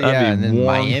Jacksonville, That'd yeah, be and then warm.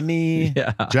 Miami,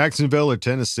 Yeah, Jacksonville or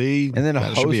Tennessee, and then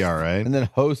that should be all right. and then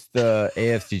host the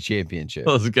AFC Championship.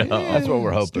 let's go. That's what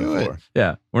we're Let's hoping do it. for.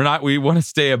 Yeah, we want to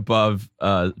stay above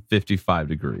 55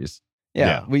 degrees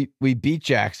Yeah, we beat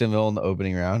Jacksonville in the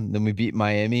opening round, then we beat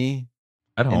Miami,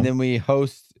 at home. and then we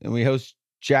host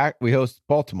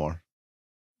Baltimore.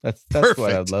 That's what I'd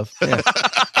Perfect. love. Yeah.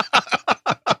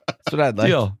 That's what I'd like.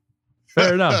 Deal.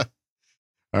 Fair enough.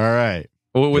 All right.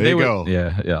 Well, There they you would, go.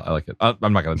 Yeah, I like it.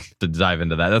 I'm not going to dive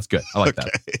into that. That's good. I like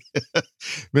that.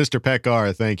 Mr.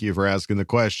 Pekar, thank you for asking the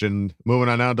question. Moving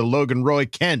on now to Logan Roy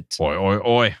Kent,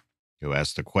 Oi. who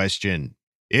asked the question.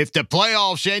 If the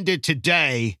playoffs ended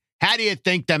today, how do you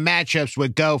think the matchups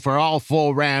would go for all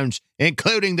 4 rounds,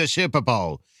 including the Super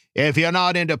Bowl? If you're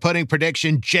not into putting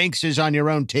prediction jinxes on your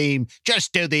own team,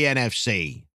 just do the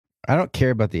NFC. I don't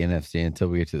care about the NFC until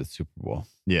we get to the Super Bowl.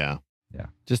 Yeah,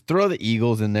 Just throw the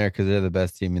Eagles in there because they're the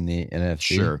best team in the NFC.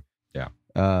 sure.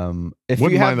 If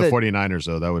Wouldn't you have mind the 49ers,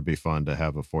 though. That would be fun to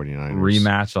have a 49ers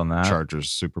Rematch on that. Chargers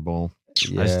Super Bowl.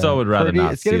 I still would rather Purdy,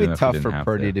 not It's going see to them be if we tough didn't for have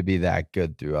Purdy to. to be that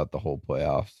good throughout the whole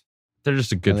playoffs. They're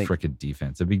just a good think- freaking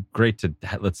defense. It'd be great to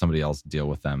let somebody else deal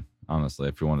with them. Honestly,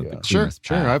 if you wanted the Sure, cleanest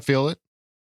sure. path. I feel it.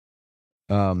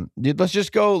 Dude, let's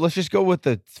just go with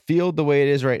the field the way it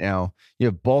is right now. You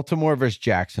have Baltimore versus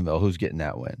Jacksonville. Who's getting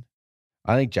that win?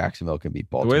 I think Jacksonville can beat The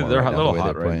Baltimore. way they're right a now, little the way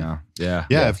hot they're right playing. now. Yeah.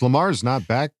 Yeah, if Lamar's not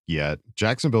back yet,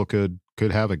 Jacksonville could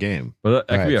have a game. But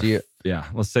that All could right, be so Yeah,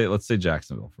 let's say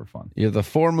Jacksonville for fun. You have the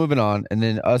 4 moving on, and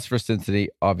then us for Cincinnati.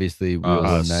 Obviously, we'll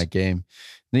win that game.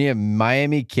 Then you have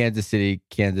Miami, Kansas City.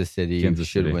 Kansas City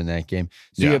should win that game.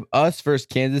 So you have us versus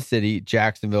Kansas City,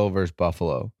 Jacksonville versus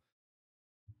Buffalo.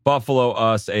 Buffalo,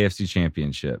 us, AFC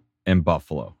Championship in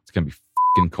Buffalo. It's gonna be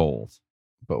fucking cold,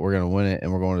 but we're gonna win it,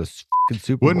 and we're going to fucking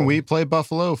Super Bowl. Wouldn't we play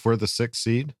Buffalo if we're the 6th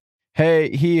seed?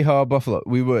 Hey, hee-haw, Buffalo.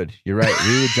 We would. You're right.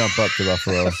 We would jump up to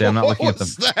Buffalo. See, I'm not looking at them.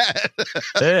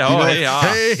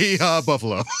 Hey, hey,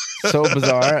 Buffalo. So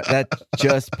bizarre. That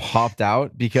just popped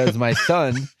out because my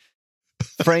son,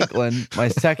 Franklin, my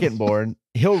second born,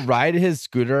 he'll ride his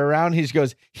scooter around. He just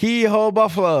goes, hee-haw,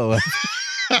 Buffalo.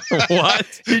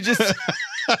 What? He just...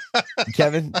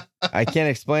 Kevin, I can't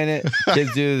explain it.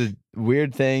 Kids do the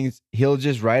weird things. He'll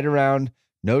just ride around,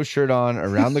 no shirt on,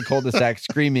 around the cul-de-sac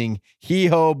screaming,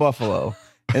 hee-ho, Buffalo.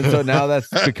 And so now that's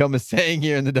become a saying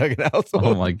here in the Dugout household.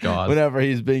 Oh, my God. Whenever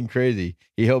he's being crazy,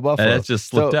 hee-ho, Buffalo. And that just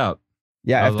slipped out.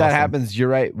 Yeah, if that awesome. happens, you're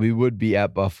right. We would be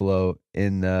at Buffalo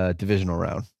in the divisional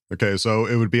round. Okay, so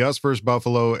it would be us versus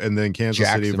Buffalo, and then Kansas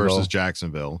City versus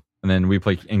Jacksonville. And then we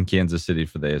play in Kansas City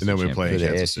for the AFC And then we play in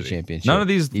Kansas City. Championship. None of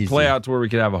these play out to where we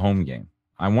could have a home game.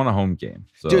 I want a home game.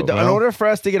 So, Dude, in order for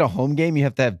us to get a home game, you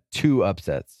have to have 2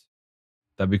 upsets.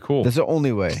 That'd be cool. That's the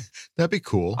only way. That'd be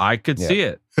cool. I could see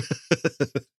it.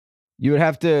 You would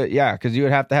have to, because you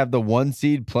would have to have the 1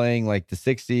 seed playing like the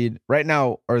 6 seed right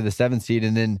now, or the 7 seed,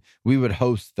 and then we would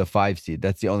host the 5 seed.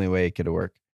 That's the only way it could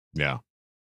work. Yeah.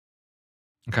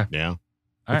 Okay. Yeah.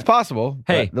 It's possible.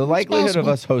 Hey, but the likelihood of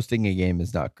us hosting a game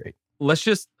is not great.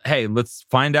 Let's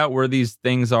find out where these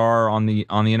things are on the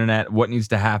internet. What needs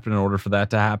to happen in order for that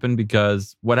to happen?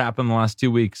 Because what happened the last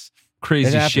 2 weeks?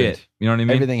 Crazy shit. You know what I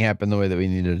mean? Everything happened the way that we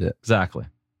needed it. Exactly.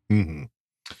 Mm-hmm.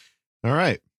 All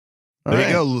right. There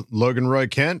you go, Logan Roy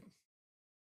Kent.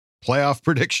 Playoff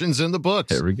predictions in the books.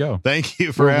 There we go. Thank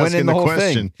you for asking the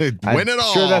question. Win it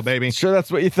all, baby. Sure, that's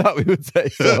what you thought we would say.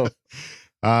 So.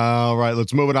 All right,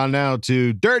 let's move it on now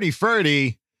to Dirty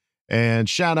Ferdy. And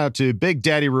shout out to Big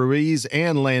Daddy Ruiz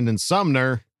and Landon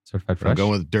Sumner. Certified fresh. I'm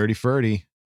going with Dirty Ferdy,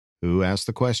 who asked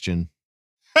the question.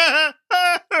 That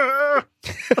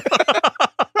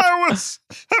was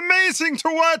amazing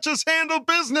to watch us handle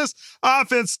business.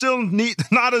 Offense still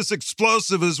not as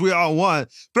explosive as we all want.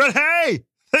 But hey,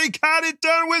 they got it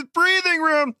done with breathing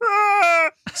room.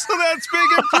 So that's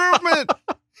big improvement.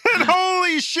 And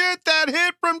holy shit, that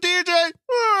hit from DJ.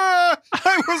 I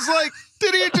was like,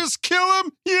 did he just kill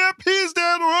him? Yep, he's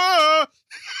dead.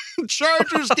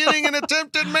 Chargers getting an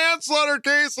attempted manslaughter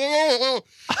case. Assault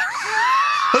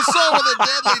with a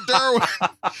deadly Derwin.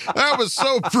 That was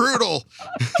so brutal.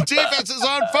 Defense is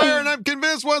on fire, and I'm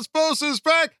convinced once Bosa's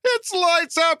back, it's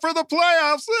lights out for the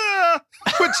playoffs.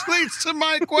 Which leads to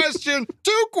my question.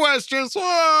 2 questions.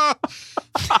 1.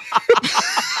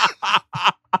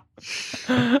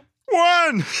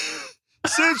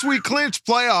 Since we clinched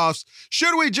playoffs,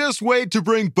 should we just wait to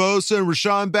bring Bosa and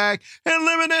Rashawn back and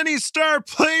limit any star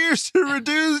players to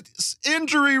reduce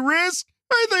injury risk?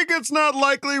 I think it's not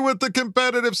likely with the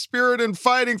competitive spirit and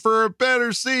fighting for a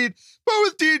better seed, but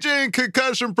with DJ and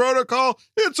concussion protocol,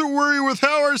 it's a worry with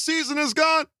how our season has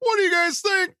gone. What do you guys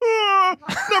think?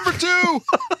 Number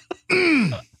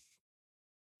 2.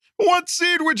 What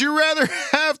seed would you rather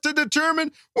have to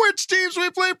determine which teams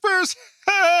we play first?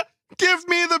 Give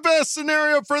me the best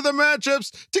scenario for the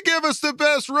matchups to give us the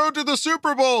best road to the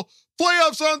Super Bowl.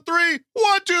 Playoffs on 3.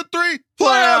 1, 2, 3.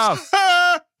 Playoffs.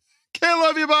 Okay,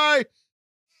 love you. Bye.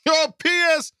 Oh,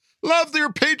 P.S. Love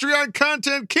your Patreon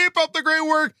content. Keep up the great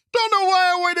work. Don't know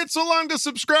why I waited so long to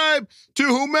subscribe. To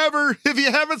whomever, if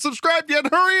you haven't subscribed yet,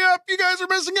 hurry up. You guys are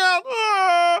missing out.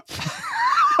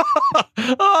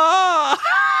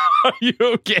 Are you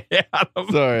okay,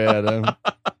 Adam? Sorry, Adam.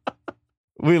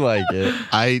 We like it.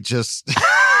 I just...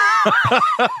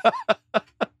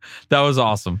 That was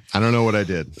awesome. I don't know what I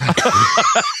did.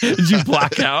 Did you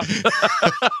black out?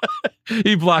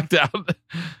 He blacked out.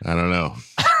 I don't know.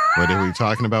 What are we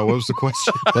talking about? What was the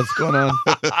question? What's going on?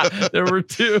 There were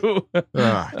 2.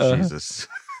 Jesus.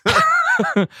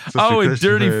 Oh, and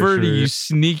Dirty Ferdy, you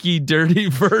sneaky Dirty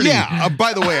Ferdy. Yeah.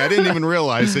 By the way, I didn't even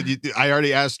realize that I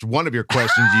already asked one of your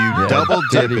questions. You double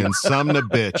dipping, some to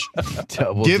bitch.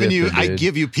 I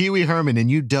give you Pee Wee Herman,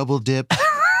 and you double dip.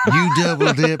 You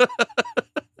double dip.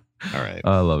 All right.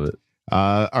 I love it.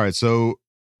 All right. So,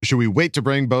 should we wait to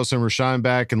bring Bosa and Rashawn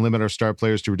back and limit our star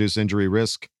players to reduce injury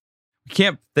risk? You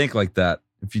can't think like that.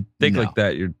 If you think like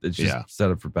that, it's just set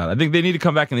up for bad. I think they need to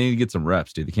come back and they need to get some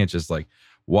reps, dude. They can't just like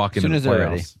walk into the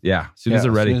playoffs. Yeah, as soon as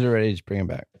they're ready. As soon as they're ready, just bring them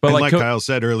back. But like Kyle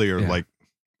said earlier, like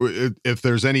if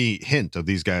there's any hint of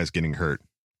these guys getting hurt,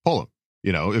 pull them.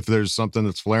 You know, if there's something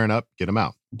that's flaring up, get them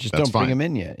out. Just That's don't bring fine. them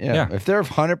in yet. Yeah. If they're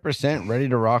 100% ready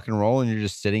to rock and roll and you're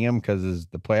just sitting them because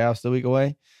the playoffs the week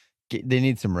away, they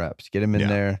need some reps. Get them in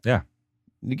there. Yeah.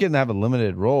 You can have a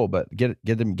limited role, but get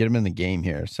them in the game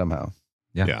here somehow.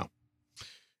 Yeah.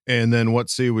 And then what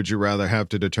seed would you rather have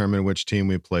to determine which team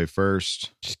we play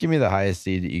first? Just give me the highest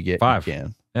seed that you get. 5. You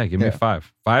can. Yeah, give me a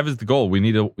 5. 5 is the goal. We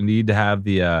need to have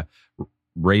the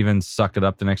Ravens suck it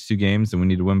up the next 2 games, and we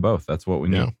need to win both. That's what we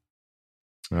need.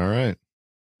 All right.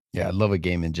 Yeah, I'd love a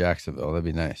game in Jacksonville. That'd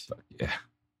be nice. Yeah.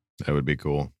 That would be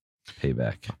cool.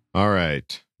 Payback. All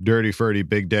right. Dirty Ferdy,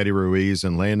 Big Daddy Ruiz,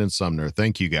 and Landon Sumner.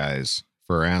 Thank you guys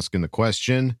for asking the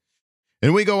question.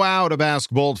 And we go out of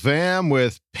Ask Bolt Fam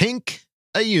with Pink,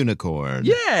 a unicorn.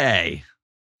 Yay!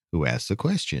 Who asked the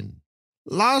question?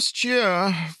 Last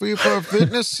year, we were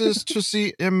witnesses to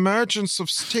the emergence of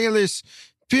Staley's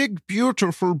big,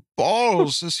 beautiful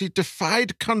balls as he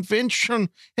defied convention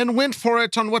and went for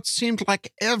it on what seemed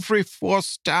like every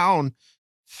fourth down.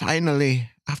 Finally,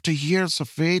 after years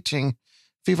of waiting,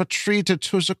 we were treated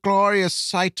to the glorious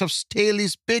sight of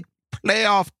Staley's big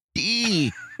playoff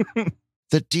D.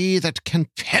 The D that can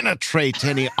penetrate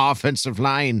any offensive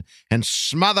line and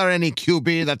smother any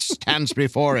QB that stands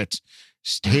before it.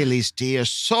 Staley's D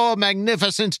is so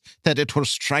magnificent that it will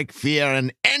strike fear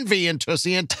and envy into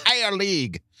the entire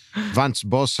league. Once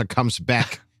Bosa comes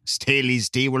back, Staley's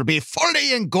D will be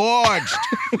fully engorged,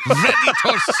 ready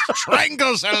to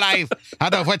strangle the life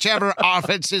out of whichever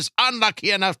offense is unlucky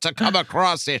enough to come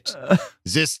across it.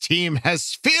 This team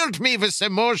has filled me with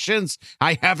emotions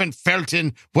I haven't felt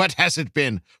in, what has it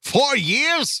been, 4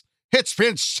 years? It's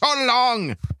been so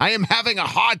long. I am having a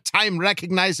hard time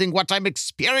recognizing what I'm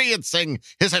experiencing.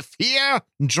 Is it fear,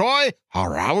 joy,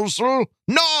 arousal?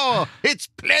 No, it's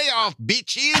playoff,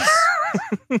 bitches.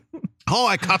 Oh,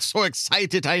 I got so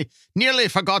excited, I nearly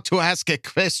forgot to ask a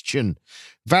question.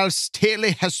 While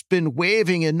Staley has been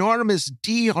waving enormous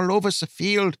D all over the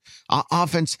field, our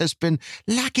offense has been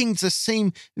lacking the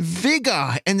same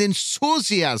vigor and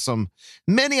enthusiasm.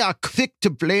 Many are quick to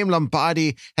blame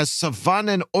Lombardi as the one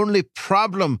and only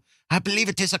problem. I believe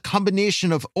it is a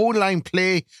combination of O-line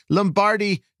play,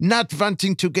 Lombardi not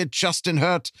wanting to get Justin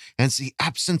hurt, and the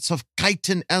absence of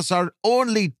Guyton as our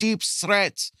only deep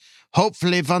threat.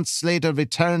 Hopefully, once Slater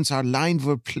returns, our line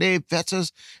will play better,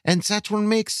 and that will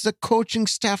make the coaching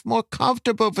staff more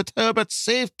comfortable with Herbert's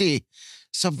safety.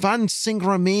 The one thing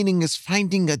remaining is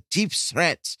finding a deep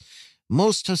threat.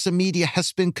 Most of the media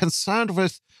has been concerned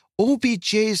with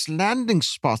OBJ's landing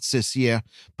spots this year,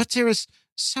 but there is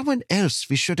someone else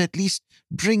we should at least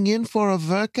bring in for a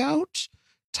workout?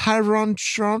 Tyron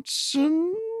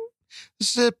Johnson?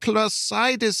 The plus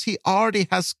side is he already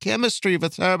has chemistry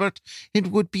with Herbert. It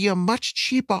would be a much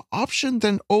cheaper option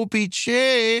than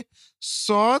OBJ.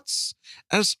 Thoughts?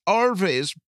 As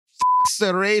always,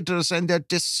 the Raiders and their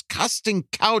disgusting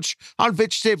couch on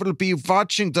which they will be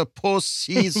watching the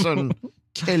postseason.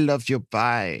 I love you.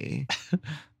 Bye.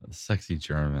 Sexy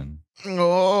German.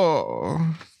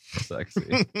 Oh.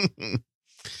 Sexy.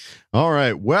 All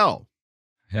right. Well,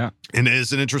 yeah. And it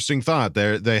is an interesting thought.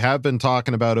 They have been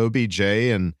talking about OBJ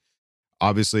and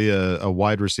obviously a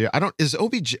wide receiver. Is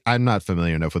OBJ, I'm not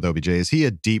familiar enough with OBJ. Is he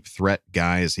a deep threat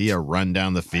guy? Is he a run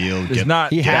down the field?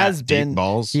 He has been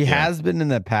balls? He has been in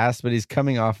the past, but he's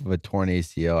coming off of a torn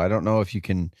ACL. I don't know if you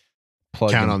can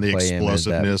count on the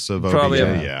explosiveness of OBJ. Probably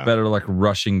better like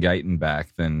rushing Guyton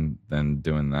back than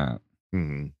doing that.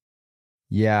 Mm-hmm.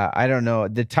 Yeah, I don't know.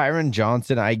 The Tyron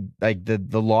Johnson, I like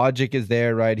the logic is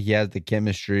there, right? He has the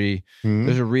chemistry. Mm-hmm.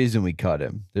 There's a reason we cut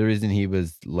him. The reason he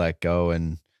was let go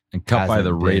and cut by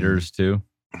the Raiders too.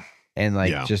 And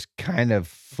just kind of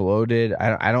floated.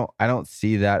 I don't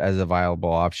see that as a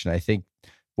viable option. I think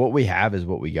what we have is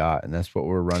what we got, and that's what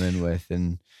we're running with.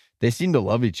 And they seem to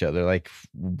love each other, like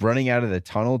running out of the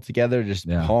tunnel together, just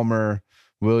Palmer,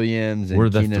 Williams, and we're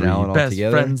the Keenan Allen all best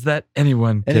together. friends that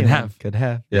anyone could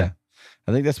have. Yeah.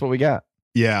 I think that's what we got.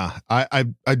 Yeah. I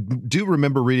do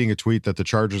remember reading a tweet that the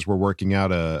Chargers were working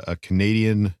out a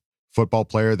Canadian football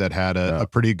player that had a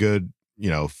pretty good,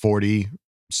 40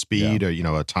 speed or,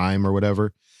 a time or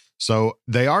whatever. So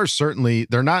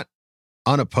they're not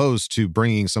unopposed to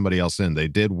bringing somebody else in.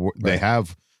 They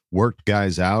have worked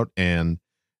guys out. And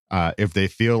if they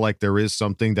feel like there is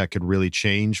something that could really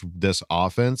change this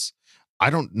offense,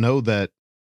 I don't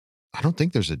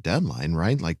think there's a deadline,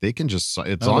 right? Like they can just,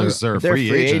 as long as they're a free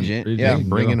agent, they can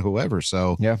bring in whoever.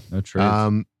 So yeah, no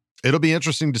trades. It'll be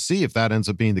interesting to see if that ends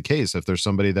up being the case. If there's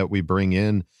somebody that we bring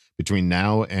in between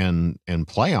now and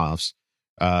playoffs,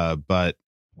 but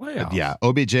playoffs. Yeah,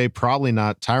 OBJ probably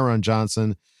not. Tyron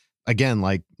Johnson, again,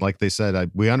 like they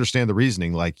said, we understand the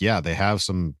reasoning. Like, yeah, they have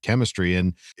some chemistry,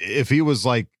 and if he was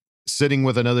like sitting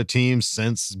with another team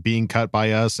since being cut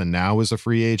by us and now is a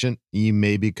free agent, you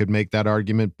maybe could make that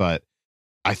argument. But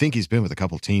I think he's been with a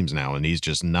couple teams now, and he's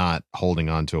just not holding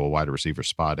on to a wide receiver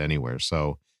spot anywhere.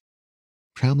 So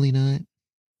probably not.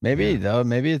 Maybe though.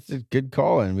 Maybe it's a good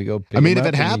call, and we go. I mean, if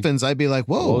it happens, I'd be like,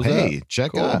 "Whoa, hey, up.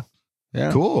 check Cool. out,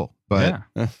 Yeah, cool." But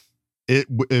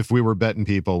if we were betting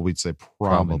people, we'd say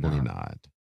probably not.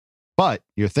 But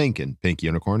you're thinking Pink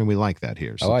Unicorn, and we like that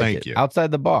here. So thank you.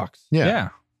 Outside the box. Yeah.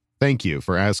 Thank you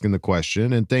for asking the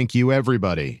question, and thank you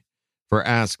everybody for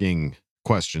asking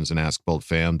questions and Ask Bold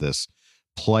Fam. This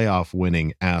playoff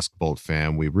winning Ask Bold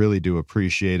Fam, we really do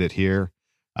appreciate it here.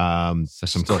 Some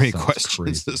great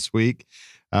questions this week.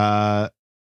 All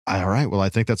right. Well, I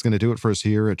think that's going to do it for us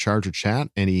here at Charger Chat.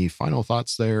 Any final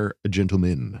thoughts there,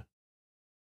 gentlemen?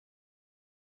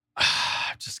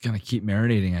 I'm just going to keep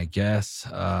marinating, I guess.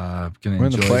 We're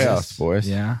in the playoffs, boys.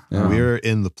 Yeah. We're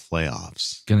in the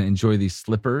playoffs. Going to enjoy these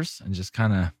slippers and just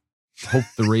kind of hope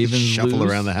the Ravens shuffle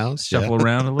lose, around the house. Shuffle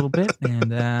around a little bit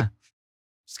and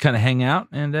just kind of hang out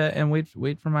and wait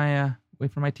for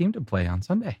my team to play on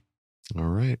Sunday. All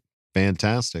right.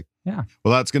 Fantastic. Yeah.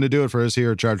 Well, that's going to do it for us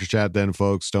here at Charger Chat then,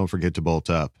 folks. Don't forget to bolt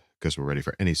up because we're ready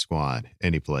for any squad,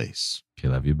 any place. Okay,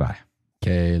 love you. Bye.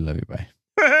 Okay, love you. Bye.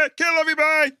 Okay, love you.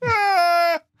 Bye.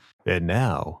 Ah! And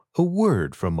now, a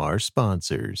word from our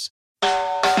sponsors.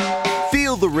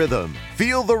 Feel the rhythm.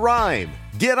 Feel the rhyme.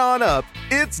 Get on up.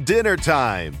 It's dinner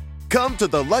time. Come to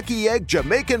the Lucky Egg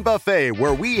Jamaican Buffet,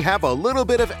 where we have a little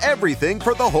bit of everything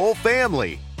for the whole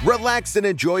family. Relax and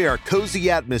enjoy our cozy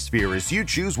atmosphere as you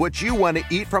choose what you want to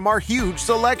eat from our huge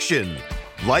selection.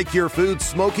 Like your food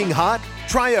smoking hot?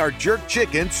 Try our jerk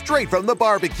chicken straight from the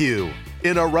barbecue.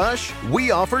 In a rush? We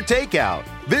offer takeout.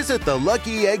 Visit the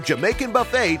Lucky Egg Jamaican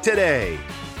Buffet today.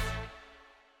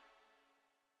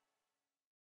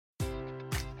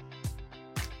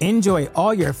 Enjoy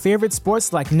all your favorite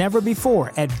sports like never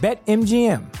before at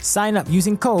BetMGM. Sign up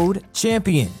using code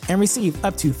CHAMPION and receive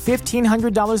up to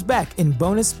 $1,500 back in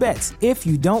bonus bets if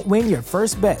you don't win your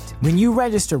first bet. When you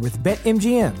register with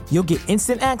BetMGM, you'll get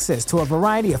instant access to a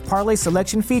variety of parlay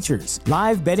selection features,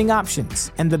 live betting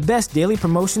options, and the best daily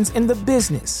promotions in the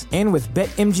business. And with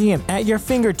BetMGM at your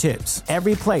fingertips,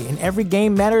 every play and every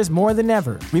game matters more than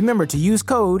ever. Remember to use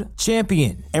code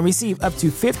CHAMPION and receive up to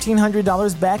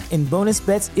 $1,500 back in bonus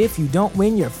bets if you don't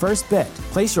win your first bet.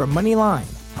 Place your money line,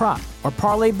 prop, or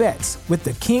parlay bets with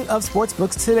the king of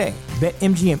sportsbooks today.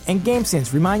 BetMGM and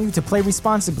GameSense remind you to play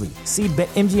responsibly. See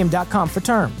BetMGM.com for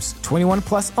terms. 21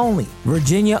 plus only.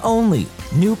 Virginia only.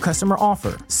 New customer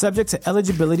offer. Subject to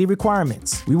eligibility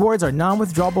requirements. Rewards are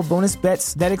non-withdrawable bonus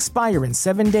bets that expire in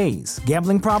 7 days.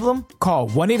 Gambling problem? Call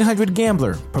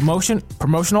 1-800-GAMBLER.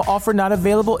 Promotional offer not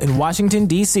available in Washington,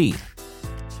 D.C.